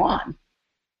in Taiwan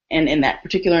and in that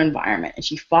particular environment. And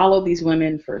she followed these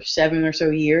women for 7 or so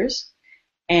years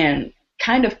and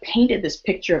kind of painted this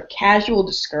picture of casual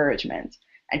discouragement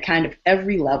at kind of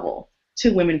every level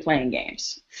to women playing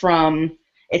games. From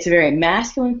it's a very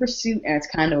masculine pursuit and it's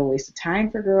kind of a waste of time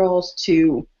for girls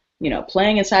to,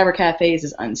 playing in cyber cafes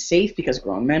is unsafe because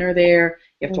grown men are there.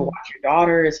 You have to watch your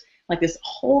daughters. Like this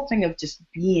whole thing of just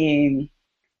being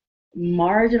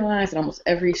marginalized at almost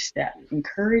every step,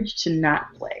 encouraged to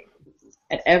not play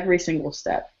at every single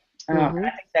step. And I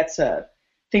think that's a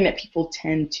thing that people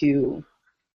tend to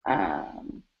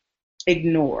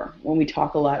ignore when we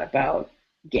talk a lot about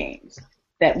games.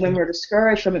 that women are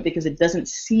discouraged from it because it doesn't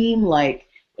seem like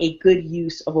a good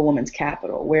use of a woman's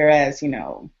capital. Whereas,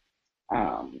 women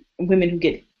who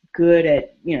get good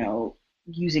at,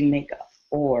 using makeup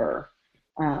or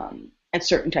at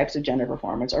certain types of gender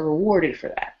performance are rewarded for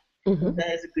that. Mm-hmm.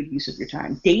 That is a good use of your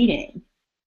time. Dating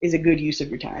is a good use of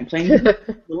your time. Playing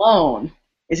alone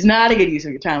is not a good use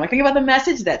of your time. Like, think about the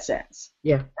message that sends.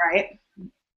 Yeah. Right?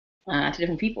 To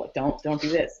different people. Like, don't do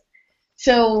this.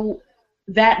 So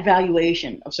that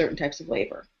valuation of certain types of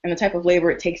labor and the type of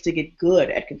labor it takes to get good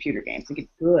at computer games, to get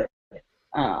good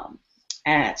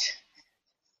at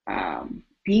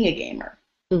being a gamer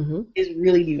Mm-hmm. is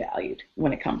really devalued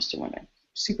when it comes to women.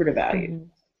 Super devalued.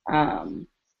 Mm-hmm.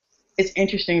 It's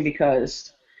interesting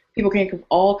because people can think of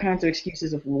all kinds of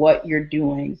excuses of what you're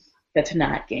doing that's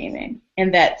not gaming,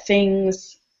 and that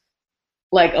things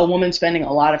like a woman spending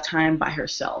a lot of time by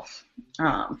herself,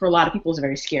 for a lot of people is a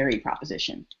very scary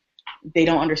proposition. They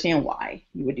don't understand why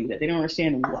you would do that. They don't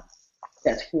understand what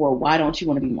that's for. Why don't you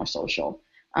want to be more social?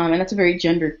 And that's a very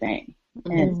gendered thing,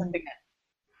 and something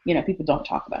that people don't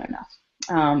talk about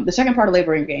enough. The second part of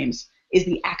labor in games is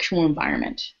the actual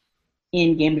environment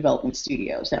in game development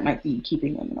studios that might be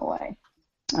keeping women away.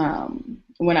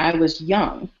 When I was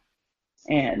young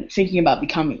and thinking about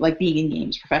being in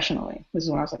games professionally, this is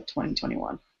when I was like 20,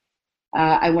 21,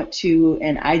 I went to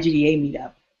an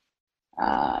IGDA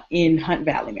meetup in Hunt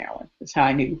Valley, Maryland. That's how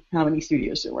I knew how many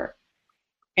studios there were.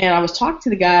 And I was talking to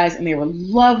the guys, and they were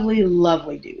lovely,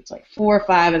 lovely dudes, like 4 or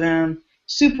 5 of them,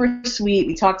 super sweet.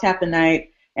 We talked half the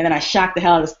night, and then I shocked the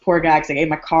hell out of this poor guy because I gave him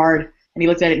my card, and he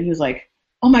looked at it, and he was like,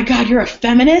 "Oh my God, you're a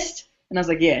feminist?" And I was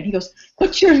like, "Yeah." And he goes,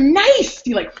 "But you're nice."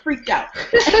 He freaked out.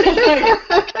 I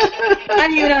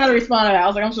didn't even know how to respond to that. I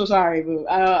was like, "I'm so sorry, boo.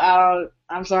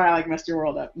 I'm sorry I messed your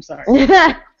world up. I'm sorry."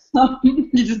 You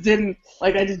just didn't,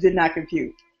 I just did not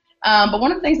compute. But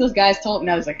one of the things those guys told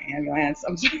me, I was like, ambulance.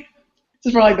 I'm sorry.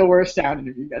 This is probably the worst sound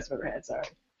interview you guys have ever had. Sorry.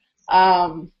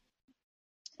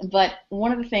 But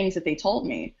one of the things that they told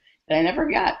me that I never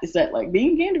got is that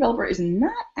being a game developer is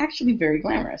not actually very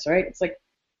glamorous, right? It's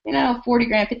 40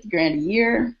 grand, 50 grand a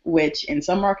year, which in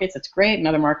some markets that's great, in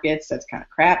other markets that's kind of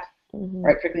crap,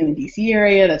 right? Particularly in the DC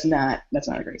area, that's not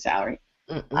a great salary,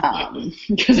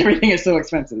 because everything is so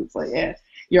expensive. It's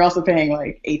you're also paying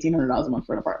 $1,800 a month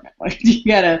for an apartment. You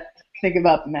gotta think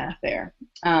about the math there.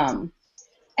 And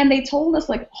they told us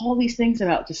all these things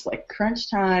about just crunch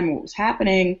time and what was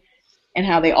happening, and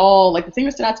how they all the thing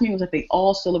that stood out to me was that they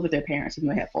all still live with their parents even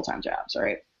though they have full-time jobs,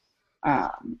 right?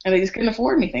 And they just couldn't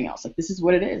afford anything else. This is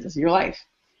what it is. This is your life.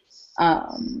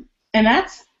 And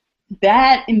that's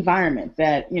that environment,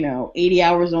 that 80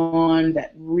 hours on,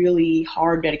 that really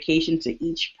hard dedication to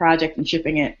each project and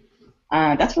shipping it.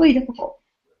 That's really difficult,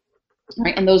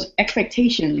 right? And those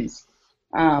expectations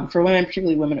for women,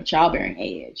 particularly women of childbearing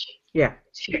age,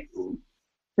 to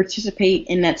participate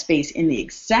in that space in the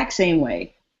exact same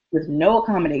way with no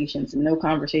accommodations and no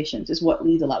conversations is what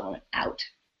leads a lot of women out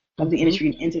of the industry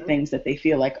and into things that they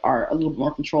feel are a little bit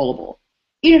more controllable,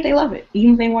 even if they love it,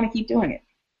 even if they want to keep doing it.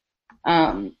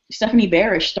 Stephanie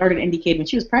Barish started Indie Kid when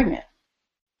she was pregnant,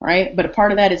 right? But a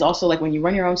part of that is also when you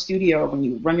run your own studio or when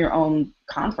you run your own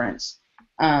conference,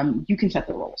 you can set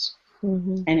the rules.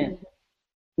 And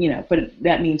but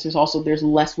that means there's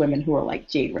less women who are like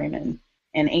Jade Raymond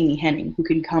and Amy Henning who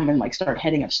can come and start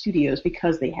heading up studios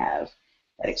because they have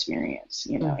that experience.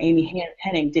 Amy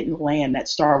Henning didn't land that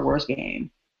Star Wars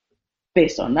game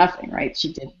based on nothing, right?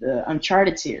 She did the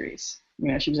Uncharted series.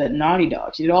 She was at Naughty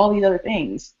Dog. She did all these other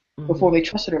things before they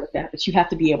trusted her with that. But you have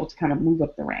to be able to kind of move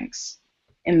up the ranks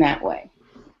in that way.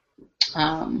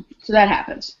 So that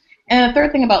happens. And the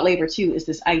third thing about labor too is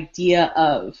this idea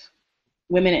of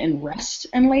women in rest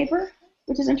and labor,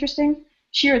 which is interesting.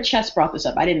 Shira Chess brought this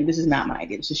up. This is not my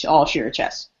idea. This is all Shira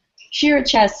Chess. Shira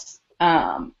Chess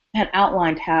had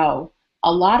outlined how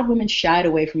a lot of women shied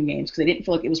away from games because they didn't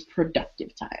feel like it was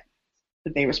productive time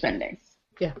that they were spending.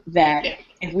 That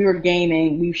if we were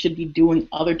gaming, we should be doing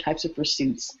other types of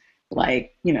pursuits,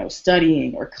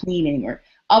 studying or cleaning or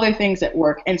other things at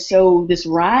work. And so this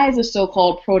rise of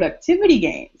so-called productivity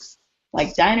games,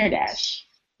 like Diner Dash,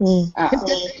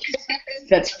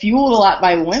 that's fueled a lot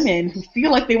by women who feel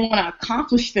like they want to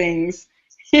accomplish things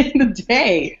in the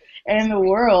day and in the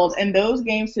world, and those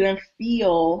games to them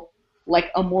feel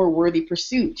like a more worthy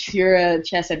pursuit. Shira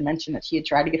Chess had mentioned that she had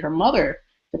tried to get her mother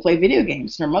to play video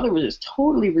games, and her mother was just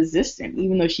totally resistant,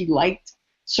 even though she liked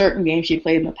certain games she had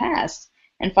played in the past.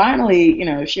 And finally,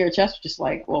 Shira Chess was just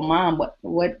like, "Well, Mom,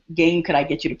 what game could I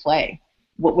get you to play?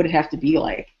 What would it have to be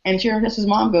like?" And Shira Chess's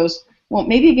mom goes, "Well,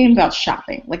 maybe a game about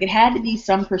shopping. It had to be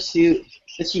some pursuit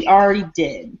that she already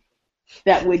did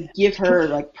that would give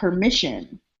her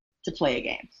permission to play a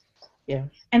game. Yeah.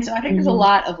 And so I think there's a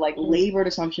lot of like labored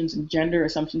assumptions and gender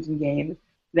assumptions in games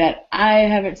that I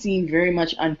haven't seen very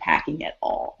much unpacking at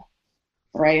all,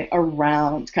 right,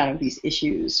 around kind of these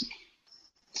issues.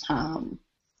 And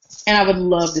I would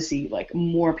love to see like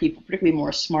more people, particularly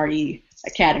more smarty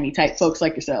academy type folks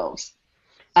like yourselves,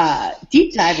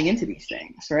 deep diving into these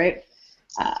things, right?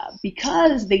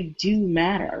 Because they do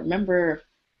matter. I remember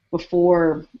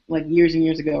before, like years and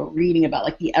years ago, reading about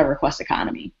like the EverQuest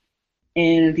economy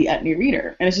in the Etney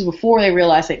Reader, and this is before they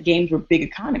realized that games were big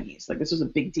economies. Like this was a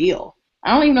big deal.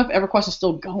 I don't even know if EverQuest is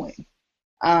still going,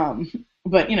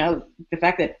 but you know the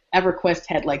fact that EverQuest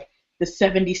had like the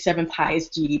 77th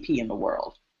highest GDP in the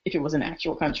world, if it was an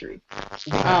actual country,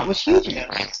 was huge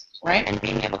news, right? And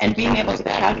being able to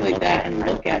calculate that and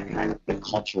look at kind of the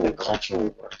cultural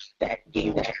work that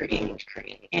games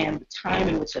create and the time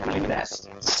in which they invest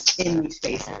in these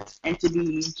spaces, and to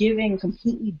be giving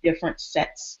completely different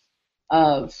sets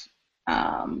of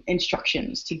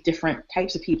instructions to different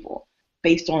types of people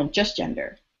based on just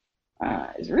gender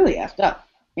is really effed up,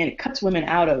 and it cuts women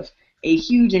out of a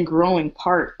huge and growing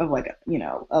part of like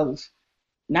of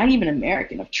not even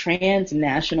American, of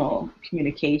transnational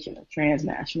communication, of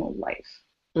transnational life.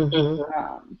 And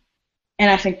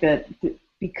I think that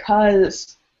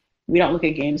because we don't look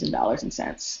at games in dollars and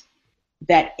cents,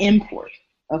 that import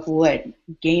of what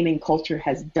gaming culture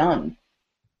has done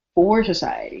for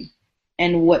society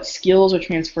and what skills are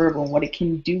transferable and what it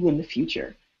can do in the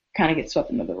future kind of gets swept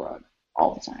under the rug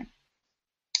all the time.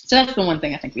 So that's the one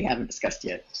thing I think we haven't discussed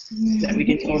yet that we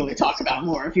can totally talk about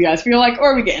more if you guys feel like,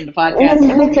 or we get into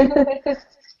podcasts.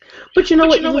 But you know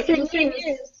what? The thing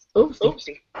is,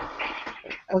 oopsie.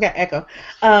 Okay, echo.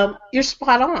 You're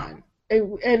spot on,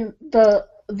 and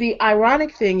the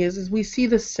ironic thing is we see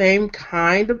the same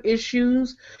kind of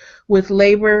issues with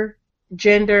labor,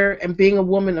 gender, and being a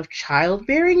woman of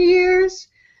childbearing years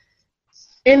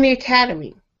in the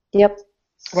academy. Yep.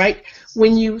 Right?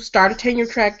 When you start a tenure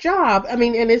track job, I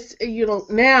mean, and it's,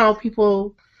 now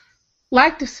people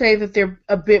like to say that they're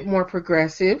a bit more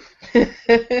progressive.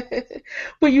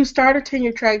 But you start a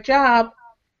tenure track job,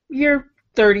 you're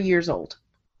 30 years old,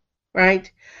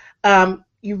 right?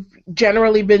 You've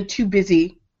generally been too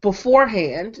busy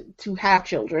beforehand to have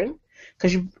children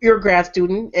because you're a grad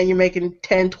student and you're making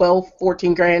 10, 12,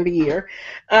 14 grand a year,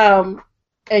 and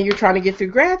you're trying to get through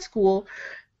grad school.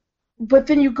 But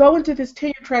then you go into this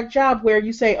tenure track job where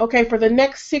you say, okay, for the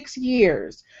next 6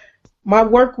 years, my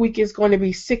work week is going to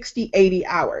be 60, 80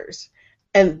 hours.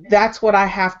 And that's what I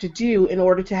have to do in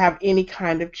order to have any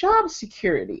kind of job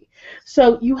security.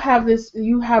 So you have this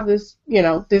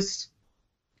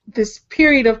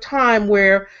period of time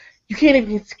where you can't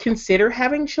even consider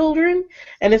having children,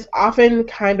 and it's often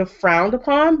kind of frowned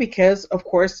upon because, of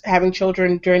course, having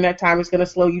children during that time is going to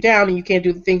slow you down and you can't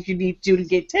do the things you need to do to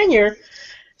get tenure.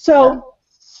 So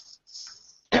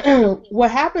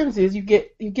what happens is you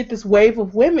get this wave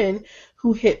of women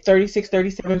who hit 36,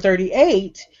 37,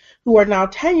 38 who are now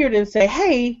tenured and say,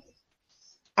 hey,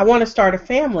 I want to start a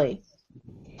family.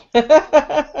 And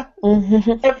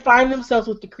find themselves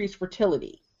with decreased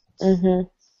fertility.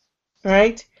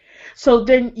 Right? So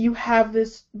then you have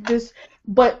this,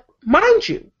 but mind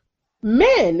you,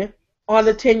 men on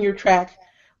the tenure track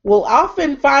will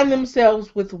often find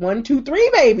themselves with 1, 2, 3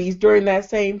 babies during that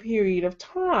same period of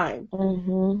time.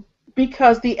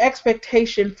 Because the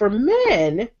expectation for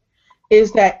men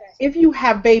is that if you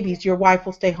have babies, your wife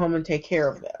will stay home and take care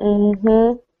of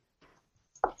them.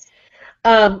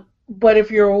 But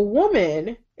if you're a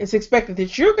woman, it's expected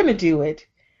that you're going to do it,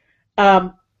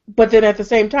 but then at the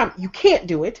same time, you can't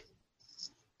do it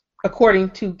according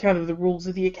to kind of the rules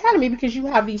of the academy because you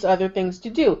have these other things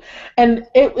to do. And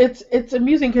it's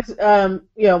amusing because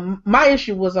my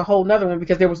issue was a whole nother one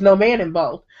because there was no man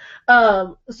involved.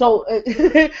 So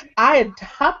I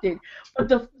adopted. But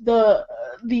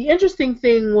the interesting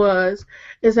thing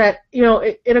is that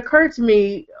it occurred to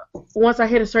me once I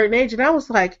hit a certain age, and I was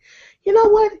like, you know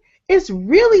what? It's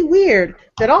really weird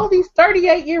that all these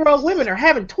 38-year-old women are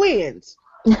having twins.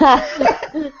 And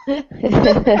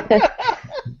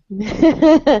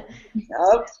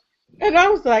I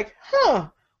was like,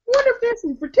 wonder if there's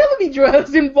some fertility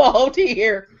drugs involved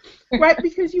here, right?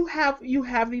 Because you have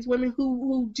these women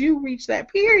who do reach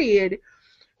that period,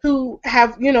 who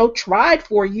have tried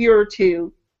for a year or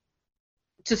two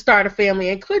to start a family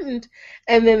and couldn't,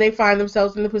 and then they find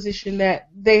themselves in the position that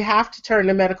they have to turn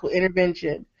to medical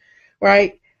intervention,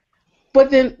 right? But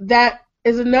then that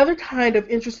is another kind of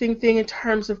interesting thing in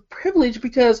terms of privilege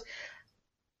because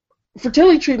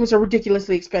fertility treatments are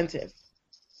ridiculously expensive,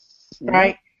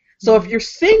 right? So if you're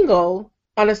single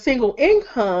on a single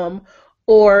income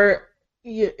or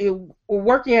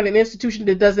working at an institution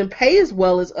that doesn't pay as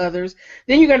well as others,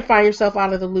 then you're going to find yourself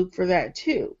out of the loop for that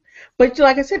too. But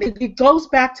like I said, it goes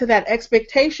back to that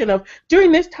expectation of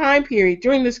during this time period,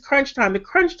 during this crunch time, the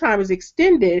crunch time is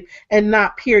extended and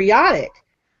not periodic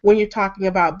when you're talking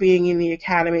about being in the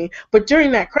academy. But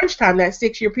during that crunch time, that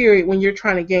 6-year period when you're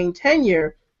trying to gain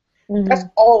tenure, that's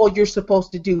all you're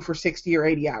supposed to do for 60 or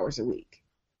 80 hours a week.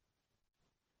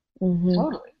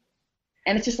 Totally.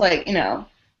 And it's just like,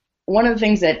 one of the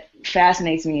things that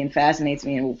fascinates me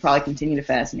and will probably continue to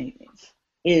fascinate me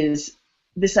is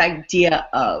this idea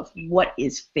of what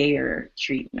is fair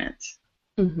treatment,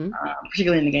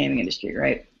 particularly in the gaming industry,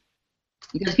 right?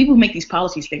 Because people who make these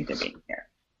policies think they're being fair,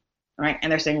 right?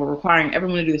 And they're saying we're requiring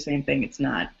everyone to do the same thing. It's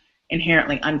not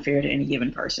inherently unfair to any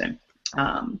given person.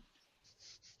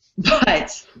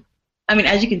 But, I mean,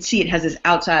 as you can see, it has this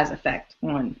outsized effect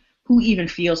on who even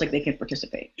feels like they can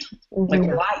participate. Like,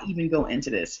 why even go into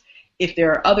this if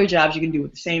there are other jobs you can do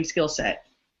with the same skill set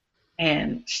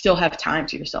and still have time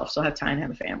to yourself, still have time to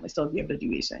have a family, still be able to do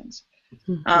these things.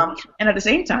 And at the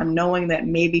same time, knowing that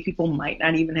maybe people might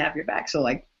not even have your back. So,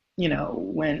 like,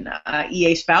 when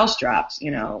EA Spouse dropped, I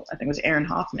think it was Erin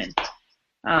Hoffman,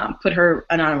 put her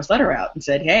anonymous letter out and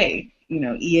said, hey,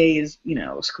 EA is,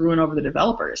 screwing over the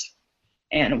developers,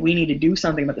 and we need to do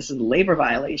something about this. Is a labor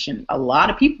violation. A lot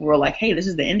of people were like, hey, this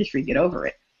is the industry, get over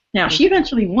it. Now, she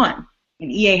eventually won,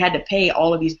 and EA had to pay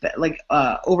all of these,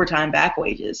 overtime back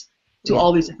wages to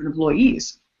all these different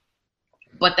employees.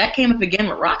 But that came up again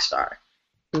with Rockstar.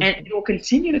 And it will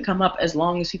continue to come up as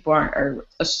long as people are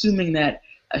assuming that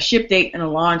a ship date and a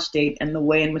launch date and the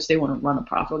way in which they want to run a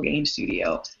profitable game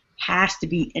studio has to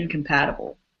be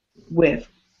incompatible with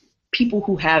people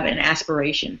who have an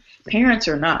aspiration, parents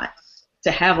or not,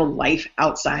 to have a life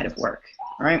outside of work,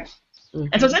 right?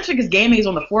 And so it's interesting because gaming is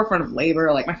on the forefront of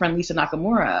labor. Like my friend Lisa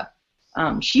Nakamura,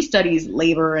 she studies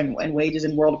labor and wages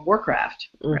in World of Warcraft,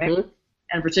 right?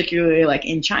 And particularly like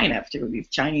in China, particularly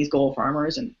Chinese gold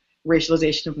farmers and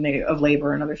racialization of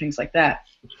labor and other things like that.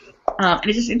 And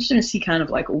it's just interesting to see kind of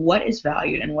like what is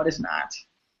valued and what is not.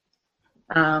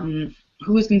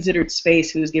 Who is considered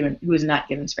space, who is not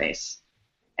given space.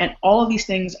 And all of these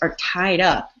things are tied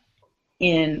up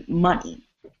in money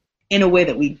in a way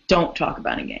that we don't talk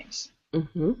about in games.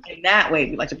 In that way,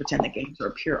 we like to pretend that games are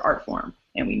a pure art form,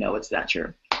 and we know it's not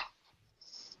true.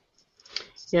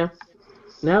 Yeah.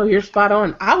 No, you're spot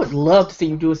on. I would love to see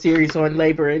you do a series on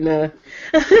labor and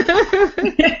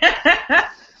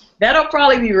That'll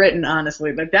probably be written,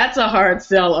 honestly. Like that's a hard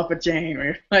sell up a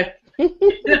chain. Like,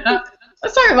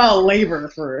 let's talk about labor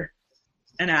for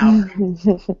an hour.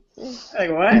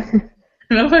 Like what?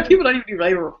 People don't even do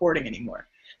labor reporting anymore.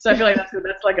 So I feel like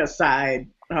that's like a side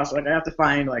hustle. Like I have to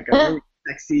find like a really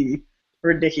sexy,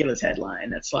 ridiculous headline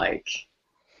that's like,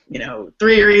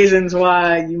 3 reasons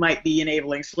why you might be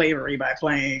enabling slavery by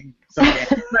playing some game.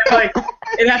 Like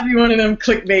it has to be one of them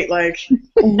clickbait. Like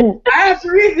I have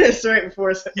to read this right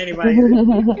before anybody.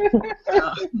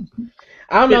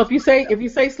 I don't know if you say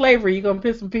slavery, you're gonna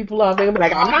piss some people off. They're gonna be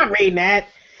like, I'm not reading that.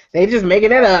 They just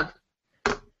making it up.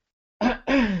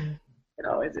 It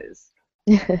always is.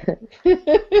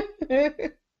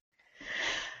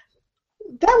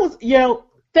 That was,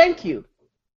 thank you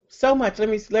so much. Let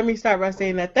me start by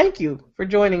saying that thank you for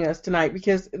joining us tonight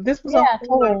because this was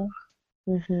totally.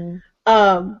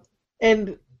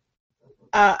 And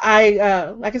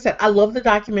I like I said, I love the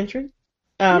documentary.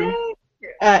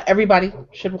 Everybody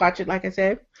should watch it. Like I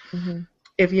said,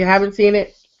 if you haven't seen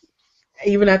it,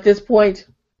 even at this point,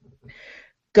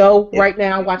 go right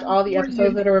now. Watch all the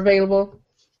episodes that are available.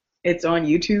 It's on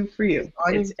YouTube for you.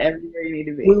 It's everywhere you need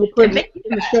to be. We will put it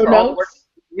in the show notes.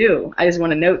 You. I just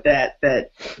want to note that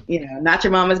Not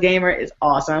Your Mama's Gamer is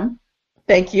awesome.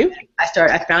 Thank you.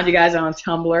 I found you guys on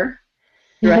Tumblr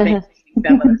through I think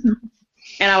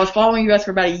and I was following you guys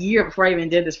for about a year before I even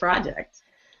did this project.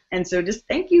 And so just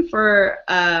thank you for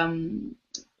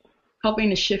helping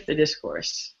to shift the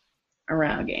discourse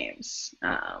around games.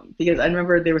 Because I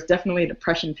remember there was definitely a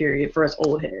depression period for us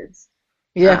old heads.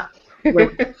 Yeah.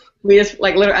 We just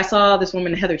literally, I saw this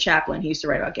woman, Heather Chaplin, who used to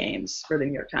write about games for the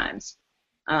New York Times.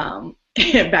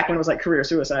 Back when it was like career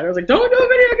suicide. I was like, don't do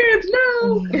video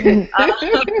games,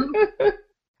 no!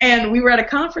 And we were at a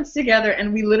conference together,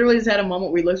 and we literally just had a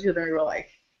moment where we looked at each other and we were like,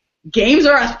 games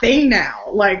are a thing now.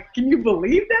 Like, can you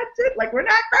believe that shit? Like, we're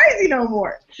not crazy no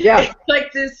more. Yeah. It's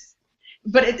like this,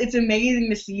 but it's amazing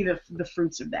to see the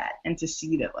fruits of that and to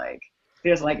see that, like,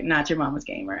 there's, like, Not Your Mama's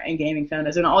Gamer and Gaming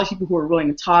Feminists and all these people who are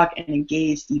willing to talk and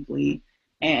engage deeply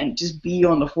and just be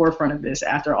on the forefront of this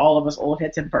after all of us old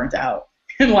heads have burnt out.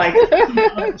 And, like,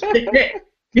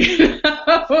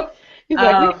 He's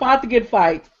like, we fought the good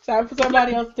fight. Time for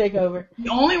somebody else to take over.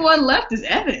 The only one left is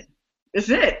Evan. That's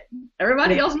it.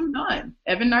 Everybody else moved on.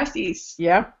 Evan Narcisse.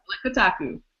 Yeah. Like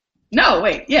Kotaku. No,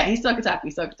 wait. Yeah, he's still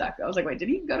Kotaku. I was like, wait, did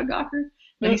he go to Gawker?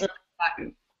 But he's still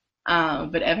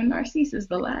Kotaku. But Evan Narcisse is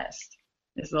the last.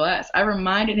 It's the last. I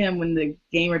reminded him when the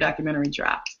Gamer documentary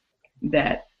dropped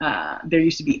that there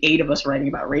used to be 8 of us writing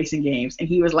about racing games, and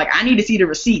he was like, I need to see the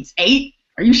receipts. 8?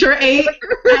 Are you sure 8?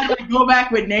 I had to go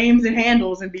back with names and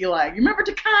handles and be like, you remember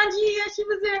Takanji? Yeah, she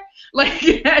was there. Like,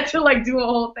 you had to like do a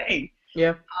whole thing.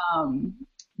 Yeah.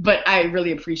 But I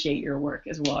really appreciate your work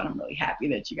as well, and I'm really happy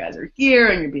that you guys are here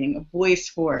and you're being a voice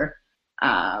for,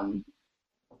 I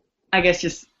guess,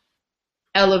 just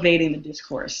elevating the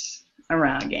discourse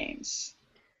around games,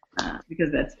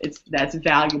 because that's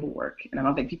valuable work, and I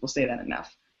don't think people say that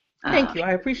enough. Thank you.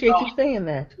 I appreciate you saying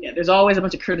that. Yeah, there's always a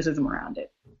bunch of criticism around it.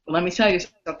 But let me tell you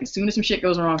something. As soon as some shit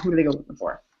goes wrong, who do they go looking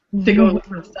for? They go look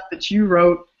for the stuff that you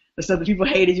wrote, the stuff that people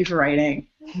hated you for writing,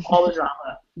 all the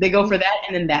drama. They go for that,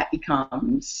 and then that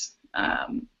becomes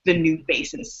the new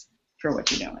basis for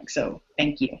what you're doing. So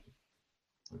thank you.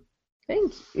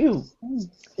 Thank you.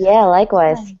 Yeah,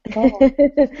 likewise.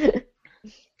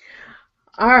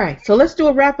 All right, so let's do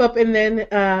a wrap up and then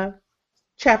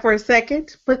chat for a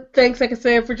second. But thanks, like I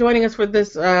said, for joining us for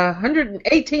this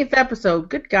 118th episode.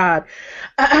 Good God,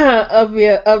 of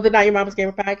the Not Your Mama's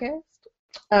Gamer podcast.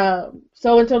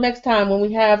 So until next time, when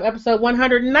we have episode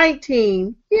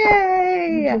 119,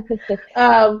 yay!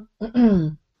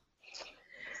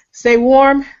 Stay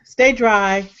warm, stay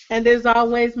dry, and as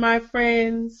always, my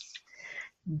friends,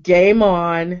 game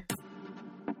on.